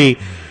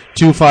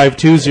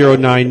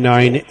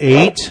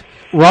 213-252-0998.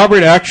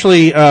 Robert,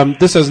 actually,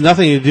 this has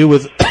nothing to do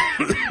with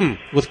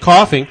with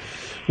coughing,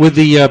 with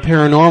the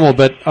paranormal,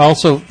 but I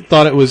also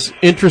thought it was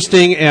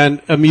interesting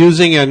and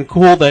amusing and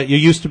cool that you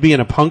used to be in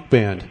a punk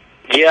band.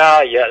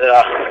 Yeah.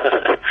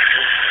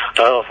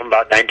 From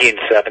about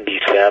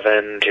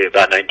 1977 to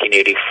about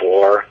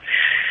 1984. It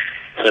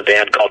was a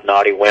band called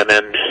Naughty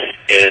Women,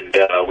 and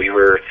we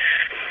were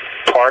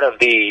part of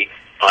the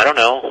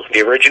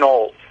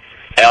original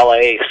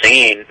L.A.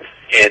 scene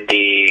and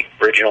the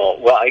original,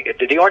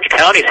 the Orange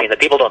County scene that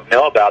people don't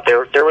know about.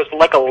 There was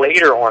like a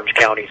later Orange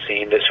County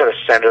scene that sort of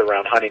centered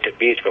around Huntington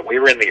Beach, but we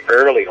were in the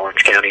early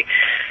Orange County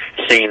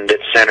scene that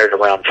centered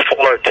around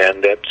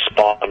Fullerton that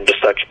spawned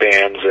such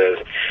bands as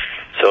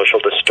Social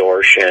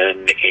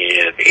Distortion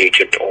and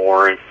Agent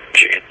Orange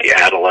and the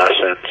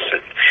Adolescents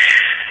and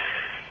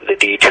the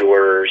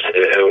Detours,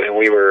 and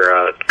we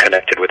were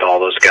connected with all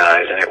those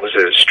guys, and it was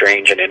a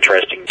strange and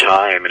interesting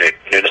time, and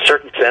in a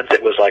certain sense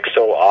it was like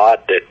so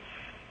odd that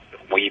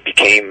we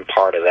became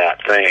part of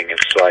that thing.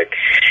 It's like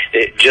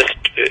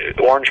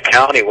Orange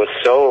County was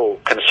so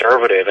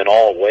conservative in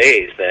all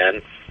ways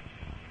then,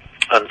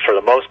 and for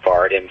the most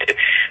part, and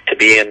to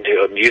be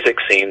into a music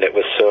scene that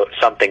was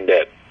something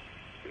that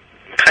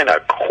kind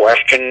of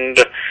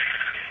questioned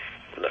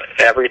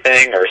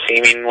everything, or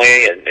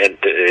seemingly, and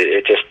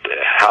it just,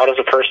 how does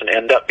a person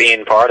end up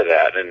being part of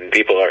that? And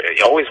people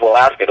always will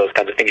ask me those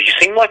kinds of things. You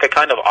seem like a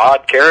kind of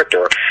odd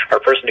character, or a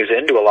person who's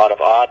into a lot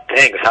of odd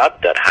things. How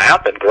did that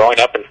happen growing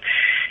up in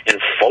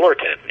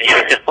Fullerton?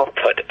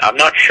 But I'm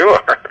not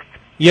sure.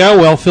 Yeah,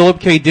 well, Philip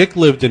K. Dick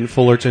lived in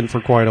Fullerton for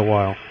quite a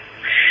while.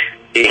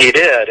 He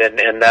did,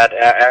 and that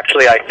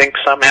actually, I think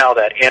somehow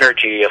that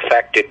energy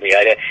affected me.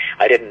 I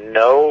didn't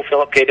know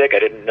Philip K. Dick. I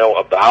didn't know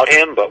about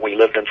him, but we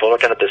lived in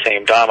Fullerton at the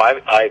same time.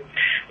 I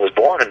was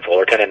born in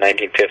Fullerton in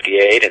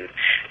 1958 and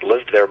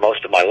lived there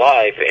most of my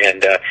life,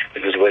 and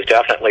was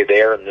definitely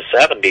there in the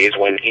 70s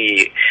when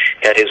he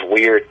had his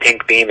weird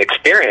pink beam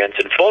experience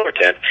in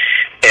Fullerton.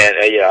 And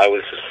I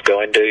was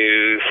going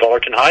to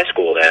Fullerton High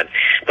School then,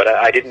 but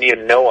I didn't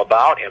even know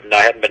about him, and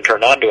I hadn't been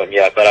turned on to him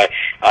yet. But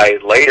I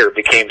later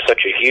became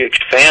such a huge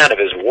fan of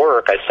his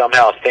work. I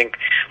somehow think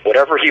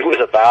whatever he was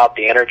about,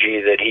 the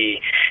energy that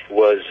he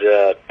was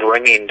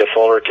bringing to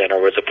Fullerton,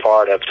 or was a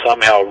part of,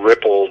 somehow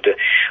rippled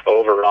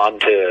over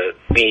onto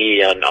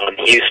me on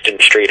Houston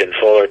Street in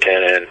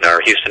Fullerton,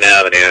 or Houston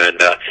Avenue,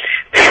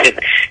 and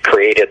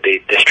created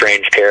the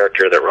strange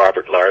character that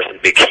Robert Larson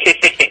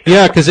became.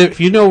 Yeah, because if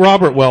you know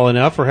Robert well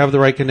enough or have the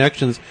right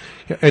connections,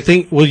 I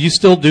think, will you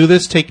still do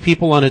this? Take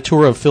people on a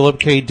tour of Philip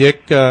K.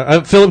 Dick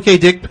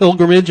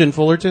pilgrimage in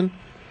Fullerton?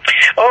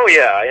 Oh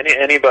yeah,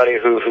 anybody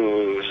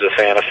who's a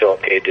fan of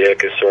Philip K.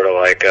 Dick is sort of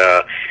like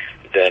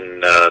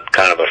then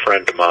kind of a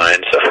friend of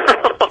mine. So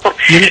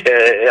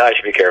I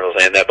should be careful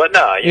saying that, but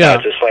no, you know,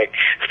 it's just like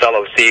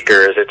fellow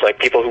seekers. It's like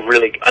people who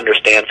really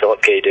understand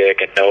Philip K.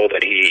 Dick and know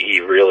that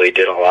he really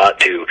did a lot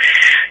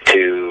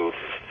to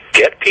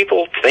get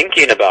people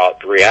thinking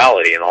about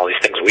reality and all these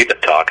things we've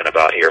been talking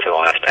about here for the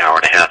last hour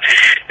and a half.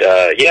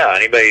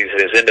 Anybody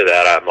who's into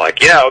that, I'm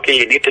like, yeah, okay,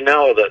 you need to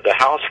know that the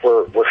house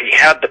where he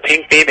had the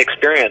pink beam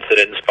experience that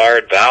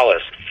inspired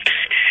Valis.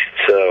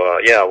 So,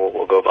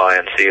 we'll go by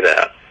and see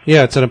that.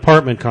 Yeah, it's an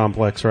apartment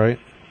complex, right?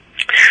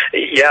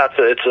 Yeah,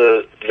 it's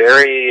a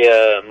very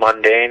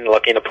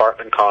mundane-looking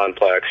apartment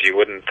complex. You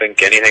wouldn't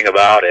think anything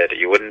about it.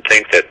 You wouldn't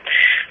think that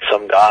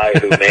some guy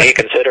who may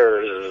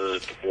consider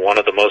one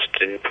of the most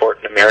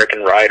important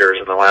American writers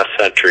in the last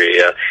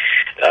century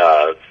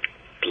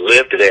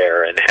lived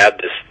there and had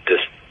this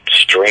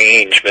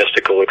strange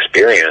mystical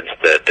experience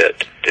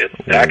that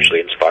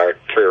actually inspired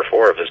 3 or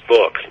 4 of his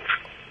books.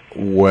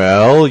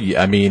 Well,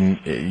 I mean,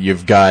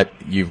 you've got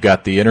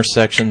the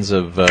intersections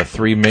of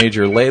 3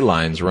 major ley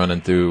lines running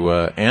through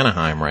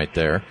Anaheim right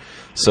there,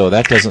 so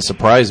that doesn't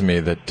surprise me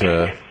that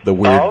the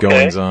weird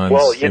goings-on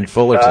in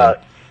Fullerton.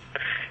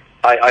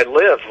 I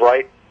live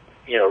right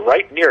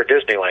near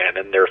Disneyland,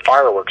 and their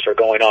fireworks are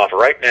going off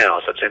right now.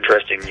 So it's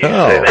interesting you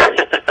say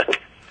that.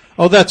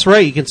 Oh, that's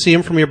right. You can see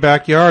them from your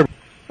backyard.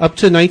 Up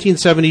to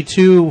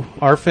 1972,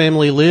 our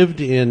family lived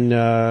in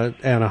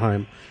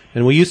Anaheim.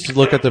 And we used to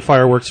look at the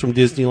fireworks from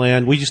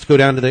Disneyland. We used to go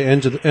down to the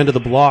end of the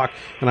block,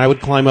 and I would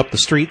climb up the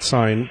street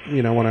sign,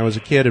 when I was a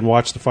kid, and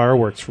watch the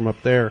fireworks from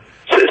up there.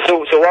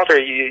 So Walter,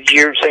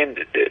 you're saying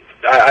that,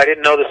 I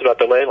didn't know this about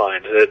the ley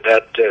lines,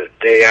 that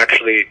they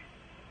actually,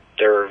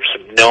 there are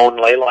some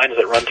known ley lines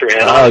that run through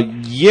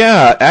Anaheim?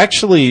 Yeah,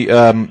 actually,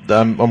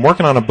 I'm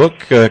working on a book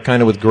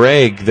kind of with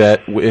Greg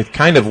that it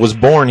kind of was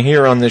born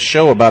here on this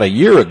show about a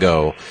year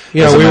ago.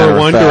 Yeah, we were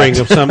wondering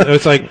if some.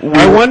 It's like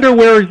I wonder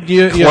where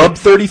Club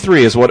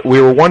 33 is what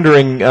we were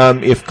wondering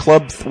if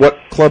what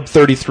Club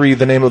 33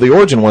 the name of the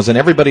origin was, and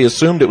everybody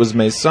assumed it was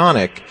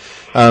Masonic.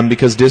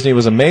 Because Disney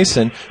was a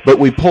Mason, but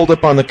we pulled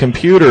up on the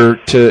computer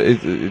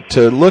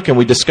to look, and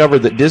we discovered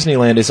that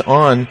Disneyland is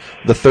on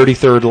the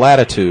 33rd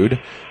latitude,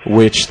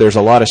 which there's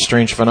a lot of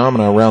strange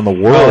phenomena around the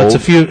world. Well,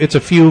 it's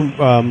a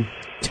few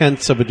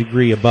tenths of a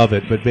degree above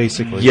it, but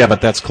basically. Yeah, but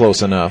that's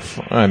close enough.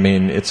 I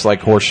mean, it's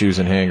like horseshoes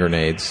and hand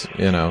grenades,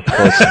 close enough.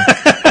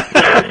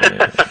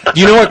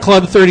 Do you know what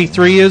Club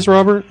 33 is,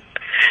 Robert?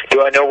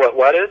 Do I know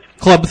what is?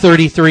 Club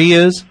 33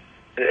 is?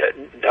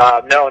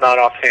 No, not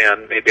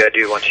offhand. Maybe I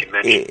do once you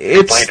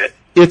explain it.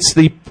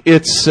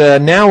 It's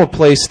now a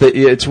place that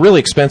it's really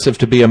expensive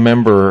to be a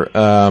member,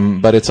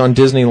 but it's on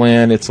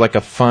Disneyland. It's like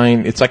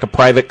a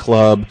private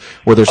club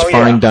where there's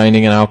fine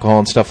dining and alcohol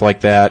and stuff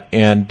like that.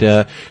 And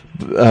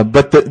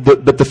but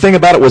the thing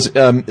about it was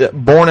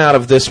born out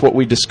of this. What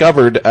we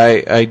discovered,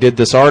 I did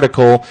this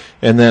article,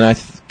 and then I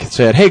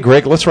said, "Hey,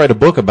 Greg, let's write a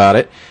book about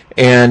it."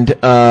 And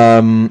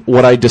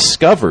what I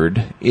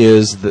discovered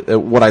is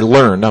what I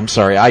learned. I'm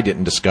sorry, I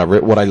didn't discover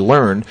it. What I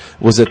learned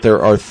was that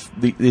there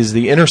is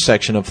the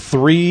intersection of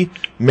 3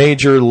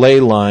 major ley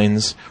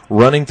lines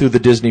running through the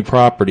Disney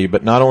property,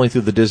 but not only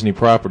through the Disney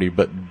property,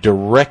 but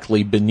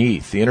directly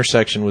beneath. The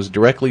intersection was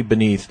directly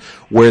beneath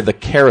where the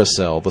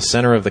carousel, the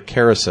center of the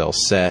carousel,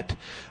 sat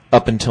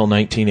up until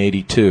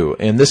 1982.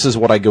 And this is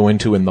what I go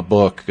into in the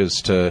book,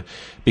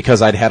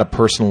 because I'd had a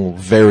personal,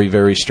 very,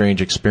 very strange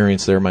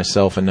experience there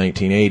myself in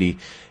 1980,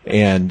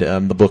 and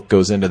the book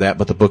goes into that,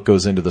 but the book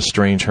goes into the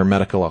strange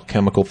hermetical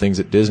alchemical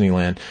things at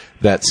Disneyland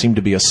that seem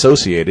to be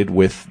associated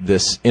with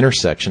this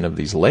intersection of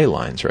these ley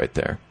lines right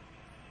there.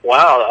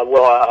 Wow.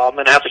 Well, I'm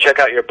going to have to check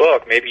out your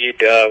book. Maybe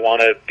you'd want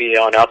to be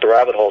on Out the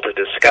Rabbit Hole to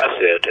discuss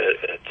it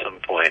at some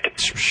point.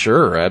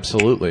 Sure,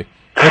 absolutely.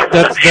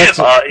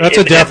 That's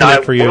a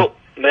definite for you.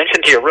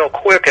 Mention to you real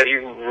quick, have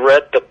you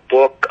read the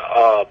book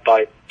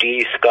by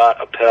D.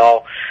 Scott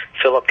Appel,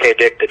 Philip K.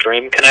 Dick, The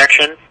Dream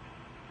Connection?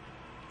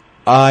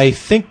 I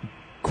think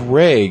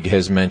Greg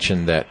has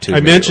mentioned that to me. I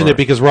mentioned it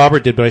because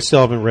Robert did, but I still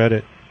haven't read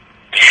it.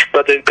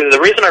 But the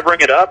reason I bring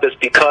it up is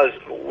because,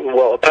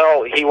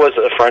 Appel, he was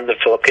a friend of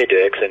Philip K.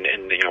 Dick's, and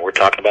we're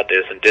talking about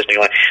this in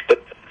Disneyland,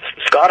 but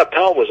Scott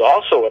Appel was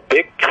also a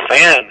big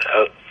fan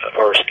of,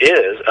 or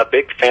is a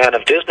big fan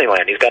of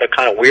Disneyland. He's got a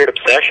kind of weird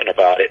obsession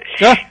about it,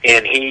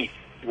 and he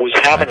was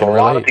having a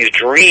lot of these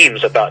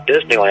dreams about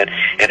Disneyland,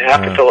 and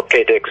after Philip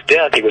K. Dick's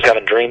death, he was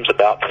having dreams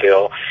about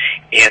Phil,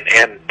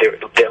 and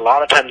a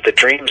lot of times the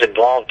dreams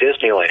involve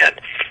Disneyland,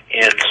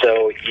 and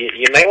so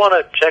you may want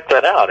to check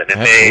that out, and it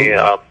may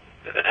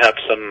have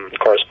some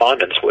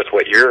correspondence with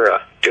what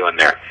you're doing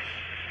there.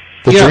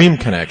 The Dream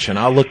Connection.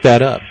 I'll look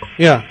that up.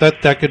 Yeah,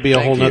 that could be a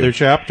whole other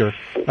chapter.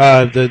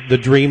 The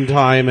dream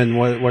time and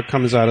what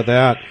comes out of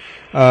that.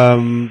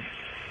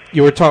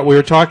 We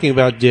were talking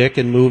about Dick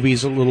and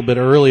movies a little bit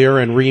earlier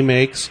and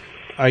remakes.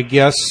 I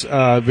guess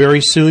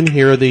very soon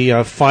here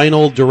the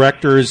final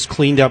director's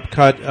cleaned up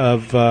cut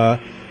of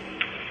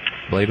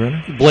Blade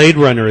Runner. Blade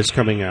Runner is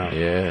coming out.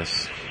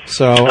 Yes.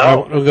 So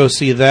I'll go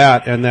see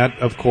that, and that,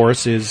 of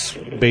course, is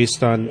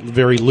based on,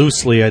 very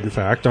loosely, in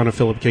fact, on a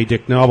Philip K.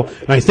 Dick novel.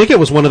 And I think it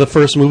was one of the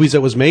first movies that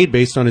was made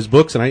based on his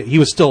books, and he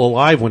was still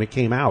alive when it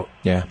came out.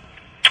 Yeah.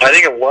 I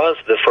think it was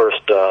the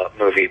first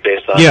movie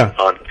based on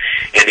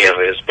any of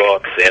his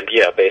books, and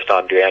based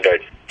on Do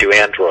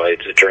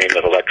Androids, A Dream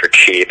of Electric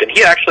Sheep. And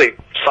he actually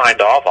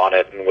signed off on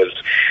it and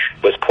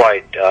was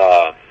quite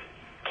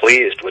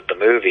pleased with the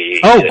movie.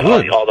 Oh,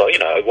 good. Although,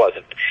 it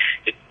wasn't...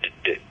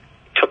 It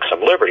took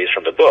some liberties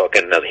from the book,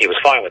 and he was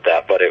fine with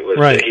that. But it was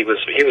he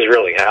was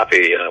really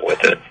happy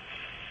with it.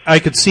 I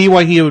could see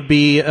why he would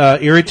be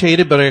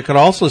irritated, but I could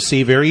also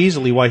see very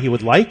easily why he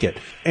would like it.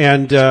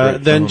 And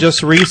then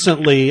just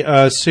recently,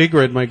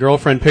 Sigrid, my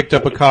girlfriend, picked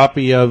up a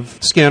copy of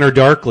Scanner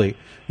Darkly.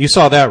 You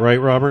saw that, right,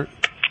 Robert?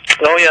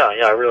 Oh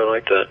yeah, I really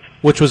liked that.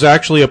 Which was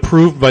actually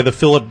approved by the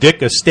Philip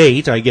Dick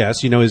estate, I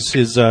guess.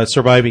 His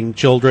surviving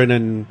children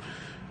and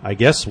I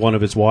guess one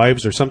of his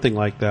wives or something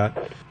like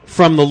that.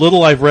 From the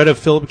little I've read of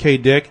Philip K.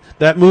 Dick,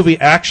 that movie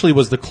actually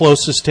was the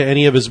closest to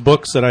any of his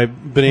books that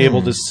I've been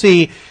able to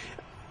see.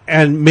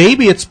 And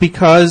maybe it's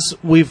because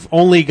we've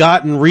only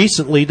gotten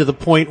recently to the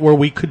point where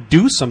we could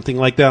do something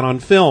like that on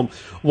film.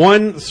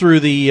 One, through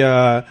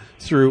the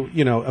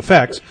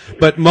effects,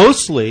 but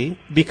mostly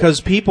because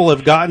people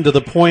have gotten to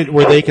the point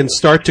where they can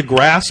start to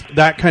grasp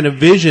that kind of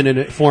vision in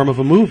the form of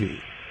a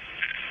movie.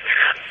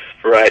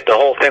 Right. The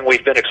whole thing,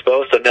 we've been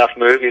exposed to enough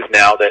movies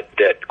now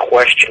that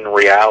question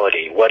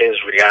reality. What is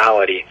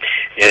reality?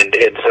 And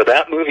so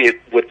that movie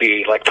would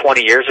be, like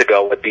 20 years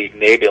ago, would be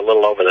maybe a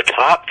little over the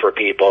top for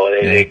people.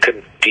 They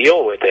couldn't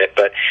deal with it,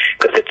 but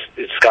because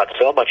it's got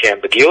so much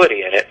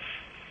ambiguity in it.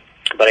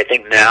 But I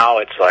think now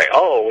it's like,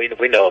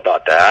 we know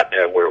about that.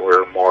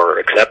 We're more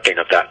accepting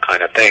of that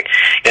kind of thing.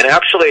 And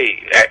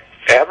actually,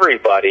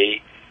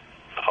 everybody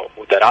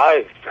that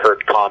I've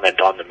heard comment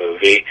on the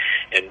movie,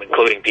 and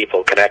including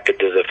people connected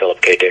to the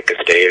Philip K. Dick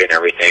estate and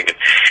everything, and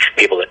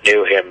people that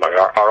knew him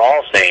are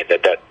all saying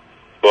that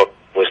book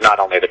was not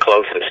only the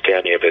closest to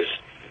any of his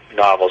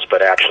novels,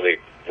 but actually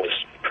was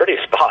pretty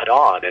spot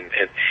on.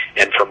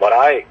 And from what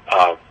I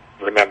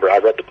remember, I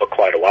read the book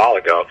quite a while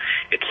ago,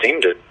 it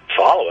seemed to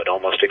follow it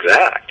almost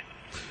exact.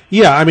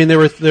 Yeah, I mean, there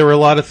were a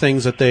lot of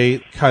things that they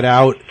cut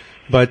out,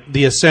 but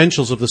the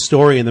essentials of the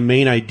story and the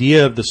main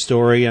idea of the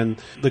story and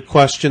the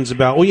questions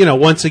about,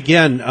 once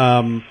again,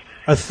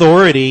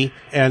 authority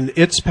and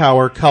its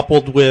power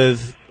coupled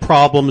with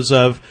problems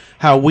of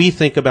how we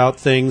think about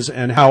things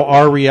and how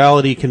our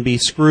reality can be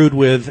screwed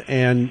with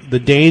and the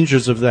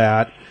dangers of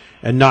that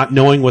and not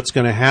knowing what's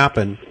going to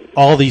happen.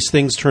 All these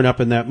things turn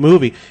up in that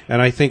movie.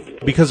 And I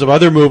think because of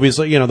other movies,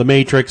 like, The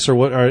Matrix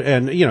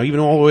and even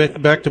all the way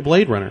back to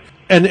Blade Runner.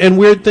 And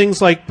weird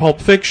things like Pulp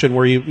Fiction,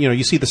 where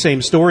you see the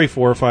same story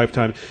 4 or 5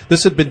 times.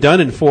 This had been done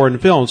in foreign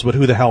films, but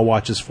who the hell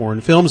watches foreign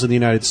films in the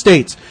United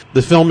States?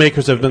 The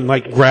filmmakers have been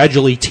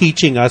gradually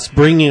teaching us,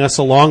 bringing us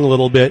along a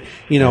little bit.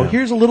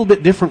 Here's a little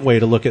bit different way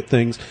to look at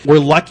things. We're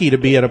lucky to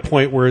be at a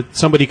point where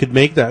somebody could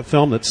make that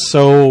film that's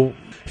so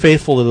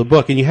faithful to the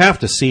book, and you have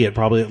to see it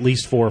probably at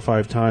least 4 or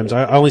 5 times.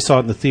 I only saw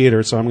it in the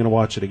theater, so I'm going to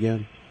watch it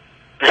again.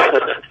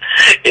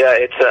 Yeah,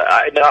 it's.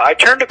 I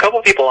turned a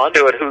couple people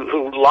onto it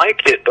who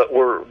liked it, but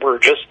were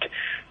just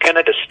kind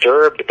of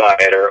disturbed by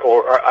it,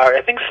 or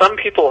I think some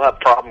people have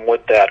problem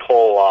with that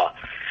whole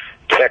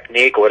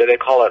technique. What do they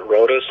call it?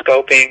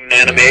 Rotoscoping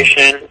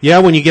animation. Yeah,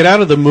 when you get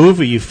out of the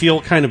movie, you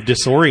feel kind of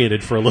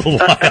disoriented for a little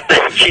while.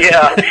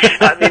 Yeah,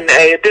 I mean,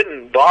 it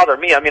didn't bother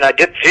me. I mean, I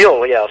did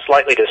feel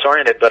slightly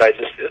disoriented, but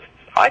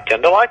I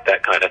tend to like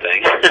that kind of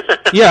thing.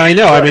 Yeah, I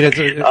know. I mean, it's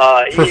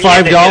for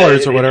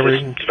 $5 or whatever.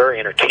 It's very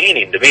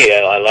entertaining to me.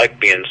 I like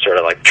being sort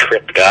of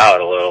tripped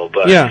out a little,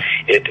 but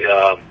it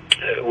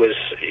was.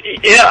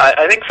 Yeah,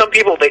 I think some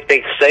people they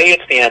say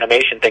it's the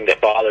animation thing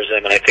that bothers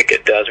them, and I think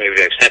it does maybe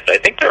to an extent. But I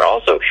think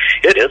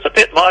it is a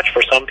bit much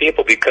for some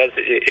people because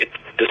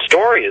the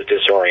story is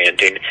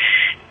disorienting,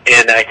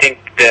 and I think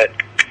that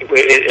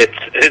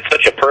it's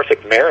such a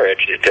perft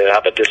marriage to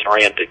have a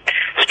disoriented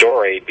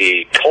story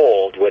be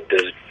told with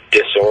this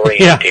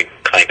disorienting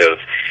kind of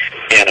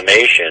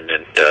animation,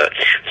 and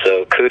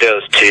so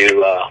kudos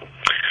to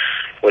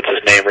what's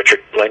his name,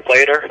 Richard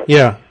Linklater,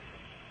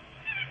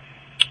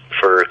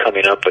 for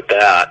coming up with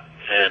that.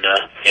 And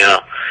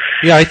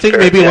I think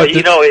maybe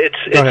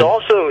it's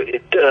also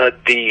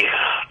the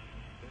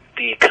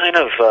kind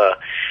of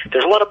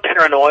there's a lot of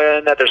paranoia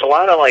in that. There's a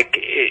lot of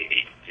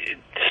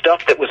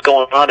stuff that was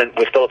going on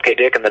with Philip K.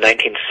 Dick in the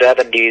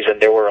 1970s,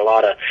 and there were a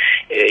lot of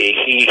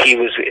he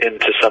was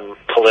into some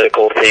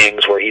political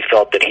things where he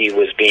felt that he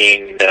was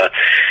being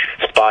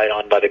spied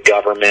on by the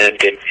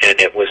government, and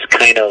it was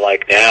kind of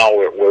like now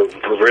we're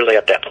really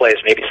at that place.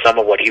 Maybe some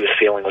of what he was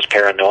feeling was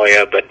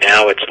paranoia, but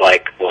now it's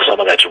like, well, some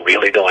of that's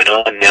really going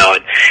on now,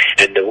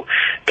 and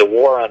the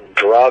war on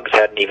drugs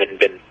hadn't even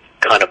been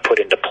kind of put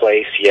into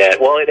place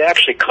yet. Well, it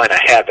actually kind of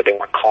had, but they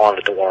weren't calling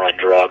it the war on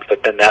drugs.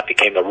 But then that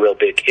became a real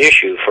big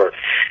issue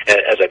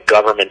as a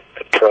government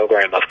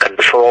program of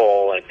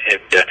control,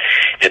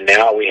 and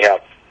now we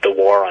have the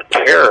war on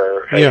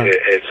terror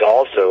is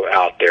also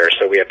out there.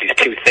 So we have these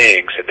two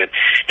things, and then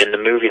in the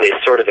movie they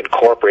sort of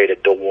incorporated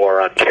the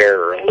war on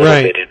terror a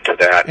little bit into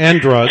that. And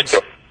drugs.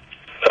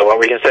 So what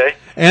were you going to say?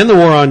 And the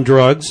war on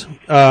drugs.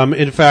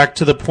 In fact,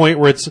 to the point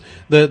where it's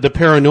the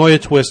paranoia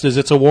twist is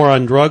it's a war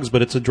on drugs,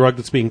 but it's a drug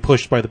that's being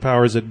pushed by the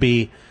powers that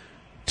be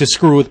to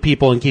screw with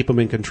people and keep them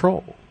in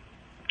control.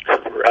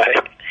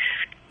 Right.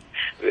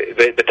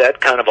 But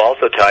that kind of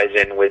also ties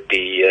in with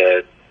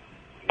the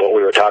what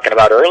we were talking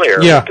about earlier,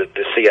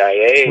 the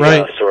CIA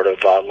sort of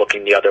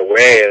looking the other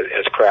way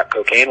as crack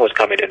cocaine was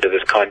coming into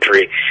this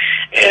country,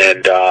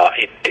 and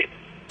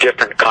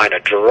different kind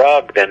of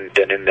drug than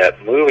in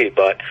that movie,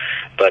 but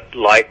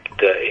like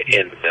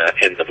in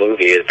the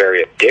movie, a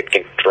very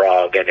addicting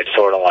drug, and it's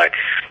sort of like,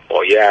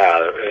 well,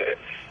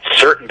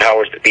 certain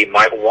powers that be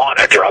might want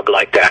a drug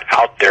like that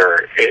out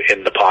there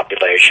in the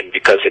population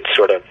because it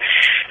sort of,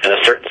 in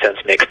a certain sense,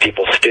 makes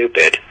people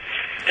stupid.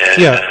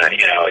 And,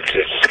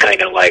 it's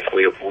kind of like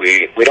we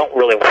don't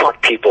really want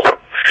people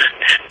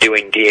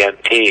doing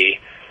DMT.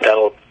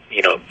 That'll,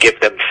 give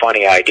them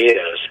funny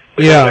ideas.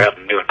 We rather have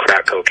them doing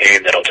crack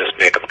cocaine that'll just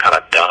make them kind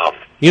of dumb.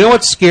 You know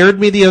what scared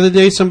me the other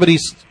day? Somebody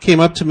came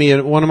up to me,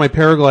 and one of my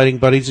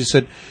paragliding buddies, he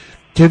said,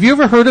 have you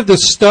ever heard of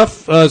this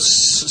stuff, I said,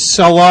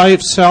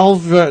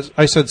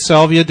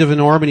 Salvia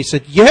divinorum, and he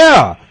said,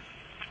 yeah.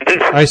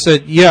 I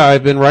said, yeah,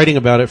 I've been writing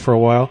about it for a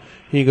while.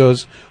 He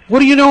goes, what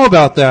do you know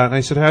about that? And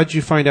I said, how did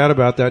you find out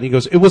about that? And he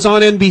goes, it was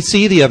on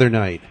NBC the other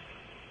night.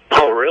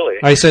 Oh, really?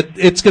 I said,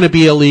 it's going to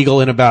be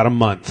illegal in about a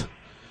month.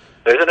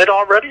 Isn't it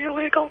already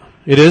illegal?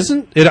 It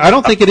isn't? I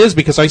don't think it is,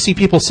 because I see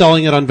people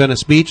selling it on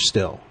Venice Beach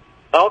still.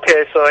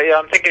 Okay, so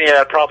I'm thinking,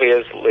 it probably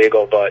is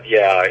legal, but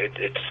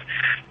it's...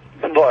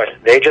 Boy,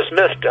 they just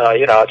missed,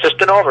 it's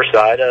just an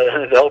oversight.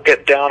 They'll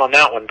get down on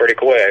that one pretty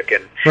quick.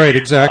 And right,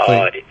 exactly.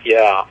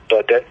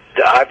 But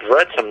I've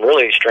read some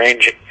really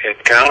strange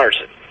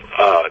encounters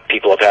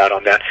people have had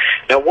on that.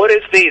 Now, what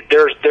is the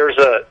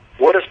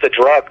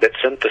drug that's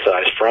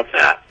synthesized from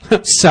that?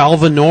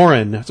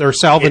 Salvinorin, or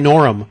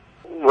Salvinorum.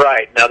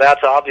 Right. Now,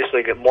 that's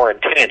obviously more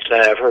intense,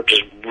 and I've heard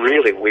just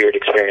really weird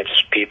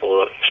experiences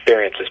people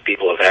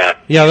have had.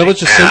 Yeah, that was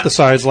just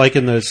synthesized like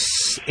in the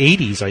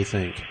 80s, I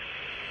think.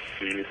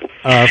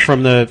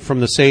 From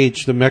the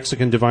sage, the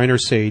Mexican diviner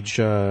sage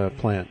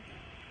plant.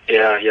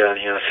 Yeah.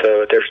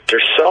 So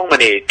there's so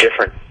many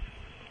different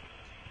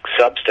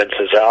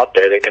substances out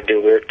there that can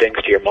do weird things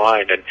to your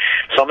mind, and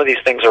some of these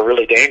things are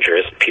really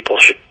dangerous. People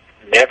should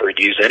never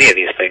use any of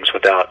these things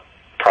without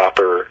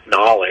proper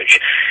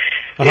knowledge,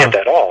 if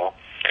at all.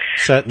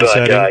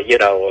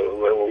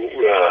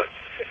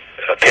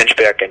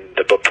 Pinchbeck in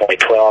the book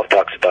 2012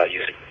 talks about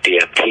using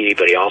DMT,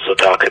 but he also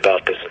talks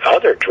about this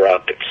other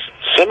drug that's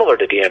similar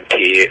to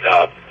DMT,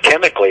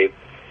 chemically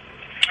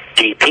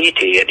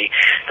DPT, and he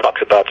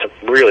talks about some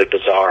really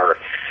bizarre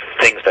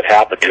things that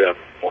happened to him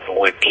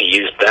when he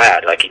used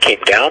that. Like, he came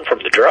down from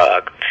the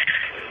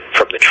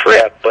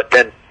trip, but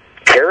then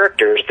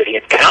characters that he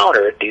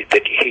encountered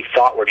that he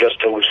thought were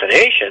just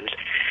hallucinations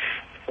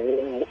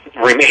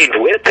remained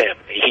with him.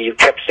 He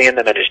kept seeing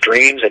them in his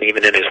dreams and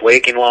even in his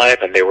waking life,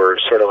 and they were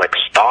sort of like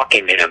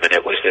stalking him, and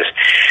it was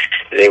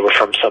they were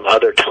from some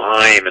other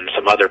time and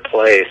some other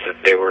place, and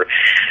they were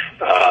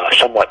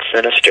somewhat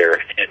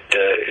sinister, and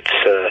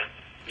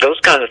those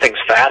kinds of things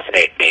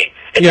fascinate me.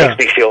 It makes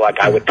me feel like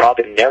I would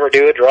probably never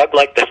do a drug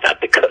like that,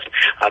 because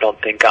I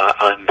don't think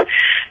I'm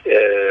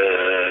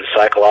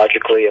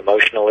psychologically,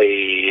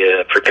 emotionally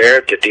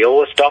prepared to deal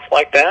with stuff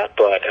like that,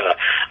 but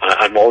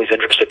I'm always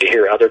interested to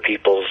hear other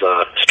people's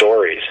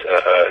stories,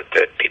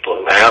 that people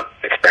who have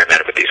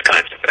experimented with these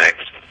kinds of things.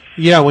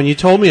 Yeah, when you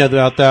told me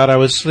about that, I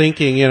was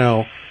thinking,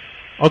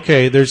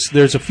 okay,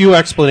 there's a few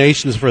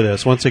explanations for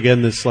this. Once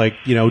again, this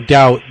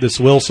doubt, this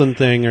Wilson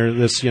thing, or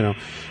this,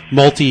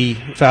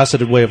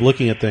 multifaceted way of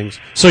looking at things.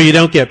 So you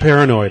don't get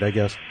paranoid, I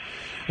guess.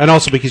 And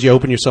also because you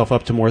open yourself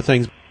up to more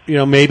things.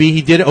 Maybe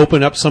he did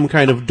open up some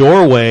kind of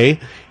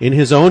doorway in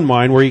his own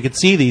mind where he could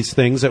see these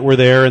things that were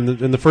there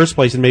in the first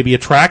place, and maybe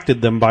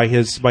attracted them by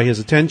his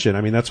attention.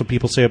 I mean, that's what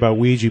people say about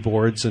Ouija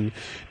boards and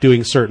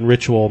doing certain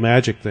ritual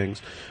magic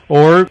things.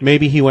 Or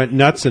maybe he went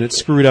nuts and it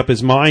screwed up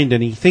his mind,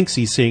 and he thinks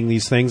he's seeing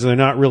these things, and they're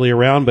not really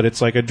around, but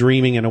it's like a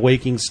dreaming and a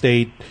waking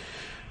state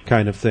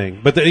kind of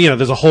thing. But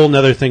there's a whole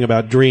other thing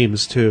about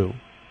dreams too.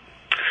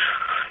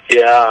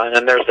 Yeah, and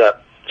then there's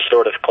that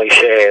sort of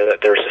cliche that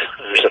there's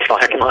a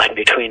fine line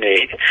between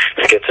a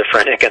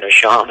schizophrenic and a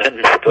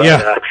shaman, but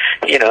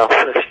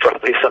there's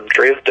probably some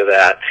truth to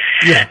that,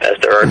 as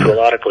there are to a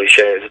lot of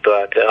cliches.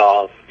 But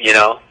so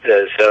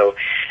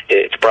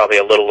it's probably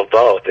a little of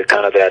both. It's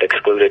kind of that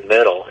excluded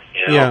middle.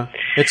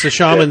 It's the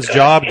shaman's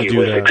job to do that. He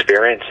was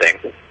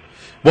experiencing.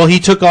 Well, he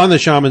took on the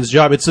shaman's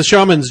job. It's the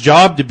shaman's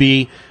job to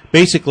be,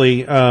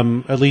 basically,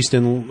 at least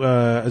in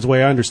as the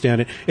way I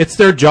understand it, it's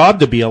their job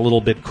to be a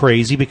little bit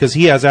crazy because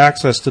he has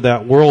access to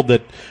that world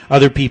that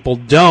other people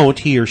don't,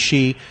 he or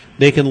she.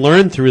 They can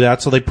learn through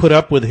that, so they put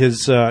up with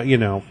his,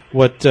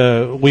 what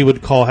we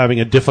would call having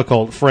a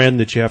difficult friend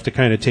that you have to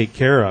kind of take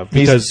care of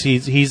because he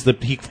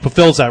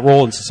fulfills that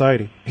role in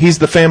society. He's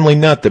the family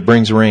nut that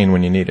brings rain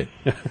when you need it.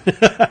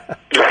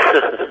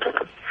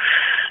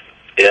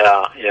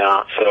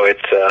 Yeah. So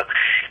it's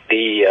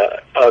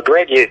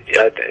Greg.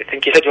 I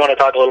think you said you want to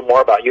talk a little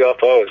more about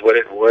UFOs.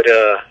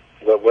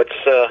 What's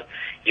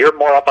you're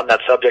more up on that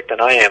subject than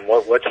I am.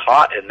 What's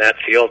hot in that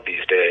field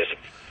these days?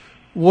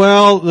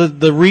 Well,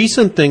 the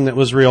recent thing that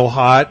was real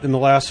hot in the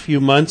last few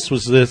months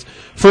was this.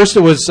 First,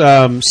 it was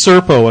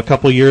Serpo a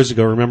couple years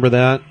ago. Remember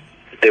that?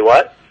 The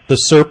what? The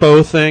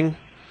Serpo thing.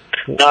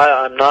 No,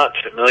 I'm not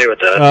familiar with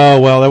that.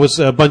 Oh, well, that was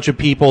a bunch of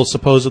people,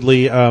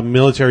 supposedly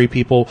military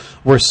people,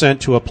 were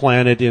sent to a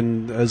planet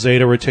in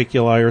Zeta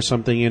Reticuli or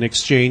something in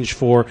exchange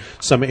for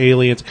some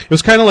aliens. It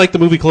was kind of like the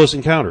movie Close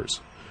Encounters.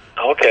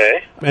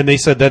 Okay. And they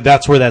said that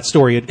that's where that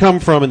story had come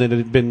from and that it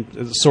had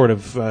been sort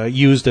of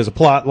used as a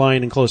plot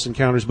line in Close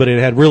Encounters, but it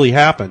had really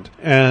happened.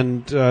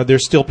 And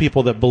there's still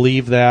people that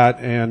believe that.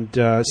 And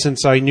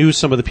since I knew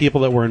some of the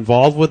people that were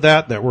involved with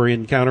that were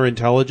in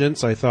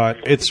counterintelligence, I thought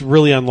it's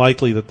really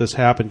unlikely that this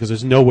happened because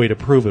there's no way to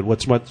prove it.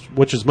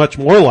 Which is much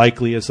more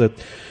likely is that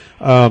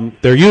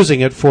they're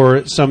using it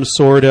for some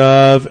sort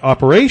of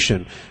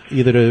operation,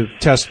 either to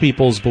test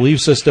people's belief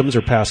systems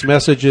or pass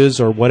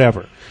messages or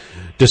whatever.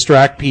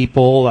 Distract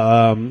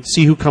people,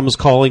 see who comes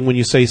calling when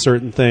you say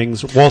certain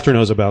things. Walter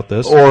knows about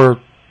this. Or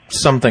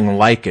something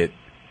like it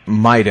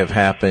might have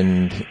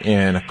happened,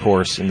 and of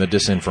course, in the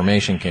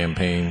disinformation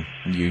campaign,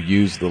 you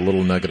use the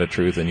little nugget of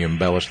truth and you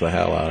embellish the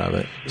hell out of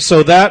it.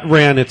 So that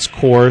ran its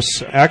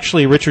course.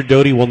 Actually, Richard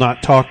Doty will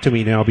not talk to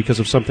me now because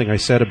of something I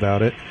said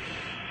about it.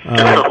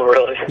 Oh,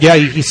 really? Yeah,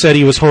 he said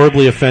he was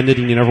horribly offended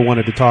and he never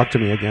wanted to talk to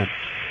me again.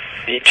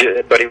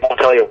 But he won't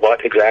tell you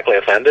what exactly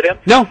offended him?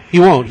 No, he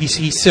won't. He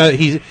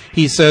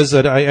says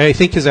that I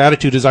think his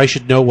attitude is I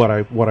should know what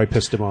I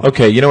pissed him off.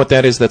 Okay, you know what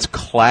that is? That's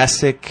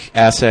classic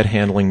asset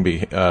handling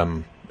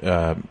when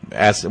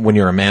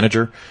you're a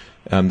manager.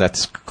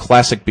 That's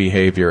classic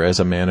behavior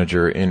as a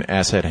manager in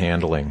asset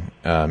handling.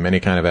 Any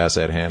kind of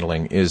asset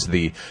handling is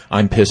the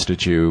I'm pissed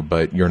at you,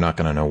 but you're not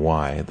going to know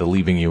why. The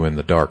leaving you in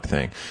the dark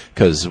thing.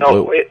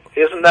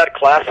 Isn't that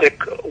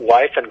classic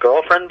wife and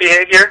girlfriend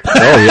behavior?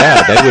 Oh,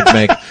 yeah, they would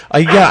make...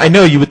 yeah, I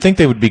know, you would think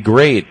they would be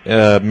great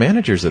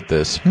managers at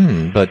this.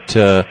 But...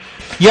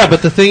 Yeah,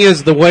 but the thing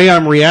is, the way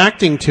I'm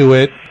reacting to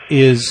it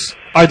is...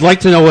 I'd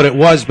like to know what it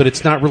was, but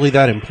it's not really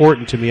that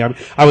important to me.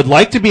 I would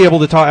like to be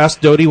able to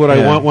ask Doty what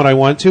I want when I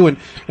want to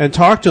and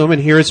talk to him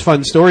and hear his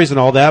fun stories and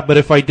all that, but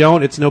if I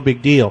don't, it's no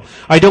big deal.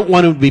 I don't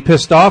want him to be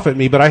pissed off at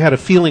me, but I had a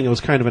feeling it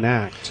was kind of an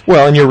act.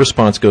 Well, and your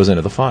response goes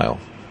into the file.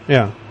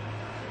 Yeah.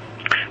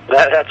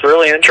 That's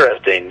really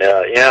interesting.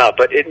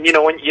 But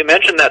when you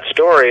mentioned that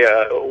story,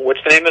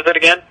 what's the name of it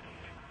again?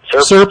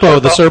 Serpo,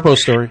 the Serpo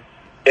story.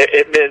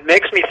 It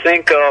makes me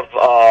think of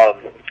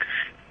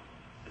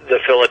the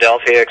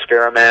Philadelphia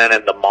experiment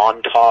and the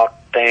Montauk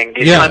thing.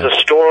 These kinds of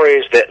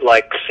stories that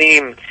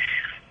seem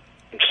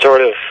sort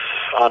of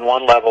on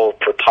one level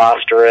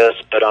preposterous,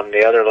 but on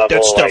the other level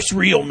that stuff's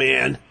real,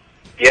 man.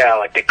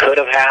 Yeah, they could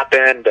have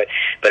happened,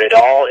 but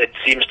it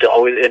seems to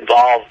always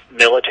involve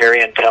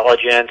military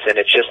intelligence, and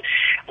it's just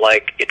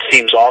it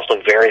seems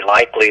also very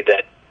likely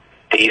that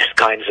these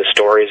kinds of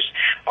stories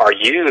are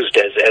used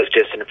as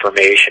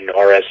disinformation,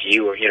 or as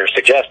you're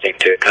suggesting,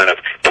 to kind of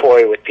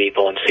toy with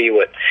people and see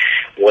what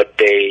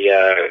they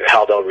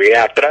how they'll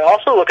react. But I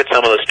also look at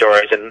some of the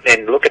stories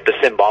and look at the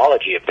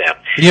symbology of them,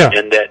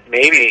 and that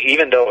maybe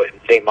even though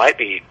they might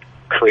be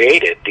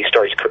these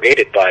stories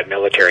created by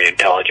military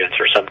intelligence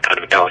or some kind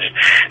of intelligence,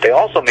 they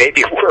also may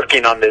be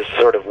working on this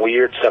sort of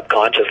weird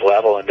subconscious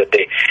level, and that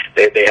they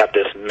have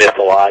this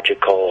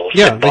mythological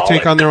they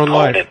take on their own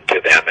life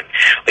to them, and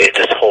it's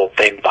this whole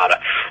thing about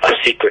a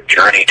secret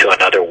journey to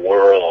another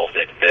world,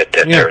 that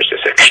there's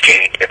this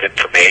exchange of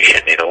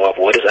information.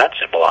 What does that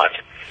symbolize?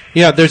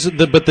 Yeah,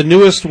 but the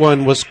newest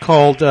one was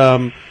called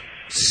CARET,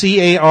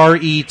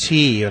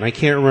 and I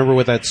can't remember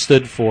what that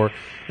stood for.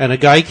 And a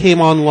guy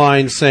came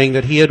online saying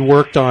that he had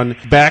worked on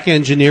back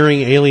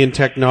engineering alien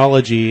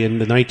technology in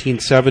the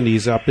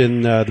 1970s up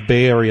in the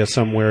Bay Area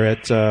somewhere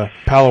at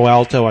Palo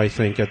Alto, I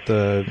think, at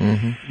the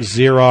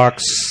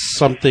Xerox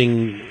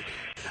something.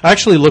 I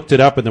actually looked it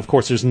up, and of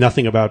course there's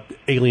nothing about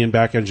alien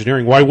back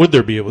engineering. Why would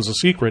there be? It was a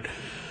secret.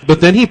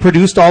 But then he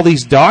produced all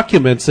these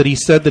documents that he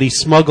said that he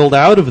smuggled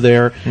out of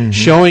there,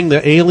 showing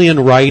the alien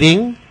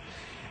writing.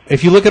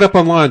 If you look it up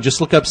online,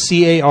 just look up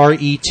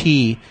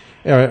CARET.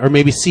 Or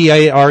maybe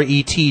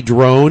CARET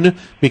drone,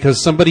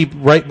 because somebody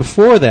right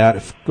before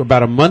that,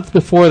 about a month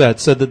before that,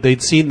 said that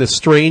they'd seen this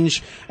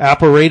strange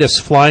apparatus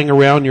flying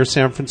around near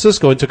San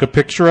Francisco and took a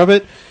picture of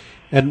it.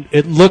 and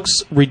it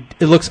looks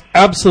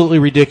absolutely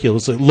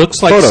ridiculous. It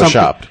looks like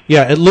photoshopped.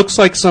 It looks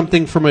like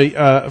something from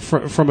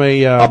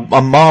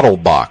a model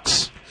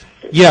box.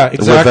 Yeah,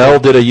 exactly. Revell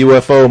did a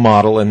UFO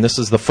model, and this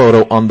is the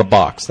photo on the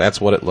box.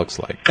 That's what it looks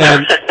like.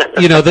 And,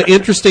 the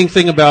interesting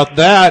thing about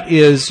that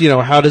is,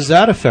 how does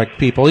that affect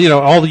people?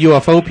 All the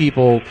UFO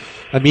people,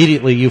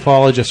 immediately,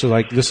 ufologists are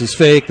like, this is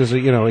fake,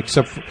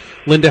 except for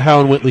Linda Howe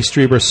and Whitley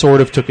Strieber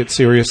sort of took it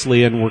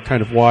seriously and were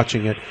kind of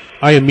watching it.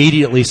 I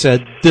immediately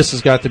said, this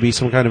has got to be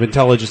some kind of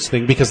intelligence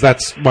thing, because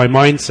that's my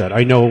mindset.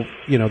 I know,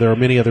 there are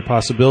many other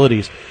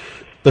possibilities.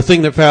 The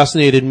thing that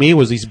fascinated me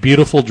was these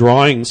beautiful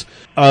drawings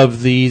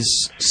of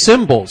these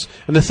symbols.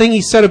 And the thing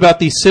he said about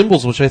these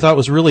symbols, which I thought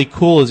was really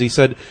cool, is he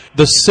said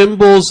the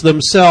symbols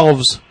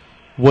themselves,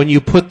 when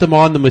you put them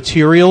on the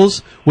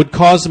materials, would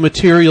cause the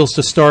materials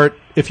to start,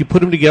 if you put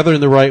them together in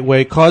the right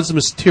way, cause the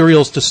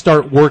materials to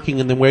start working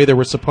in the way they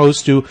were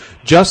supposed to,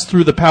 just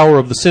through the power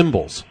of the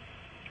symbols.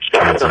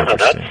 That's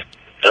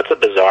a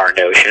bizarre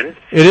notion.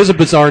 It is a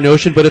bizarre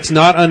notion, but it's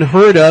not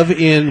unheard of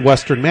in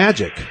Western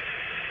magic.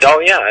 Oh,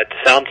 yeah, it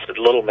sounds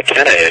a little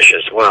McKenna-ish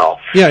as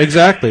well. Yeah,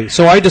 exactly.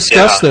 So I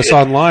discussed this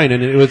online,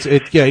 and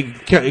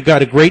it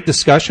got a great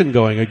discussion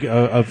going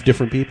of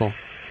different people.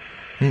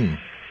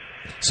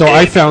 So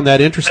I found that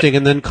interesting.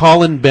 And then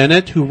Colin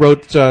Bennett, who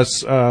wrote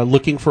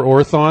Looking for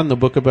Orthon, the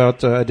book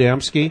about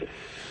Adamski,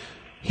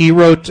 he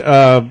wrote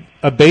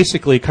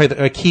basically kind of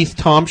a Keith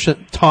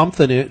Thompson-ish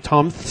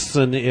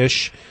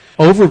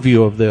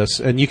overview of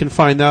this, and you can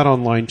find that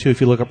online too if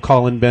you look up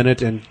Colin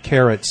Bennett and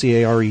Caret,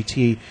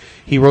 C-A-R-E-T.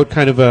 He wrote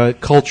kind of a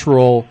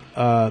cultural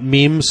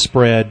meme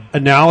spread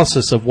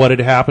analysis of what had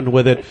happened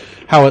with it,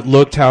 how it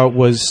looked, how it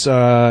was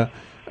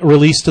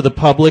released to the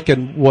public,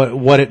 and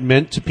what it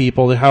meant to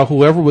people, and how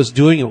whoever was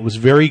doing it was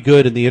very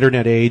good in the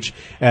internet age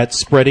at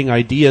spreading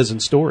ideas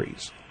and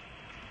stories.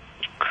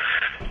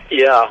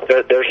 Yeah,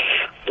 there's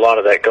a lot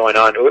of that going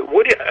on.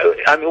 What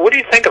do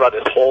you think about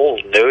this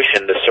whole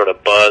notion, this sort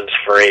of buzz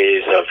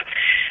phrase of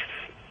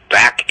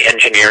back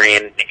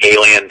engineering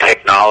alien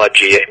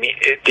technology? I mean,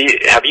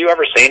 have you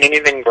ever seen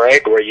anything,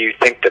 Greg, where you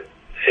think that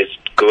is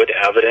good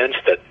evidence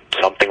that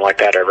something like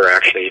that ever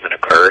actually even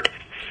occurred?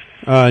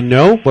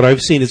 No. What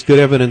I've seen is good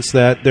evidence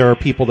that there are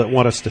people that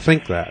want us to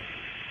think that.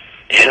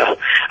 Yeah,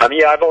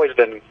 I've always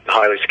been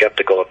highly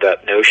skeptical of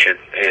that notion.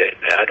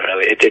 I don't know.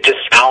 It just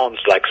sounds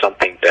like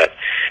something that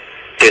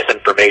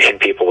disinformation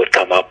people would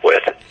come up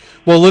with.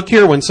 Well, look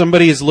here. When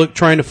somebody is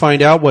trying to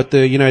find out what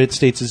the United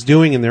States is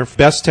doing in their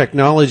best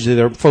technology,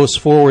 their most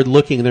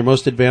forward-looking, and their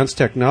most advanced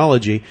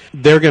technology,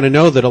 they're going to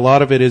know that a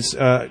lot of it is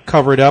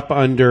covered up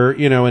under,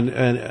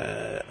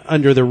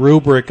 under the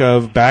rubric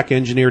of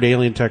back-engineered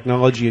alien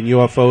technology and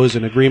UFOs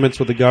and agreements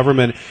with the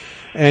government.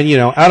 And,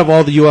 out of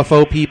all the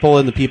UFO people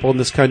and the people in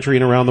this country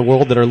and around the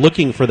world that are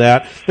looking for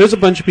that, there's a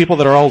bunch of people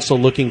that are also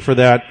looking for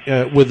that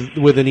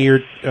with an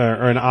ear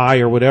or an eye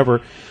or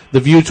whatever, the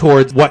view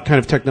towards what kind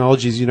of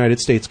technology is the United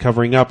States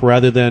covering up,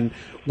 rather than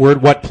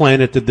what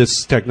planet did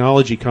this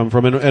technology come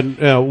from. And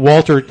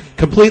Walter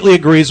completely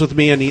agrees with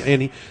me, and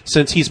he,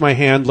 since he's my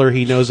handler,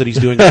 he knows that he's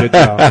doing a good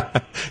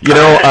job.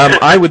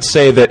 I would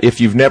say that if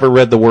you've never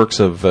read the works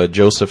of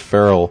Joseph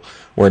Farrell,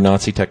 where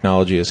Nazi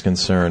technology is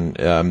concerned,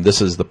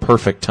 this is the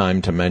perfect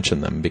time to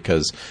mention them,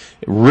 because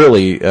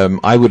really,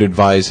 I would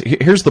advise,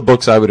 here's the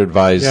books I would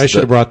advise. Yeah, I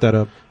should have brought that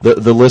up.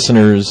 The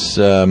listeners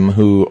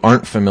who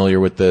aren't familiar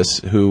with this,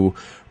 who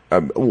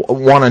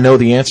want to know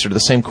the answer to the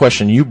same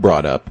question you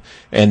brought up,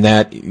 and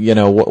that,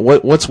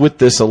 what's with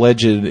this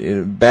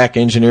alleged back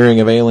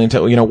engineering of alien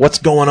what's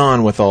going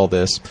on with all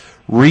this?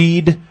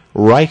 Read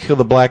Reich of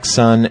the Black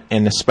Sun,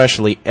 and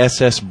especially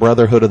SS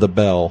Brotherhood of the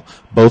Bell,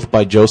 both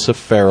by Joseph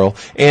Farrell,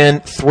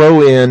 and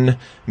throw in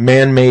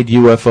Man-Made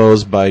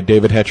UFOs by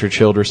David Hetcher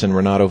Childress and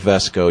Renato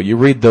Vesco. You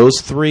read those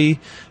three,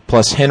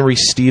 plus Henry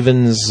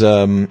Stevens'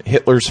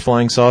 Hitler's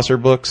Flying Saucer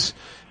books,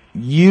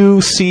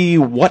 you see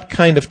what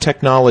kind of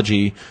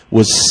technology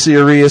was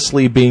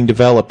seriously being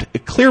developed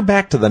clear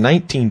back to the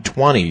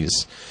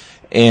 1920s.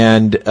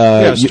 And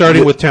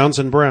starting with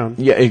Townsend Brown.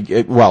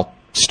 Yeah,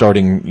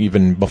 starting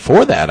even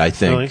before that, I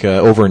think, really?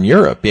 Over in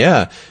Europe,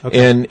 yeah. Okay.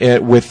 And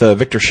with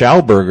Victor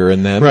Schauberger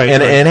and them. Right,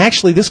 and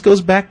actually, this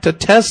goes back to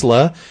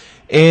Tesla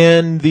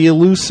and the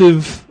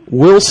elusive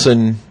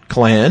Wilson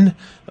clan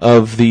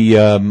of the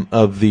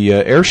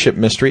airship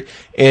mystery.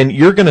 And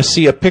you're going to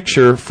see a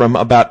picture from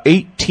about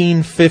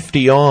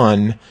 1850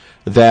 on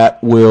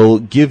that will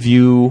give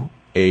you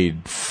a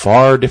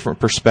far different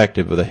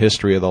perspective of the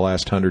history of the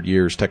last 100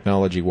 years,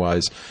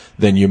 technology-wise,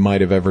 than you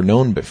might have ever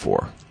known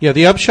before. Yeah,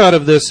 the upshot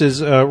of this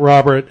is,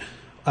 Robert,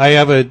 I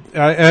have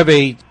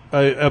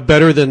a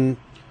better than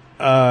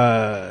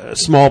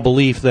small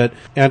belief that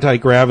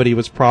anti-gravity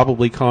was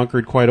probably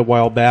conquered quite a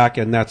while back,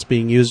 and that's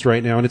being used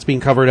right now, and it's being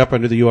covered up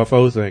under the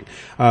UFO thing.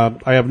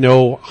 I have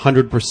no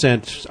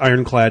 100%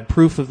 ironclad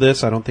proof of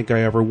this. I don't think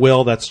I ever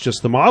will. That's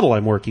just the model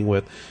I'm working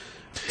with.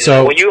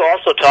 So, well, you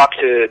also talked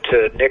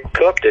to Nick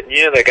Cook, didn't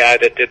you? The guy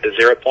that did the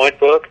 0 Point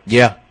book?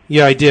 Yeah.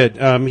 Yeah, I did.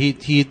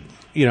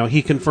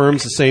 he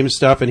confirms the same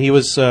stuff, and he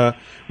was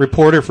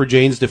reporter for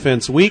Jane's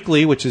Defense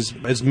Weekly, which is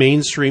as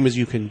mainstream as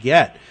you can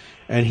get.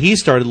 And he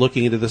started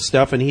looking into this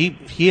stuff, and he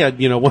had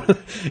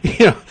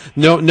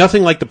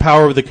nothing like the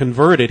power of the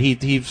converted.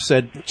 He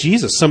said,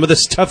 Jesus, some of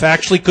this stuff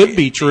actually could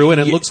be true, and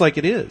it looks like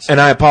it is.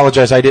 And I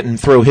apologize, I didn't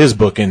throw his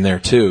book in there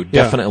too.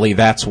 Definitely,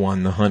 that's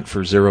one, The Hunt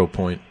for 0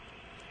 Point.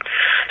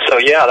 So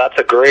yeah, that's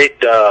a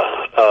great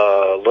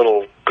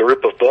little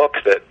group of books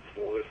that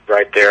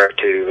right there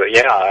to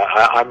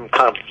I'm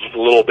kind of a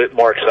little bit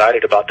more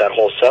excited about that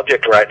whole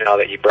subject right now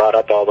that you brought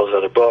up all those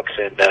other books,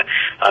 and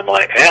I'm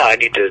like, I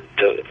need to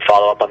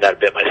follow up on that a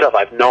bit myself.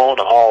 I've known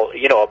all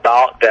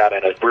about that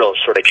in a real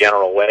sort of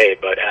general way,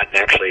 but hadn't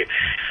actually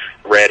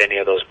read any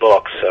of those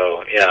books.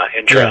 So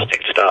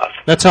interesting stuff.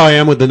 That's how I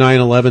am with the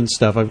 9/11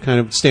 stuff. I'm kind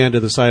of stand to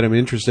the side. I'm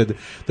interested.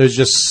 There's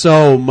just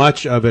so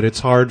much of it. It's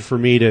hard for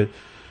me to.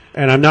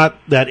 And I'm not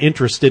that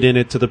interested in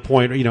it to the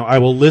point, I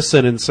will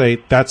listen and say,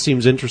 that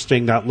seems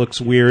interesting, that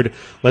looks weird,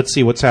 let's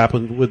see what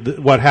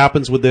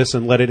happens with this,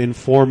 and let it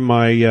inform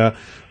my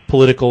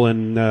political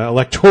and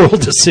electoral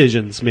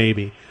decisions,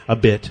 maybe, a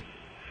bit.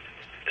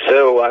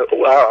 So,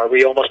 are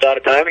we almost out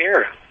of time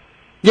here?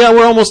 Yeah,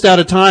 we're almost out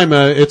of time.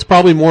 It's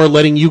probably more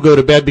letting you go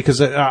to bed, because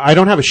I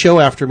don't have a show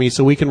after me,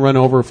 so we can run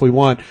over if we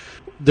want.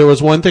 There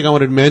was one thing I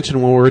wanted to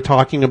mention when we were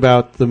talking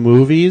about the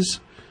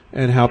movies,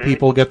 and how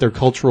people get their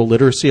cultural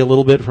literacy a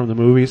little bit from the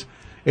movies.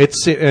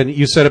 And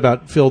you said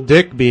about Phil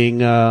Dick being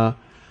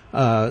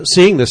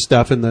seeing this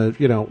stuff in the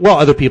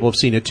other people have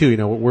seen it too.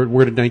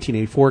 Where did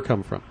 1984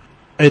 come from?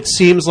 It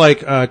seems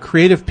like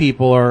creative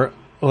people are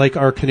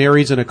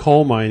canaries in a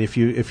coal mine if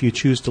you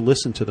choose to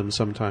listen to them.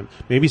 Sometimes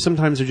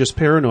they're just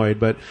paranoid,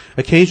 but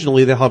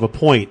occasionally they'll have a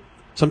point.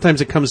 Sometimes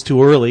it comes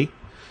too early.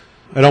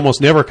 It almost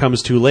never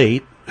comes too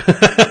late.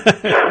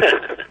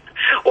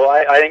 Well,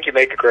 I think you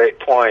make a great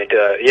point.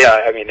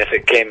 I mean, if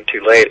it came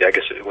too late, I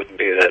guess it wouldn't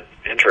be that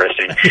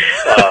interesting.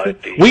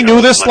 We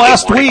knew this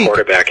last week.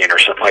 Quarterbacking or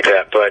something like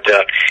that.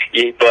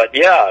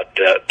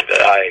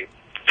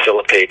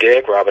 Philip K.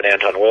 Dick, Robert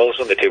Anton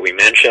Wilson, the two we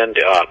mentioned,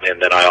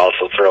 and then I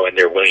also throw in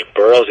there William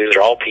Burroughs. These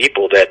are all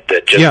people that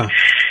just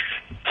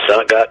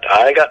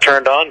I got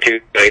turned on to.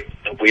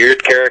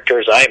 Weird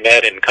characters I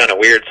met in kind of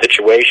weird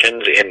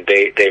situations, and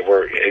they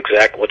were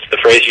what's the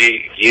phrase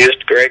you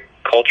used, Greg?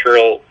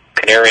 Cultural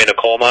canary in a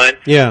coal mine.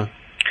 Yeah,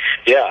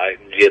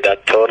 that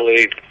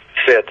totally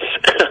fits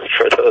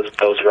for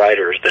those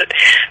writers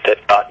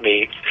that got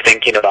me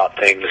thinking about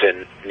things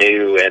in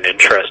new and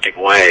interesting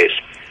ways.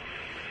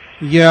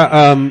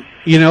 Yeah,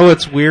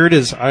 what's weird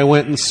is I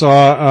went and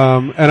saw,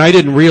 and I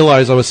didn't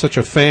realize I was such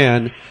a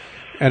fan.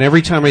 And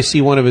every time I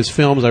see one of his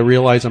films, I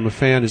realize I'm a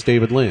fan. Is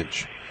David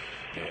Lynch.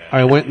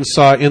 I went and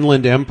saw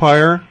Inland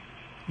Empire,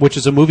 which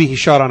is a movie he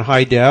shot on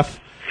high def.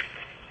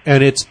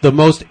 And it's the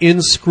most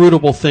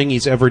inscrutable thing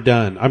he's ever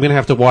done. I'm going to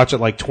have to watch it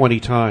like 20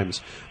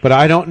 times. But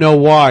I don't know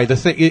why.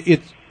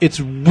 It's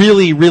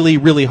really, really,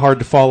 really hard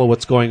to follow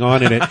what's going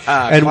on in it.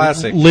 And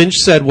Classic. Lynch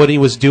said when he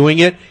was doing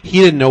it,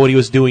 he didn't know what he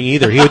was doing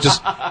either. He would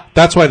just,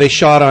 that's why they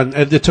shot on,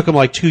 it took him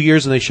like 2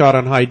 years and they shot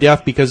on high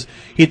def, because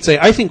he'd say,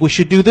 I think we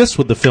should do this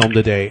with the film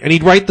today. And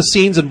he'd write the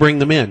scenes and bring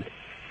them in.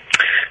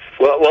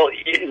 Well,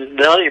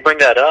 now that you bring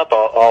that up,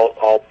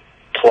 I'll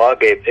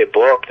plug a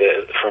book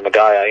from a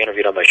guy I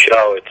interviewed on my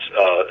show.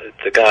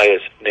 The guy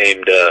is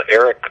named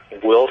Eric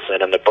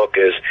Wilson, and the book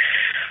is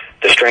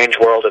The Strange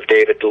World of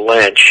David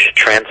Lynch,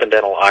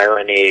 Transcendental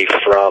Irony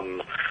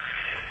from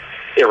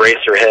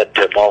Eraserhead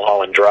to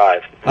Mulholland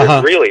Drive.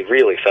 Really,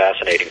 really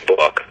fascinating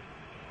book.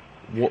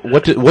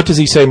 What does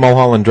he say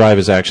Mulholland Drive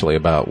is actually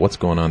about? What's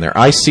going on there?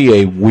 I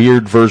see a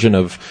weird version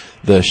of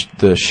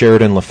the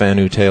Sheridan Le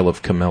Fanu tale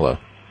of Camilla.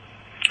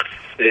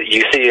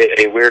 You see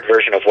a weird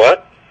version of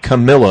what?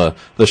 Camilla,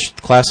 the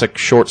classic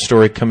short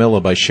story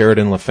Camilla by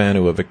Sheridan Le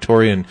Fanu, a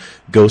Victorian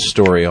ghost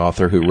story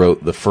author who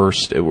wrote the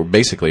first. It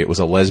was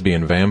a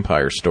lesbian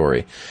vampire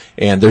story,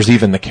 and there's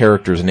even the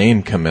character's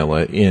name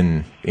Camilla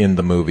in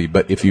the movie.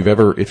 But if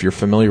you're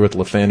familiar with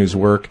Le Fanu's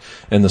work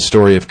and the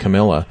story of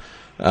Camilla,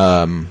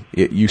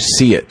 you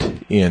see it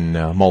in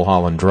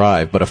Mulholland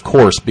Drive. But of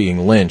course,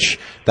 being Lynch,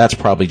 that's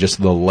probably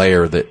just the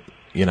layer that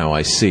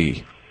I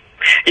see.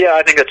 Yeah,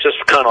 I think it's just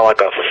kind of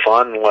like a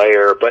fun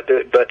layer, but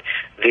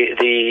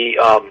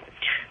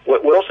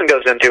what Wilson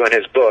goes into in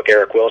his book,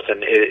 Eric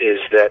Wilson, is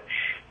that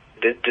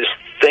this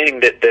thing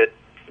that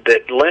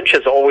Lynch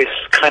is always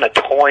kind of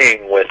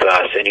toying with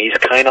us, and he's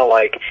kind of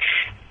like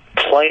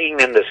playing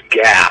in this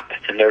gap,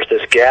 and there's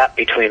this gap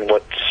between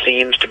what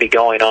seems to be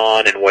going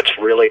on and what's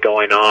really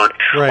going on,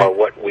 right. Or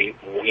what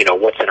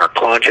what's in our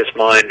conscious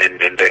mind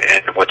and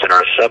what's in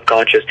our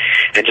subconscious,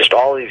 and just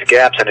all these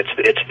gaps, and it's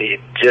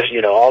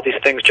all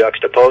these things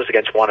juxtaposed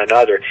against one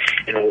another,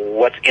 and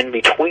what's in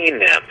between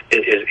them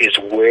is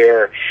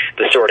where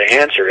the sort of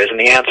answer is, and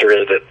the answer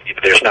is that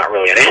there's not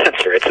really an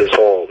answer. It's this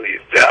whole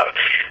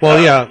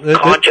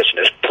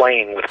consciousness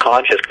playing with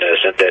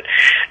consciousness, and that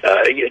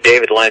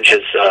David Lynch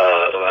is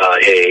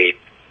a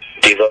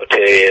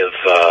devotee of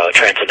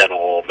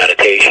transcendental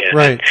meditation,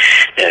 right.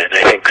 and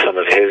I think some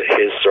of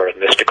his sort of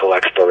mystical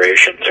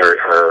explorations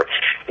are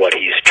what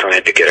he's trying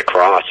trying to get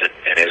across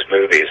in his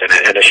movies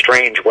in a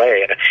strange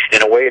way,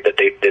 in a way that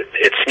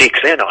it sneaks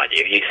in on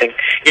you. You think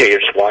you're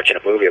just watching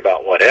a movie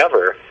about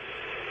whatever,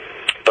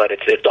 but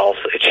it's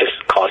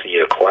just causing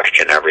you to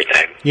question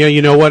everything. Yeah,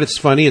 you know what? It's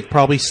funny. It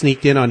probably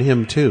sneaked in on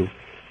him too.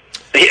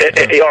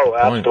 Oh,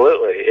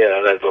 absolutely.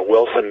 Yeah, but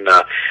Wilson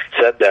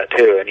said that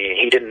too, and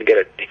he didn't get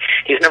it.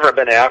 He's never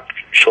been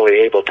actually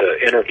able to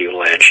interview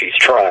Lynch. He's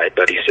tried,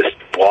 but he's just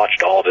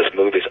watched all of his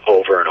movies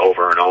over and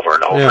over and over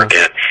and over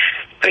again.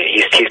 I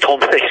mean, he's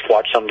told me he's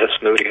watched some of his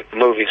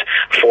movies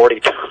 40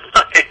 times.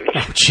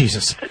 Oh,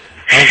 Jesus.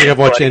 I don't think I've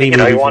watched any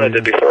movie. He wanted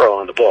to be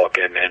thorough in the book,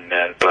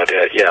 but so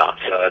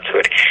that's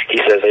what he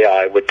says. Yeah,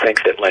 I would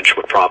think that Lynch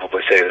would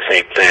probably say the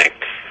same thing,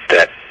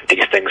 that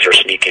these things are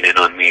sneaking in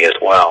on me as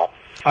well.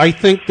 I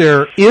think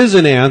there is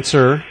an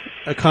answer,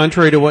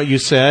 contrary to what you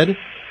said,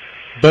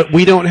 but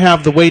we don't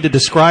have the way to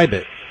describe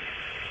it.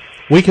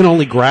 We can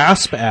only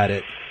grasp at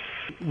it,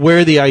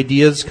 where the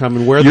ideas come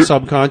and where the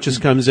subconscious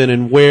comes in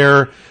and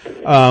where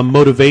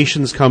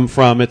motivations come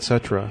from,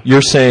 etc.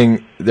 You're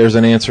saying there's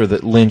an answer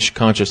that Lynch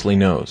consciously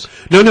knows.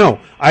 No.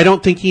 I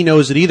don't think he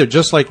knows it either.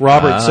 Just like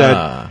Robert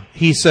said,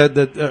 he said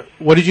that,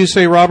 what did you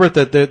say, Robert,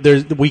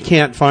 that we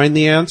can't find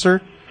the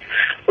answer?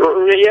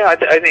 Yeah,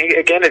 I think,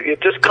 again, it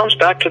just comes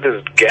back to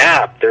this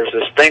gap. There's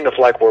this thing of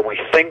like where we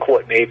think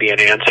what may be an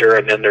answer,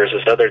 and then there's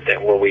this other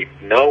thing where we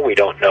know we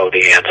don't know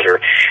the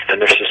answer, and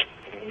there's just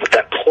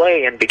that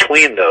play in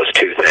between those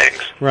two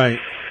things. Right.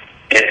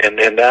 And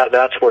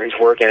that's where he's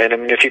working. And I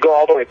mean, if you go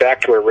all the way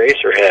back to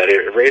Eraserhead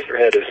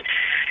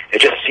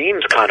it just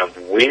seems kind of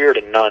weird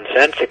and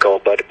nonsensical,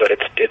 but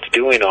it's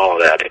doing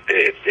all of that.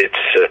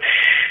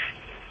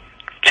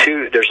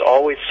 There's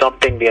always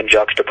something being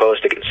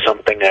juxtaposed against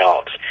something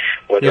else,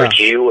 whether it's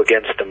you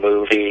against the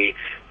movie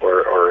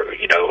or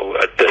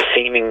the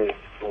seeming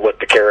what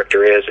the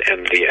character is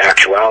and the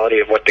actuality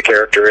of what the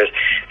character is,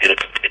 and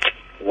it's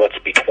what's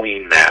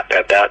between that.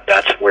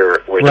 That's where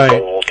the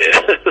gold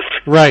is.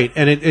 Right,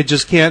 and it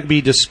just can't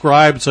be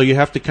described, so you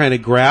have to kind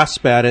of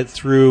grasp at it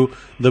through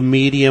the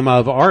medium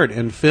of art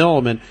and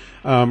film. And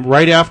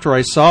right after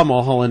I saw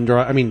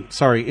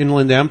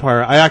Inland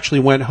Empire, I actually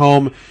went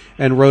home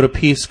and wrote a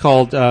piece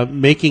called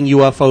 "Making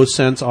UFO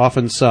Sense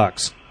Often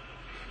Sucks."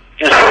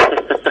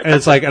 And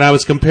it's like, and I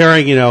was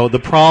comparing,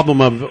 the problem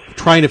of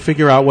trying to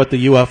figure out what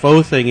the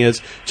UFO thing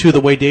is to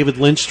the way David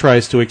Lynch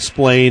tries to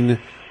explain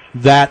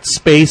that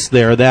space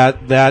there,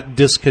 that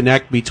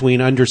disconnect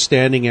between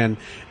understanding and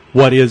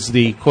what is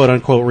the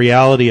quote-unquote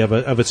reality of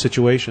a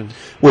situation.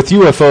 With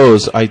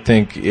UFOs, I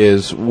think,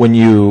 is when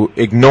you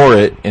ignore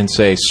it and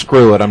say,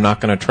 screw it, I'm not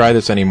going to try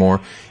this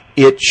anymore,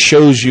 it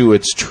shows you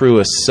its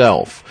truest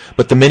self.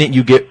 But the minute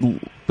you get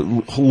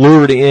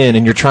lured in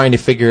and you're trying to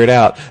figure it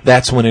out,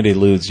 that's when it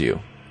eludes you.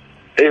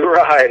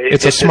 Right.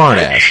 It's a smart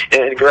ass.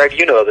 And Greg,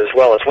 you know this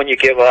well, it's when you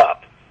give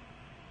up.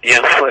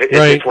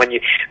 It's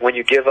when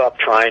you give up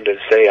trying to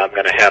say, I'm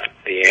going to have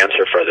the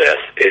answer for this,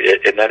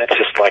 and then it's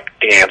just like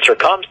the answer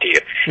comes to you.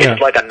 Yeah.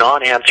 It's like a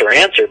non-answer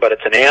answer, but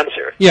it's an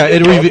answer. Yeah,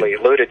 it totally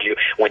eluded you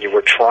when you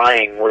were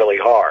trying really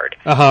hard.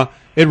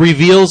 It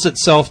reveals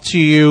itself to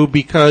you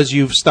because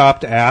you've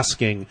stopped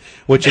asking,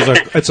 which is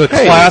it's a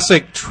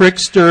classic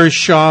trickster,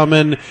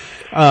 shaman,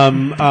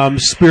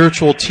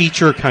 spiritual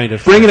teacher kind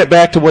of thing. Bringing it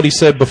back to what he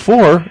said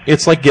before,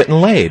 it's like getting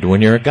laid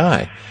when you're a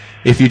guy.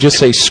 If you just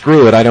say,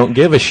 screw it, I don't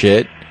give a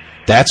shit,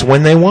 that's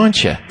when they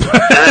want you.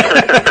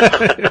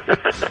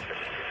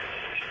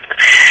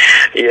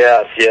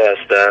 Yes,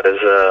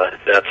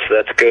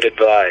 that's good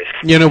advice.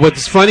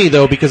 What's funny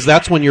though, because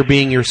that's when you're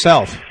being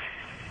yourself.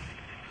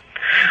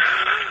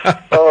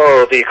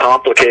 Oh, the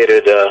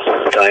complicated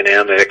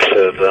dynamics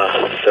of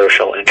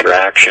social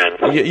interaction.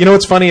 You know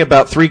what's funny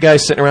about three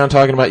guys sitting around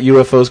talking about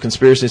UFOs,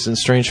 conspiracies, and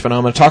strange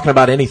phenomena, talking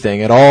about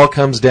anything? It all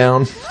comes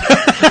down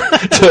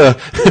to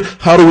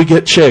how do we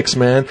get chicks,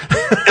 man?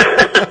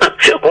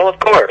 Well, of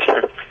course.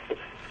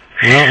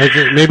 Well,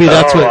 maybe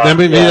that's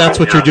that's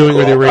what you're doing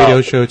with your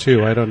radio show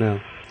too. I don't know.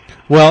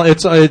 Well,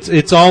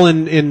 it's all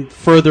in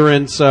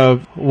furtherance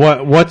of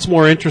what's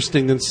more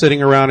interesting than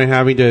sitting around and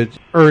having to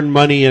earn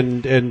money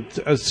and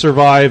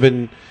survive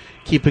and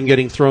keep on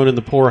getting thrown in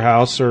the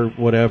poorhouse or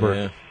whatever.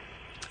 Yeah.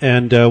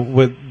 And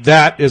with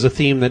that is a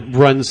theme that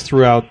runs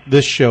throughout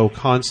this show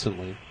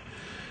constantly.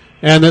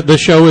 And the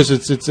show is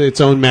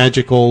its own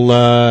magical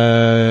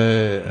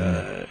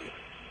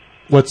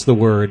what's the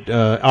word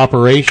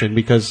operation,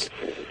 because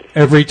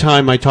every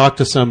time I talk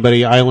to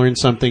somebody, I learn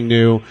something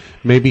new.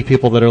 Maybe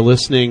people that are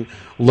listening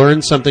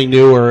learn something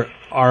new or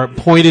are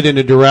pointed in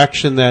a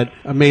direction that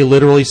may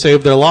literally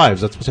save their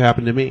lives. That's what's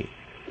happened to me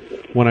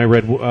when I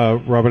read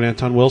Robert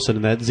Anton Wilson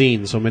in that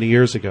zine so many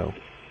years ago.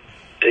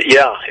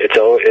 Yeah, it's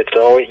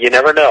always, you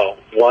never know.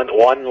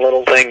 One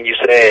little thing you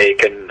say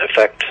can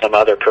affect some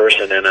other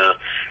person in a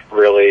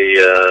really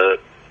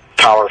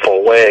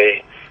powerful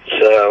way.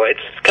 So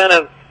it's kind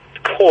of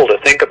cool to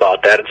think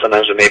about that, and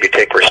sometimes we maybe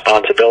take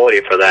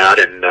responsibility for that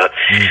and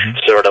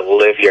sort of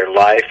live your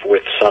life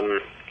with some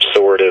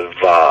sort of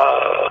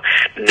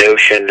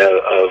notion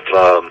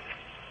of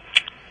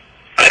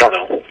I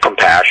don't know,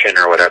 compassion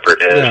or whatever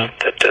it is.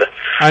 Yeah.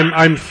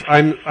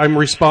 I'm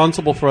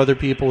responsible for other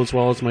people as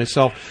well as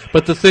myself.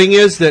 But the thing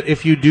is that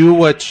if you do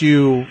what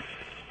you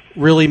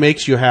really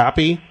makes you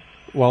happy,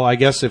 well, I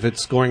guess if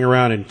it's going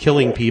around and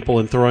killing people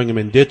and throwing them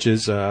in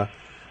ditches, I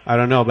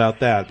don't know about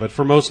that. But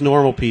for most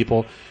normal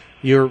people,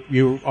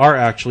 you are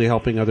actually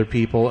helping other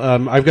people.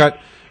 I've got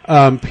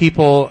some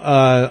people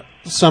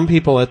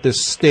at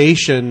this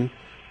station.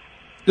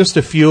 Just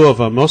a few of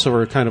them. Most of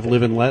them are kind of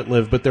live and let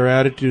live, but their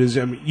attitude is,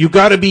 you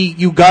got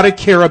to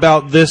care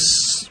about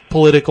this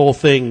political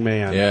thing,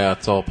 man. Yeah,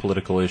 it's all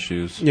political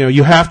issues.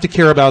 You have to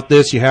care about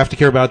this. You have to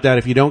care about that.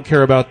 If you don't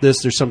care about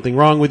this, there's something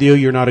wrong with you.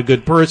 You're not a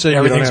good person.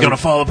 Everything's going to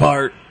fall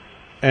apart.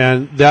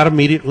 And that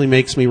immediately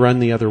makes me run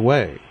the other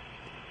way.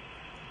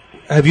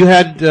 Have you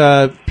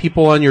had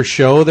people on your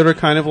show that are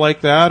kind of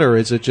like that, or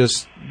is it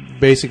just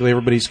basically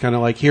everybody's kind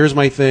of like, here's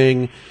my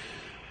thing?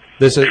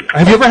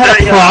 Have you ever had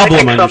a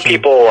problem? I think some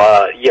people,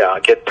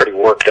 get pretty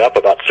worked up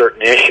about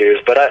certain issues,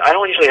 but I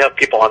don't usually have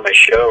people on my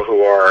show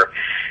who are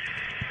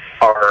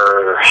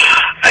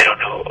I don't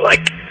know,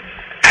 like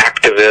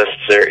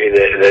activists or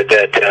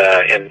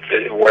and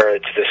where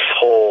it's this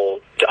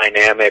whole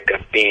dynamic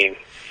of being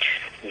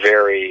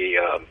very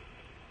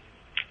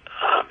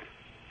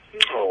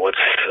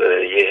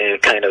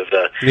kind of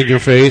in your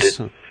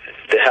face.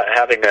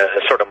 Having a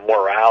sort of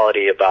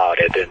morality about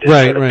it, and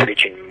right, sort of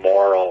preaching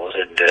morals,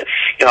 and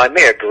I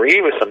may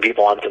agree with some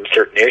people on some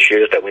certain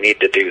issues that we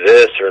need to do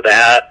this or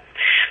that,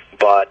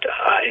 but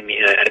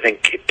I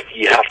think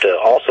you have to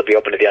also be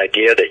open to the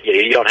idea that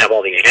you don't have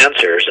all the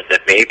answers, and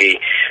that maybe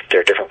there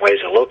are different ways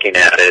of looking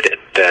at it,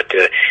 and that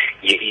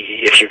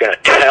if you're going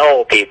to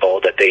tell people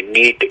that they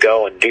need to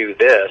go and do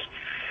this,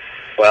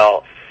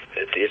 well,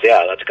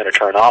 that's going to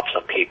turn off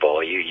some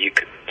people. You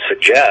can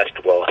suggest,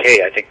 well,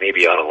 hey, I think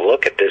maybe you ought to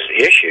look at this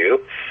issue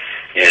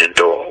and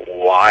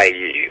why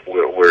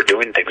we're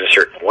doing things a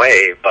certain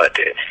way, but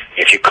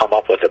if you come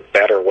up with a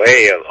better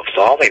way of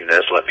solving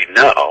this, let me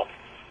know.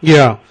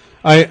 Yeah.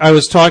 I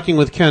was talking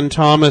with Ken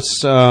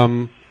Thomas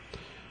on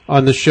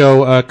the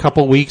show a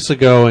couple weeks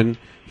ago, and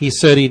he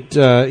said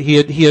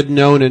he had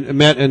known and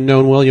met and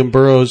known William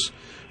Burroughs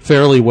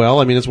fairly well.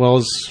 I mean, as well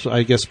as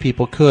I guess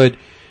people could.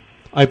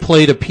 I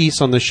played a piece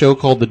on the show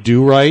called The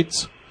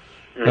Do-Rights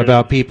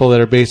about people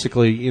that are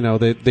basically,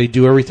 they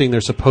do everything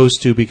they're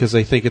supposed to because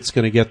they think it's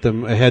going to get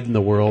them ahead in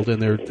the world,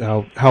 and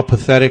how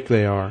pathetic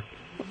they are.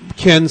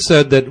 Ken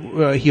said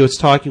that he was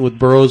talking with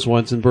Burroughs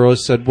once, and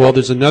Burroughs said, well,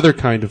 there's another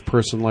kind of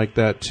person like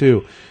that,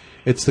 too.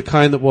 It's the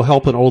kind that will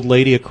help an old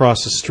lady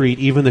across the street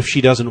even if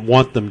she doesn't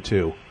want them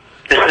to.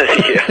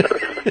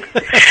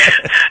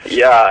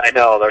 Yeah, I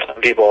know. There's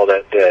some people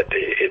that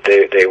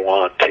they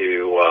want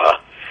to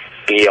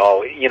be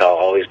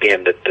always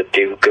being the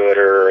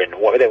do-gooder, and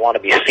they want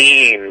to be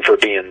seen for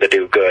being the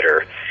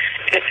do-gooder,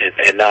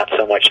 and not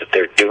so much that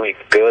they're doing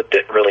good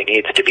that really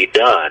needs to be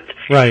done.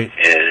 Right.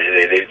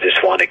 And they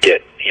just want to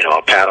get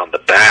a pat on the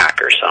back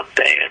or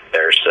something. And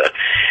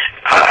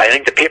I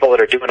think the people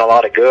that are doing a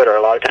lot of good are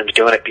a lot of times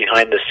doing it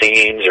behind the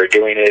scenes or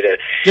doing it.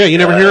 You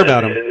never hear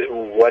about them.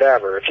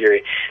 Whatever. If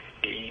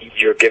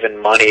you're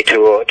giving money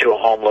to a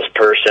homeless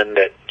person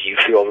that you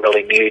feel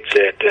really needs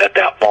it at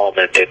that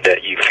moment,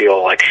 that you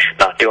feel like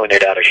not doing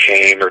it out of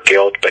shame or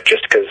guilt, but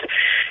just because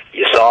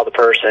you saw the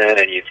person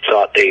and you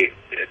thought they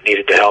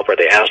needed the help or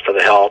they asked for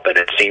the help and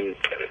it seemed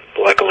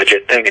like a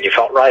legit thing and you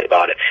felt right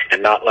about it,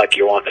 and not like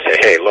you want to say,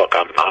 hey, look,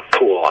 I'm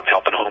cool, I'm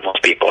helping homeless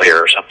people here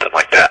or something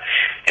like that.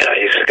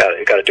 You just got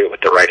to do it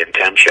with the right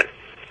intention.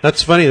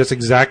 That's funny. That's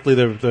exactly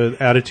the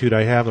attitude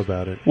I have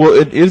about it.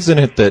 Well, doesn't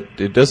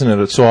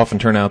it so often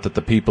turn out that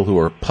the people who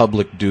are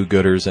public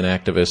do-gooders and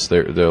activists,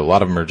 a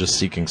lot of them are just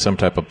seeking some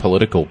type of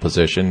political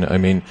position. I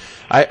mean,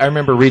 I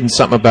remember reading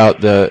something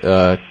about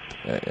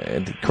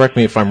correct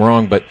me if I'm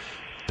wrong, but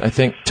I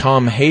think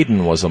Tom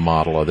Hayden was a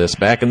model of this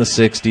back in the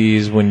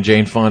 60s when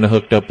Jane Fonda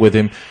hooked up with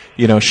him.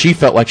 She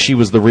felt like she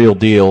was the real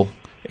deal,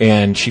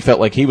 and she felt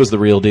like he was the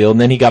real deal, and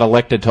then he got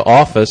elected to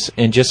office,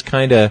 and just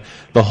kind of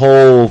the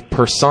whole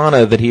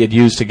persona that he had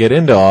used to get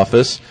into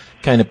office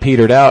kind of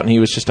petered out, and he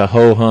was just a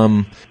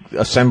ho-hum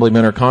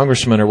assemblyman or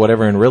congressman or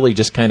whatever, and really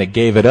just kind of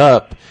gave it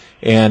up.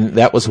 And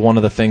that was one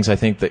of the things I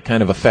think that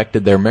kind of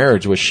affected their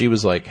marriage, was she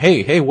was like,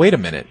 hey, wait a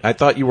minute, I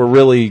thought you were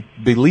really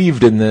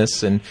believed in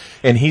this, and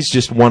he's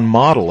just one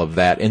model of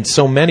that. And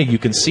so many, you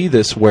can see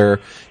this where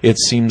it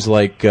seems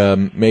like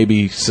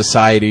maybe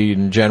society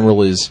in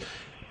general is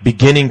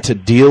beginning to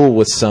deal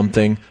with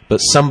something, but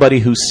somebody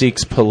who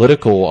seeks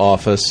political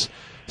office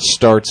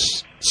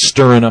starts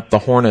stirring up the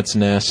hornet's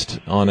nest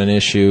on an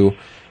issue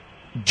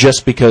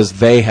just because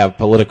they have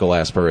political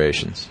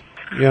aspirations.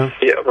 Yeah,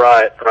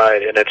 right.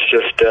 And it's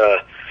just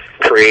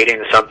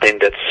creating something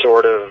that's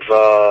sort of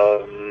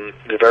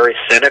very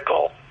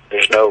cynical.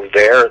 There's no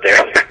there.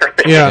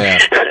 Yeah.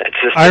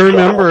 It's just I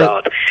remember.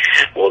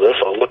 Well, this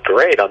will look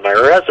great on my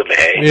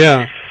resume.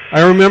 Yeah.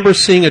 I remember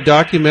seeing a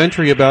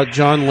documentary about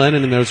John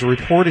Lennon, and there was a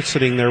reporter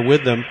sitting there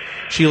with them.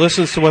 She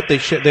listens to what they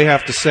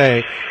have to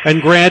say,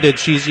 and granted,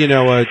 she's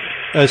a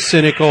a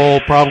cynical,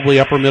 probably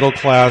upper middle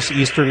class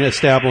Eastern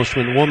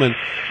establishment woman.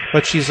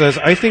 But she says,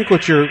 I think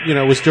what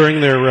it was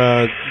during their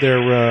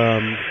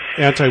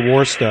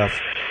anti-war stuff.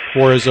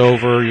 War is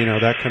over,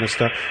 that kind of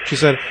stuff. She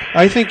said,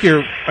 I think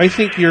you're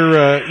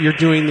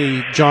doing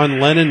the John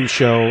Lennon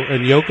show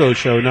and Yoko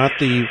show, not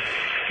the,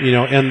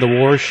 end the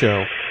war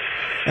show.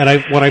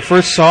 And when I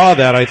first saw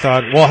that, I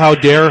thought, well, how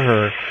dare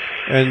her?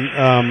 And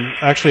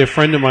actually, a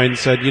friend of mine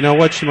said, you know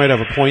what, she might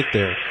have a point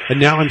there. And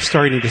now I'm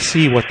starting to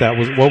see what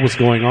was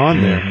going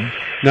on there.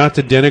 Not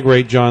to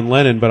denigrate John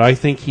Lennon, but I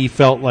think he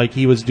felt like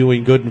he was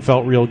doing good and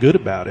felt real good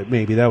about it.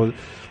 Maybe that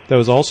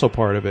was also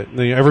part of it. And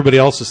everybody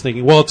else is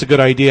thinking, well, it's a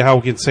good idea. How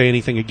we can say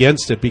anything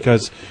against it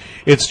because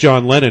it's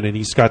John Lennon and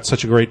he's got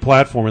such a great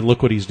platform, and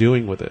look what he's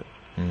doing with it.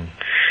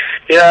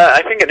 Yeah,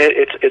 I think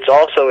it's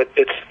also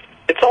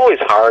it's always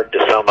hard to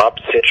sum up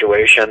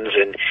situations,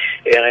 and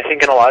I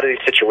think in a lot of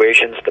these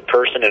situations, the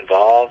person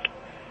involved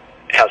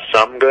has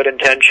some good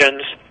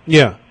intentions.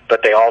 Yeah,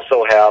 but they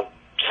also have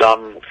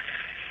some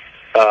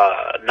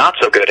not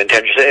so good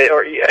intentions,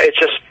 or it's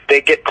just they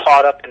get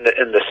caught up in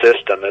the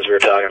system, as we were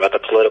talking about, the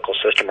political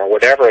system or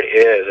whatever it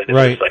is, and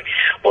it's just like,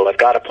 well, I've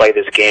got to play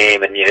this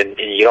game, and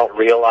you don't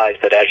realize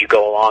that as you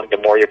go along, the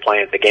more you're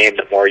playing the game,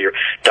 the more you're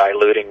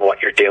diluting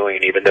what you're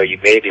doing, even though you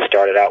maybe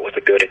started out with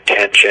a good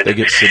intention. They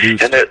get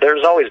seduced. And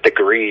there's always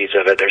degrees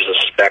of it. There's a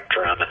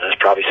spectrum, and there's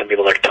probably some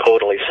people that are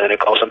totally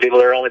cynical, some people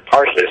that are only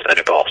partially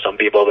cynical, some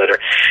people that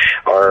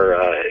are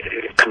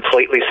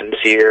completely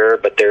sincere,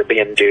 but they're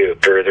being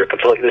duped, or they're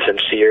completely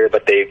sincere,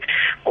 but they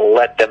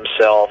let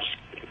themselves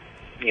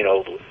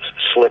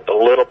slip a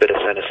little bit of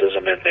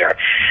cynicism in there.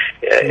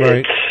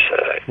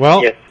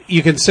 Right.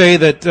 You can say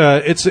that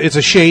it's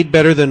a shade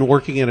better than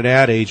working in an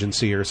ad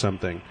agency or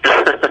something.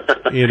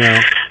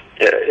 Yeah.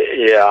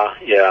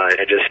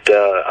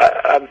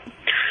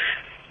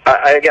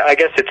 I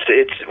guess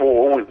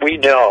it's we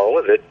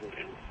know that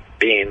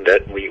being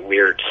that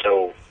we're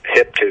so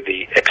hip to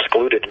the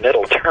excluded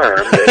middle term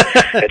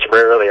that it's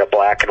rarely a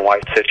black and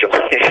white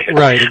situation.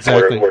 Right,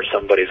 exactly. where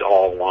somebody's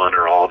all one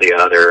or all the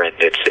other, and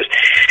it's just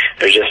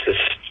there's just this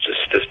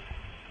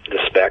the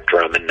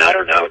spectrum, and I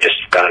don't know, just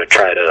got to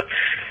try to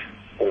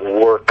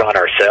work on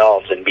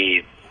ourselves and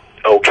be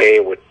okay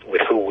with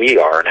who we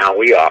are and how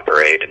we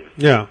operate. And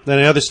then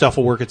the other stuff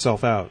will work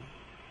itself out.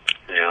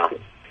 Yeah.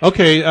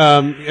 Okay,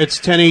 it's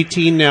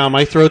 10:18 now.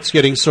 My throat's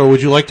getting sore.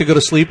 Would you like to go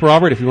to sleep,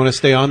 Robert? If you want to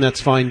stay on,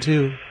 that's fine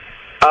too.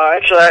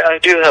 Actually, I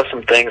do have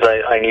some things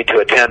I need to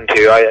attend to.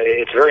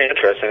 It's very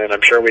interesting, and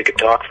I'm sure we could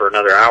talk for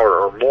another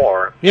hour or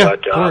more. Yeah,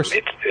 but of course.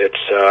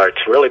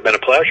 It's really been a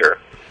pleasure.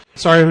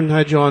 Sorry I haven't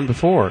had you on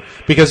before,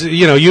 because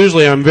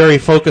usually I'm very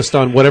focused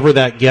on whatever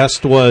that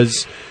guest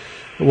is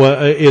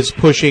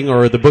pushing,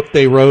 or the book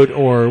they wrote,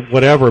 or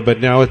whatever. But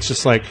now it's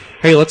just like,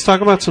 hey, let's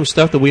talk about some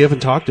stuff that we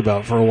haven't talked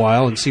about for a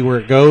while and see where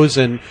it goes.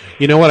 And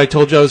you know what? I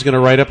told you I was going to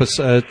write up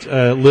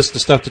a list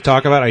of stuff to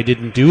talk about. I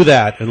didn't do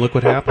that, and look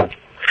what happened.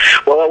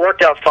 Well, it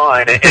worked out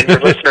fine, and your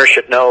listeners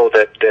should know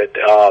that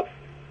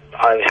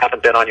I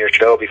haven't been on your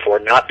show before,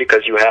 not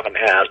because you haven't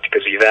asked,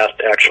 because you've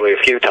asked actually a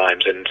few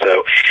times, and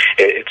so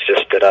it's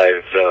just that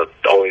I've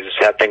always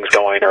had things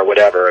going or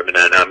whatever, and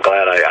I'm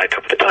glad I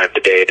took the time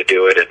today to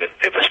do it, and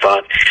it was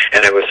fun,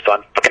 and it was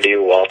fun talking to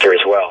you, Walter,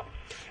 as well.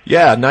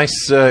 Yeah,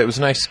 nice. It was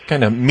nice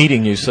kind of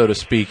meeting you, so to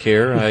speak,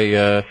 here.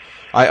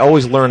 I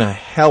always learn a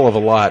hell of a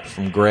lot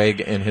from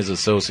Greg and his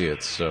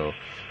associates, so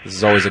this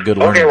is always a good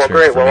learning experience. Okay,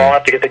 well, great. Well, I'll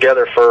have to get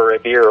together for a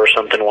beer or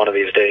something one of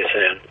these days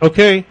soon.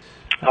 Okay.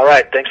 All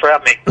right. Thanks for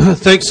having me.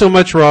 Thanks so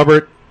much,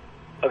 Robert.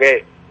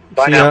 Okay.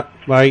 Bye now.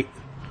 Bye.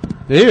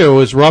 There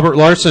was Robert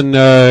Larson,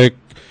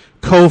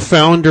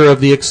 co-founder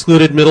of the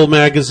Excluded Middle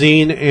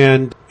magazine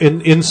and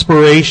an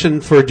inspiration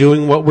for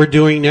doing what we're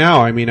doing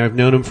now. I mean, I've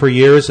known him for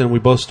years, and we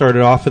both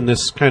started off in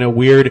this kind of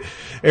weird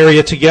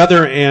area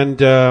together,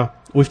 and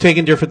we've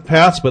taken different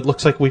paths, but it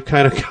looks like we've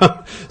kind of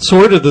come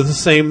sort of to the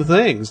same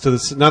things,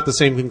 not the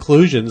same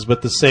conclusions,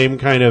 but the same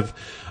kind of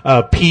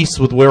peace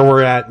with where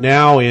we're at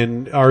now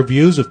in our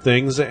views of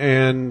things,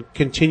 and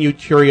continued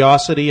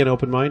curiosity and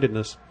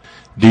open-mindedness.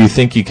 Do you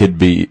think you could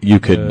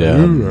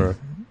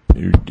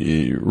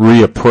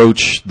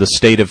reapproach the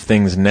state of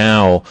things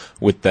now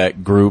with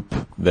that group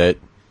that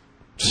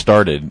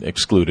started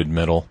Excluded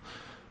Middle,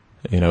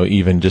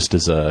 even just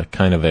as a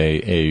kind of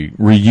a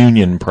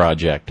reunion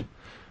project?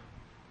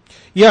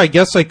 Yeah, I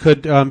guess I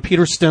could.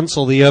 Peter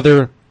Stencil, the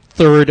other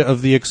third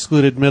of the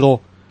Excluded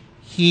Middle,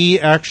 he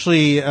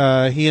actually,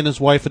 he and his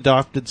wife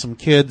adopted some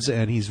kids,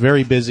 and he's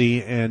very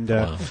busy, and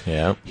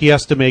he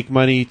has to make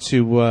money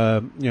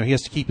to, he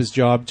has to keep his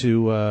job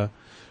to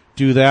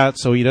do that,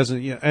 so he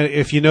doesn't,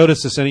 if you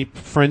notice this, any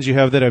friends you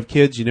have that have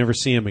kids, you never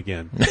see them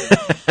again.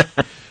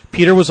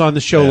 Peter was on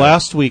the show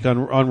last week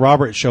on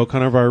Robert's show,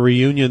 kind of our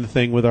reunion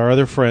thing with our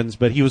other friends,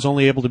 but he was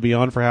only able to be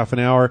on for half an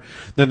hour.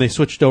 Then they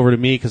switched over to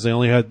me because they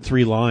only had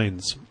 3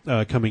 lines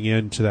coming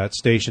into that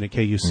station at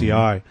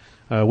KUCI.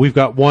 We've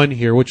got one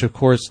here, which of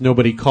course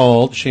nobody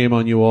called. Shame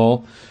on you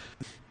all.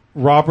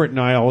 Robert and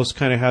I always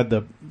kind of had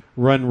the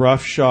run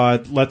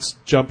roughshod, let's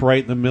jump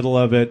right in the middle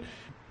of it.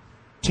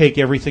 take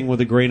everything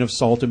with a grain of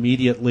salt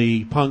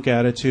immediately punk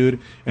attitude,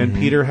 and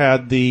Peter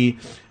had the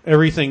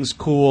everything's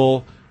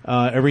cool,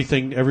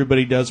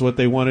 everybody does what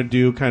they want to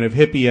do kind of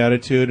hippie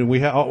attitude, and we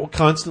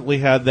constantly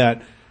had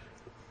that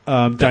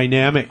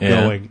dynamic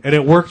going, and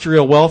it worked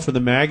real well for the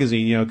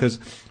magazine, because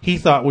he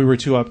thought we were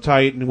too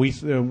uptight, and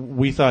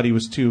we thought he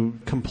was too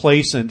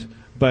complacent.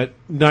 But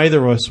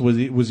neither of us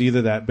was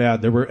either that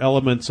bad. There were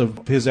elements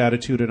of his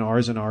attitude in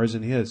ours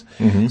and his.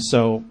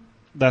 So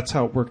that's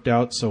how it worked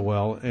out so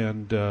well.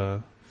 And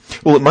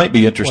well, it might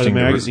be interesting.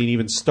 Why the magazine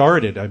even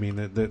started. I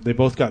mean, they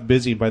both got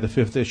busy. By the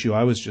 5th issue,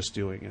 I was just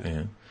doing it.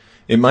 Yeah.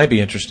 It might be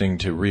interesting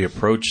to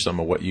reapproach some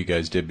of what you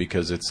guys did,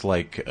 because it's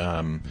like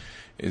when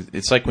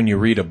you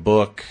read a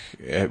book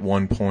at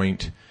one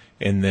point,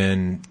 and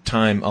then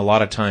a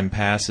lot of time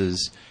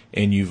passes,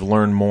 and you've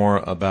learned more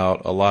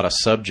about a lot of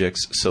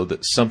subjects, so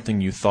that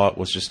something you thought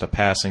was just a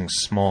passing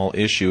small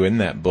issue in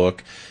that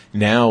book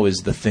now is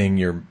the thing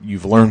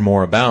you've learned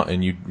more about,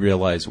 and you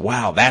realize,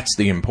 wow, that's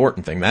the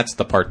important thing. That's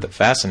the part that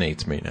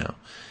fascinates me now.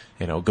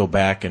 Go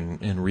back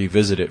and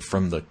revisit it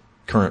from the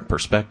current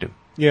perspective.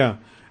 Yeah,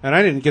 and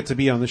I didn't get to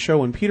be on the show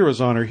when Peter was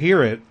on or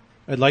hear it.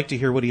 I'd like to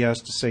hear what he has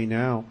to say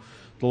now.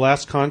 The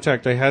last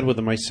contact I had with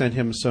him, I sent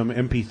him some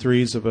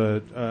MP3s of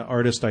an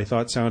artist I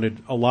thought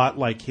sounded a lot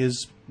like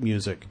his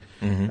music,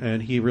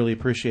 and he really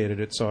appreciated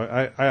it. So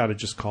I ought to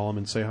just call him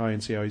and say hi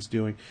and see how he's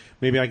doing.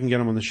 Maybe I can get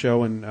him on the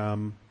show, and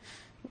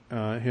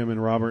him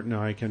and Robert and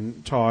I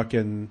can talk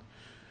and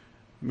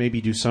maybe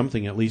do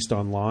something at least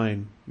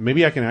online.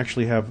 Maybe I can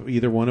actually have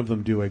either one of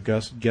them do a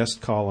guest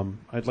column.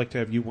 I'd like to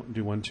have you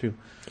do one too.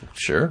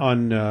 Sure.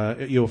 On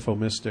UFO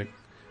Mystic.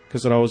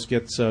 Because it always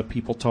gets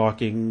people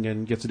talking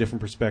and gets a different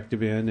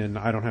perspective in, and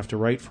I don't have to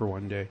write for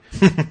one day.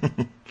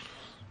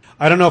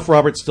 I don't know if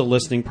Robert's still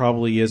listening.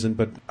 Probably isn't,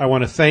 but I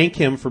want to thank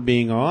him for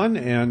being on,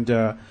 and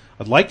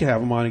I'd like to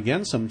have him on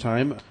again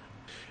sometime.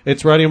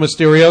 It's Radio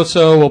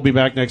Mysterioso. We'll be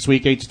back next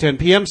week, 8 to 10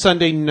 p.m.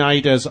 Sunday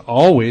night, as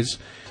always.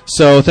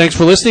 So thanks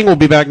for listening. We'll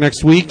be back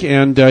next week,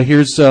 and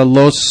here's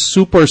Los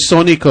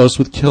Supersonicos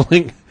with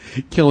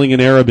killing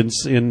an Arab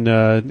in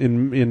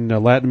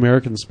Latin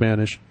American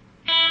Spanish.